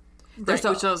time. Right,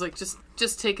 which I was like,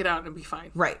 just take it out and be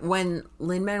fine. Right. When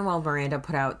Lin-Manuel Miranda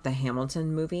put out the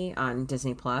Hamilton movie on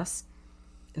Disney Plus,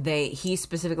 he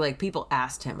specifically, like, people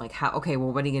asked him, like, what are you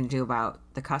going to do about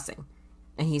the cussing?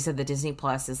 And he said that Disney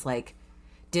Plus is like,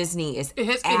 Disney is adamant.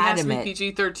 It has to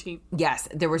be PG-13. Yes,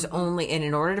 there was only, and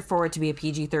in order for it to be a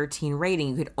PG-13 rating,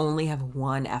 you could only have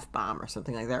one F-bomb or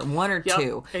something like that, one or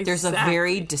two. Exactly. There's a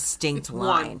very distinct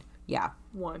line. One. Yeah.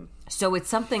 One. So it's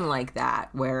something like that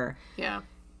where... Yeah.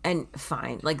 And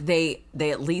fine, like, they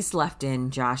at least left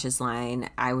in Josh's line,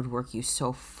 I would work you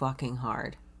so fucking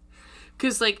hard.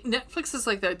 Because, like, Netflix is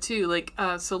like that, too. Like,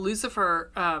 so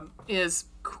Lucifer is,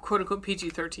 quote-unquote,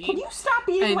 PG-13. Can you stop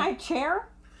eating my chair?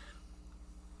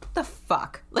 What the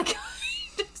fuck? Like,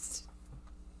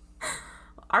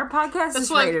 our podcast is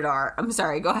rated R. I'm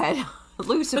sorry, go ahead.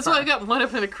 Lucifer. That's why I got one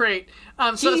up in a crate.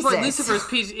 So that's why Lucifer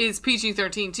is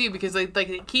PG-13, too, because they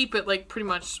keep it, like, pretty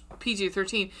much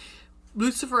PG-13.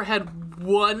 Lucifer had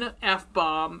one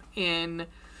F-bomb in...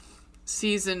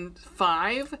 season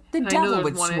 5. The devil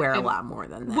would swear a lot more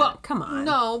than that. Well, come on.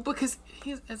 No, because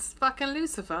it's fucking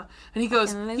Lucifer. And he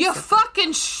goes, you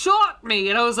fucking shot me.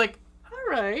 And I was like, all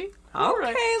right.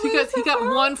 Okay, He got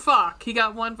one fuck. He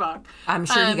got one fuck. I'm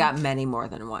sure he got many more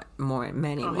than one.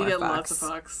 Many more he got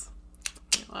fucks.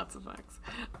 Lots of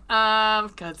fucks.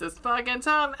 Because it's fucking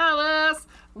Tom Ellis.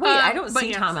 Wait, I don't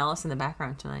see Tom Ellis in the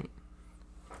background tonight.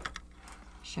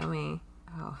 Show me.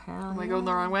 Oh, hell. Am I going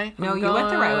the wrong way? No, you went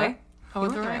the right way. I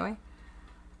went the right way.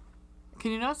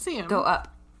 Can you not see him? Go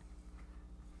up.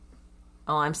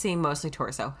 Oh, I'm seeing mostly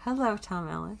torso. Hello, Tom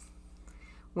Ellis.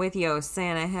 With your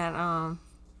Santa hat on.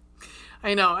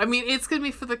 I know. I mean, it's going to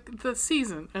be for the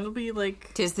season. It'll be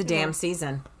like... 'Tis the damn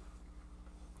season.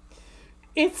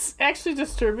 It's actually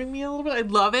disturbing me a little bit. I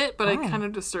love it, but it kind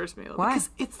of disturbs me a little bit. Why? Because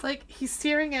it's like, he's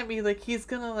staring at me like he's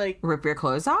going to like... Rip your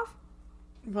clothes off?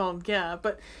 Well, yeah,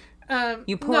 but...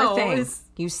 you poor thing.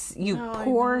 You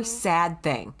poor, sad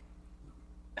thing.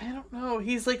 I don't know.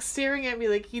 He's like staring at me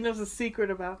like he knows a secret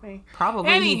about me.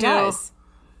 Probably he does.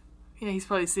 Yeah, he's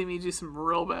probably seen me do some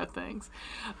real bad things.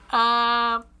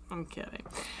 I'm kidding.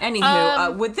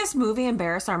 Anywho, would this movie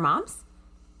embarrass our moms?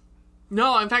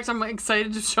 No, in fact, I'm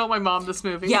excited to show my mom this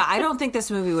movie. Yeah, I don't think this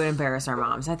movie would embarrass our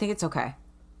moms. I think it's okay.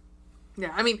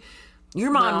 Yeah, I mean...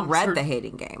 Your mom read The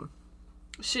Hating Game.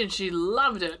 She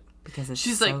loved it. Because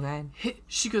She's so like, good.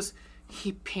 She goes,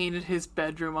 he painted his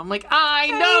bedroom. I'm like, I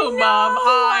know, Mom.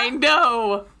 I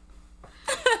know.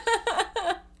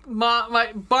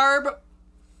 My Barb,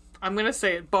 I'm going to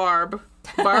say it, Barb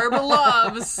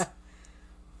loves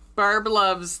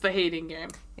The Hating Game.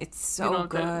 It's so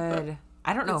good.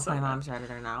 I don't know if my mom's read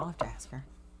it or not. I'll have to ask her.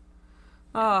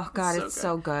 Oh, God, it's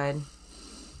so good.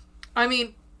 I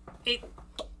mean,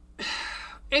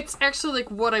 it's actually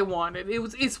like what I wanted.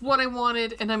 It's what I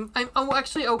wanted, and I'm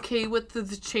actually okay with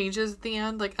the changes at the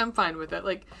end. Like, I'm fine with it.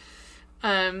 Like,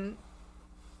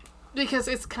 because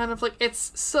it's kind of like,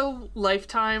 it's so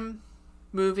Lifetime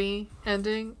movie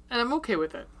ending, and I'm okay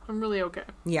with it. I'm really okay.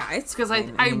 Yeah, it's because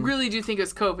I really do think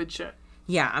it's COVID shit.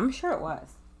 Yeah, I'm sure it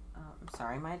was. I'm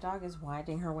sorry, my dog is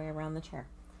winding her way around the chair.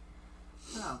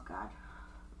 Oh, God.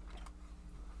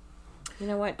 You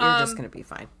know what? You're just going to be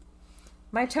fine.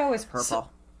 My toe is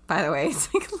purple. By the way,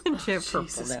 it's like legit purple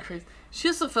Jesus now. Christ. She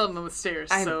also fell down the stairs,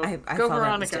 so I go fell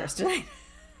down the Veronica. stairs tonight.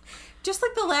 Just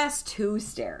like the last 2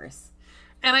 stairs.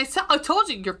 And I told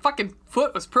you your fucking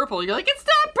foot was purple. You're like, it's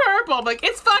not purple. I'm like,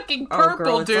 it's fucking purple, Oh,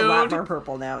 girl, it's dude. a lot more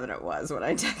purple now than it was when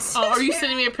I texted. Oh, are you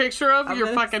sending me a picture of your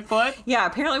fucking foot? Yeah,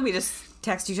 apparently we just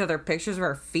text each other pictures of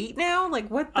our feet now. Like,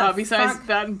 what the Besides fuck?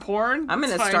 that and porn? I'm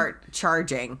gonna It's fine. start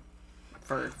charging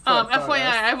for FYI,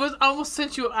 I was almost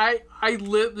sent you. I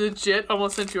legit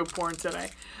almost sent you a porn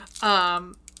today.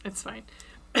 It's fine.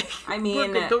 I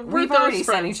mean, we're we've those already sent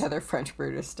friends. each other French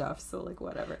Brutus stuff, so like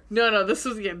whatever. No, this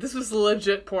was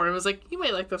legit porn. It was like, you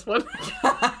may like this one.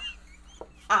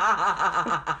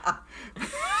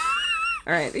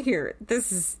 All right, here.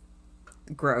 This is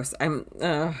gross. Oh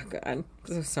god, I'm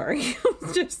so sorry.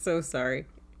 I'm just so sorry.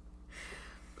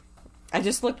 I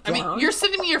just looked down. I mean, you're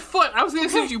sending me your foot. I was gonna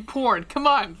send you porn. Come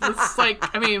on. It's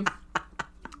like, I mean,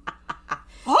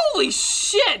 holy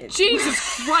shit! Jesus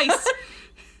Christ!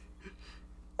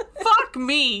 Fuck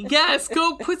me. Yes,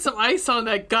 go put some ice on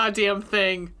that goddamn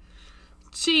thing.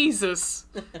 Jesus.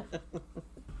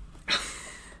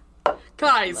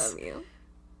 Guys, love you.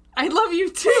 I love you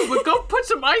too, but go put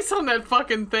some ice on that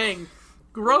fucking thing.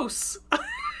 Gross.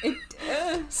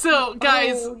 So,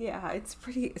 guys. Oh yeah, it's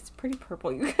pretty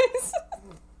purple, you guys.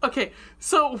 Okay,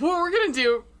 so what we're gonna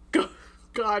do?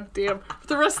 God damn, for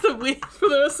the rest of the week, for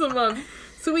the rest of the month.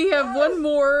 So we have one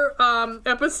more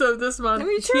episode this month.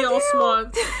 We sure TL do.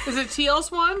 Swan. Is it TL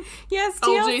Swan? Yes,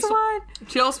 LJ TL Swan.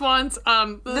 TL Swan's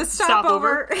The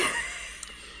stopover.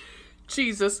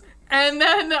 Jesus. And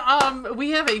then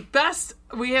we have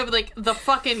like the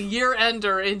fucking year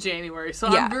ender in January.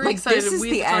 So Yeah, I'm very like excited. this is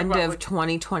We have the to talk end about, of like,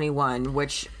 2021,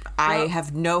 which I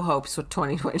have no hopes with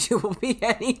 2022 will be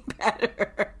any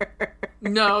better.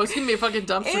 no, it's gonna be a fucking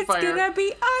dumpster It's fire. gonna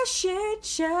be a shit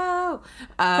show.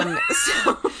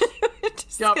 So we're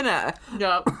just Yep. gonna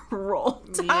Yep. roll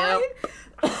tide.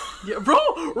 Yeah,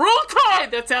 roll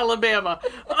Tide. That's Alabama.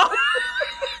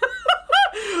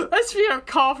 That should be our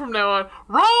call from now on.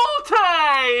 Roll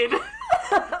Tide.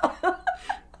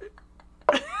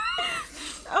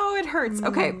 Oh, it hurts.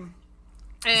 Okay,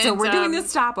 And, so we're doing the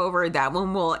stopover. That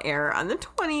one will air on the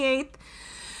 28th.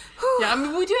 Yeah, I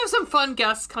mean, we do have some fun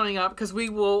guests coming up because we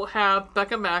will have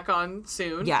Becca Mack on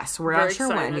soon. Yes, we're Very not sure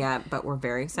when excited. yet, but we're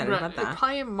very excited about that.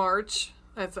 Probably in March.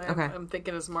 Okay. I'm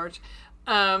thinking is March.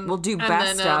 We'll do and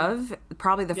best then, of,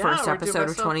 probably the first we'll do episode of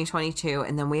best of. 2022,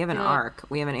 and then we have an arc.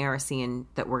 We have an ARC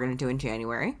that we're going to do in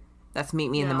January. That's Meet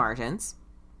Me in the Yeah. Margins.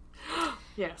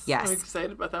 Yes. Yes. I'm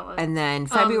excited about that one. And then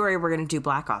February, we're going to do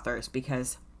Black Authors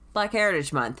because Black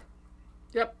Heritage Month.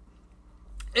 Yep.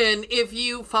 And if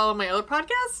you follow my other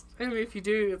podcast, I mean, if you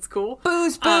do, it's cool.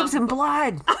 Booze, boobs, and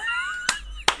blood.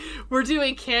 We're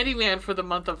doing Candyman for the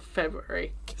month of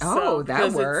February. Oh, that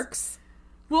because works.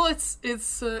 Well,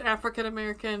 it's an African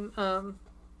American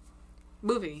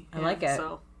movie. I like it.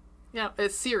 So, yeah,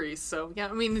 it's series. So, yeah,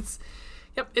 I mean,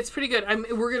 it's pretty good.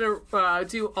 We're gonna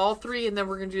do all 3, and then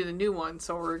we're gonna do the new one.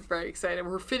 So we're very excited.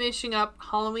 We're finishing up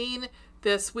Halloween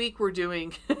this week. We're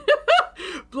doing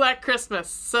Black Christmas.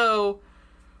 So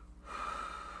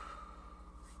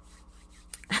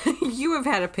You have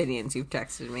had opinions. You've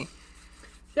texted me.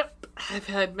 yep, I've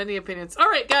had many opinions. All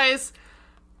right, guys.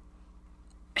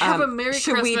 Have a Merry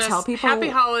should Christmas. we tell people- Happy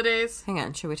holidays. Hang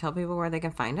on. Should we tell people where they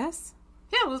can find us?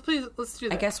 Yeah, let's do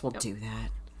that. I guess we'll Yep. do that.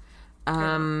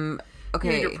 You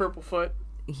Okay. and your purple foot.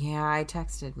 Yeah, I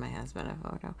texted my husband a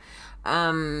photo.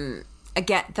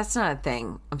 Again, that's not a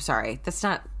thing. I'm sorry. That's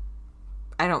not.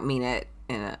 I don't mean it.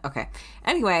 Okay.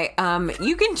 Anyway,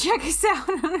 you can check us out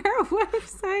on our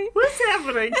website. What's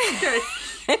happening? Okay.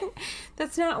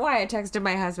 That's not why I texted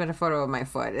my husband a photo of my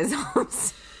foot.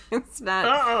 It's not.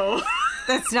 Uh-oh.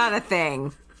 That's not a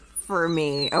thing for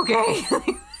me. Okay.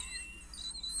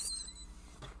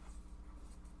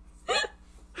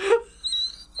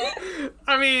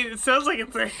 I mean, it sounds like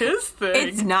it's his thing.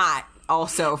 It's not.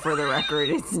 Also, for the record,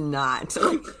 it's not.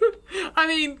 I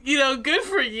mean, good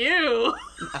for you.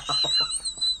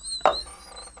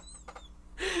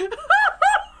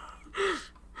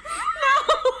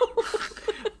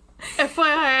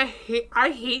 FYI, I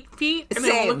hate feet, and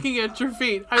Same. I'm looking at your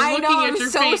feet. I looking know. at I'm your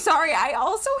so feet. sorry. I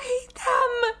also hate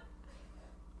them.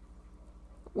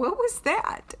 What was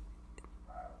that?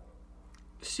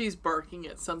 She's barking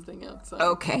at something outside.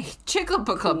 Okay,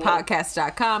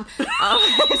 chicletbookclubpodcast.com.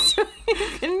 So you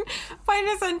can find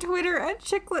us on Twitter at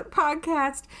Chicklet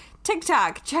Podcast.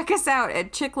 TikTok, check us out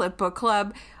at Chicklet Book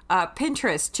Club.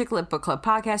 Pinterest, Chick Lit Book Club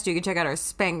Podcast. You can check out our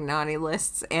Spank Naughty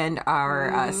lists and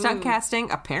our stunt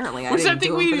casting. Apparently, I Which didn't I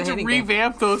think do we them for need the to Hitting Game.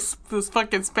 revamp those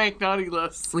fucking Spank Naughty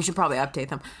lists. We should probably update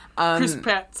them. Chris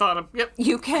Pratt's on them. Yep.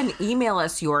 You can email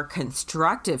us your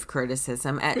constructive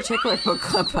criticism at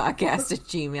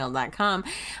chicklitbookclubpodcast@gmail.com.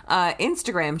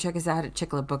 Instagram, check us out at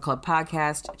Chick Lit Book Club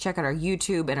Podcast. Check out our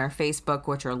YouTube and our Facebook,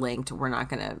 which are linked. We're not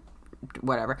going to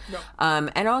whatever. No.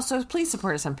 And also, please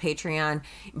support us on Patreon.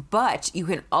 But you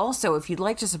can also, if you'd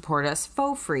like to support us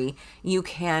for free, you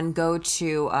can go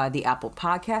to the Apple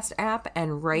Podcast app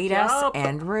and rate us Yup.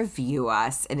 and review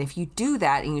us. And if you do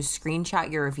that and you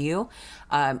screenshot your review,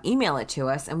 email it to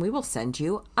us and we will send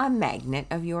you a magnet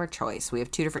of your choice. We have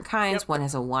 2 different kinds. Yep. One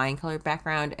has a wine colored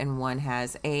background and one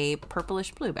has a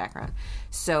purplish blue background.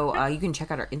 So you can check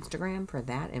out our Instagram for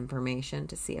that information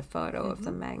to see a photo of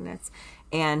the magnets.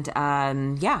 And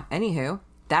yeah, anywho,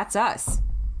 that's us.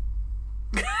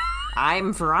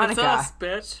 I'm Veronica. That's us,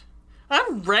 bitch.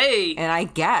 I'm Ray. And I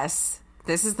guess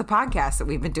this is the podcast that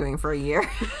we've been doing for a year.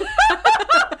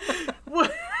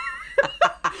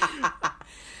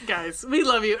 Guys, we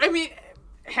love you. I mean,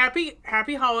 happy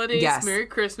holidays, Yes. Merry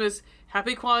Christmas,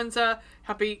 Happy Kwanzaa,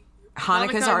 Happy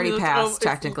Hanukkah's Hanukkah. already passed, it's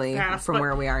technically, from but,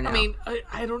 where we are now. I mean,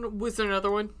 I don't know. Was there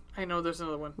another one? I know there's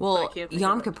another one. but I Well, can't think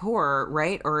Yom of it. Kippur,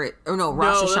 right? Or no,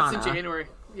 Rosh No, Hashanah. that's in January.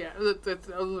 Yeah, those are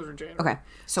in January. Okay,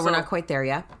 so we're not quite there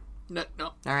yet. No.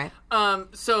 All right.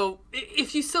 So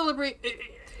if you celebrate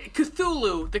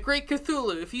Cthulhu, the Great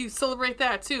Cthulhu, if you celebrate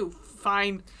that too,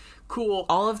 fine, cool.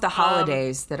 All of the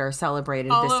holidays that are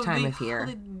celebrated All this time the of year.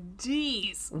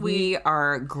 holidays. We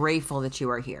are grateful that you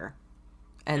are here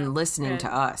and listening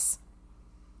to us.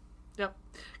 Yep.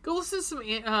 Go listen to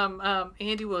some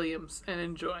Andy Williams and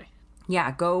enjoy.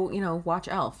 Yeah, go, watch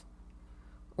Elf.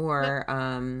 Or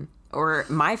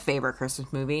my favorite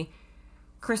Christmas movie,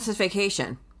 Christmas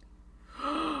Vacation.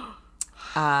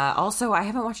 Also, I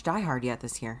haven't watched Die Hard yet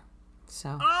this year.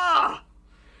 So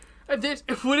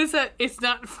What is that? It's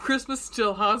not Christmas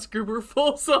till Hans Gruber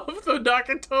falls off the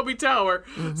Nakatomi Tower.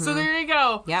 So there you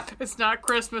go. Yep. It's not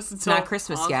Christmas until it's not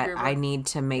Christmas Hans yet. Gruber. I need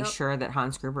to make sure that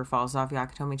Hans Gruber falls off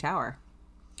Nakatomi Tower.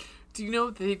 Do you know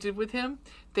what they did with him?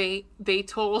 They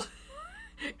told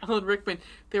Alan Rickman,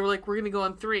 they were like, we're going to go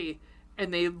on 3.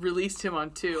 And they released him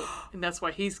on 2. And that's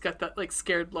why he's got that like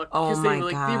scared look. Oh Because my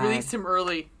they God. released him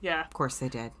early. Yeah. Of course they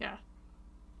did. Yeah.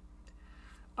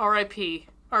 R.I.P.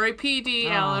 R.I.P.D.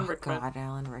 Alan Rickman. God,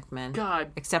 Alan Rickman.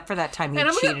 God. Except for that time he And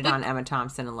I'm gonna, cheated like- on Emma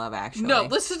Thompson in Love Actually. No,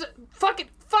 listen.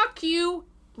 Fuck you.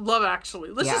 Love Actually.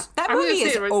 Let's Yeah, just, that I'm gonna movie say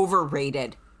is it right-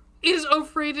 overrated. It is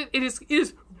overrated. It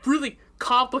is really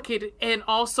complicated, and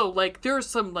also like there are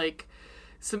some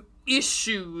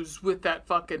issues with that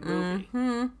fucking movie.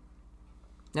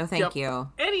 No, thank Yep. you.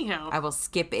 Anyhow, I will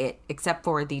skip it, except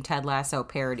for the Ted Lasso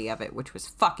parody of it, which was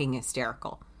fucking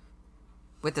hysterical.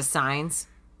 With the signs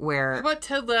where how about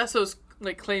Ted Lasso's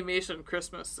like claymation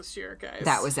Christmas this year, guys?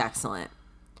 that was excellent.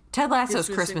 Ted Lasso's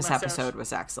missing Christmas mustache. episode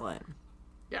was excellent.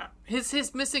 Yeah,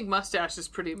 his missing mustache is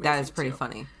pretty amazing. That is pretty too.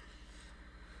 funny.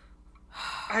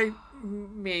 I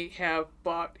may have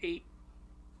bought a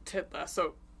Ted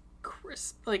Lasso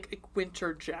like a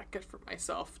winter jacket for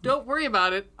myself. Don't worry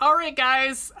about it. All right,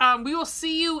 guys. We will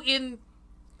see you in.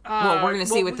 Well, we're going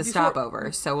to see with the before-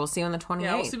 stopover, so we'll see you on the 28th.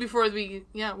 Yeah, we'll see before the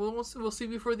we'll see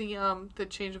before the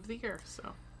change of the year.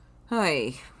 So.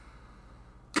 Hey,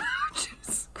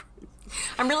 Jesus Christ.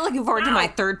 I'm really looking forward to my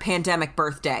 3rd pandemic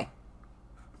birthday.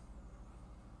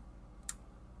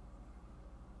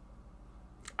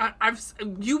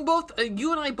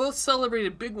 You and I both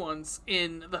celebrated big ones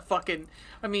in the fucking.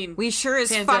 I mean, We sure as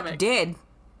pandemic. fuck did.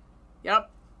 Yep.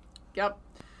 All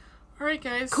right,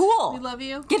 guys. Cool. We love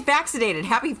you. Get vaccinated.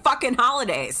 Happy fucking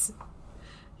holidays.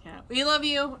 Yeah, we love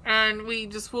you, and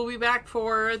we'll be back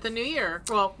for the new year.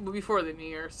 Well, before the new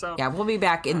year. So Yeah, we'll be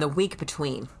back in the week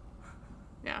between.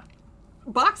 yeah.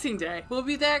 Boxing Day. We'll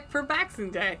be back for Boxing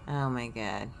Day. Oh my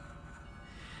god.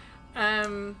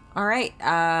 All All right.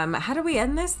 How do we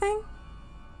end this thing?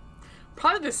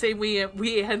 Probably the same way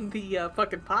we end the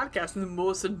fucking podcast in the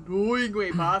most annoying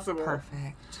way possible.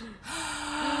 Perfect.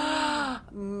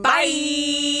 Bye.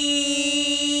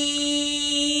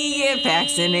 Get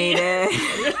vaccinated.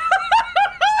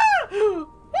 Woo!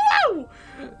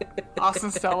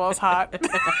 Austin Stillwell's hot.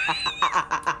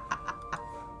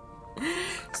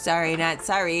 Sorry, not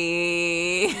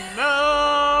sorry. No.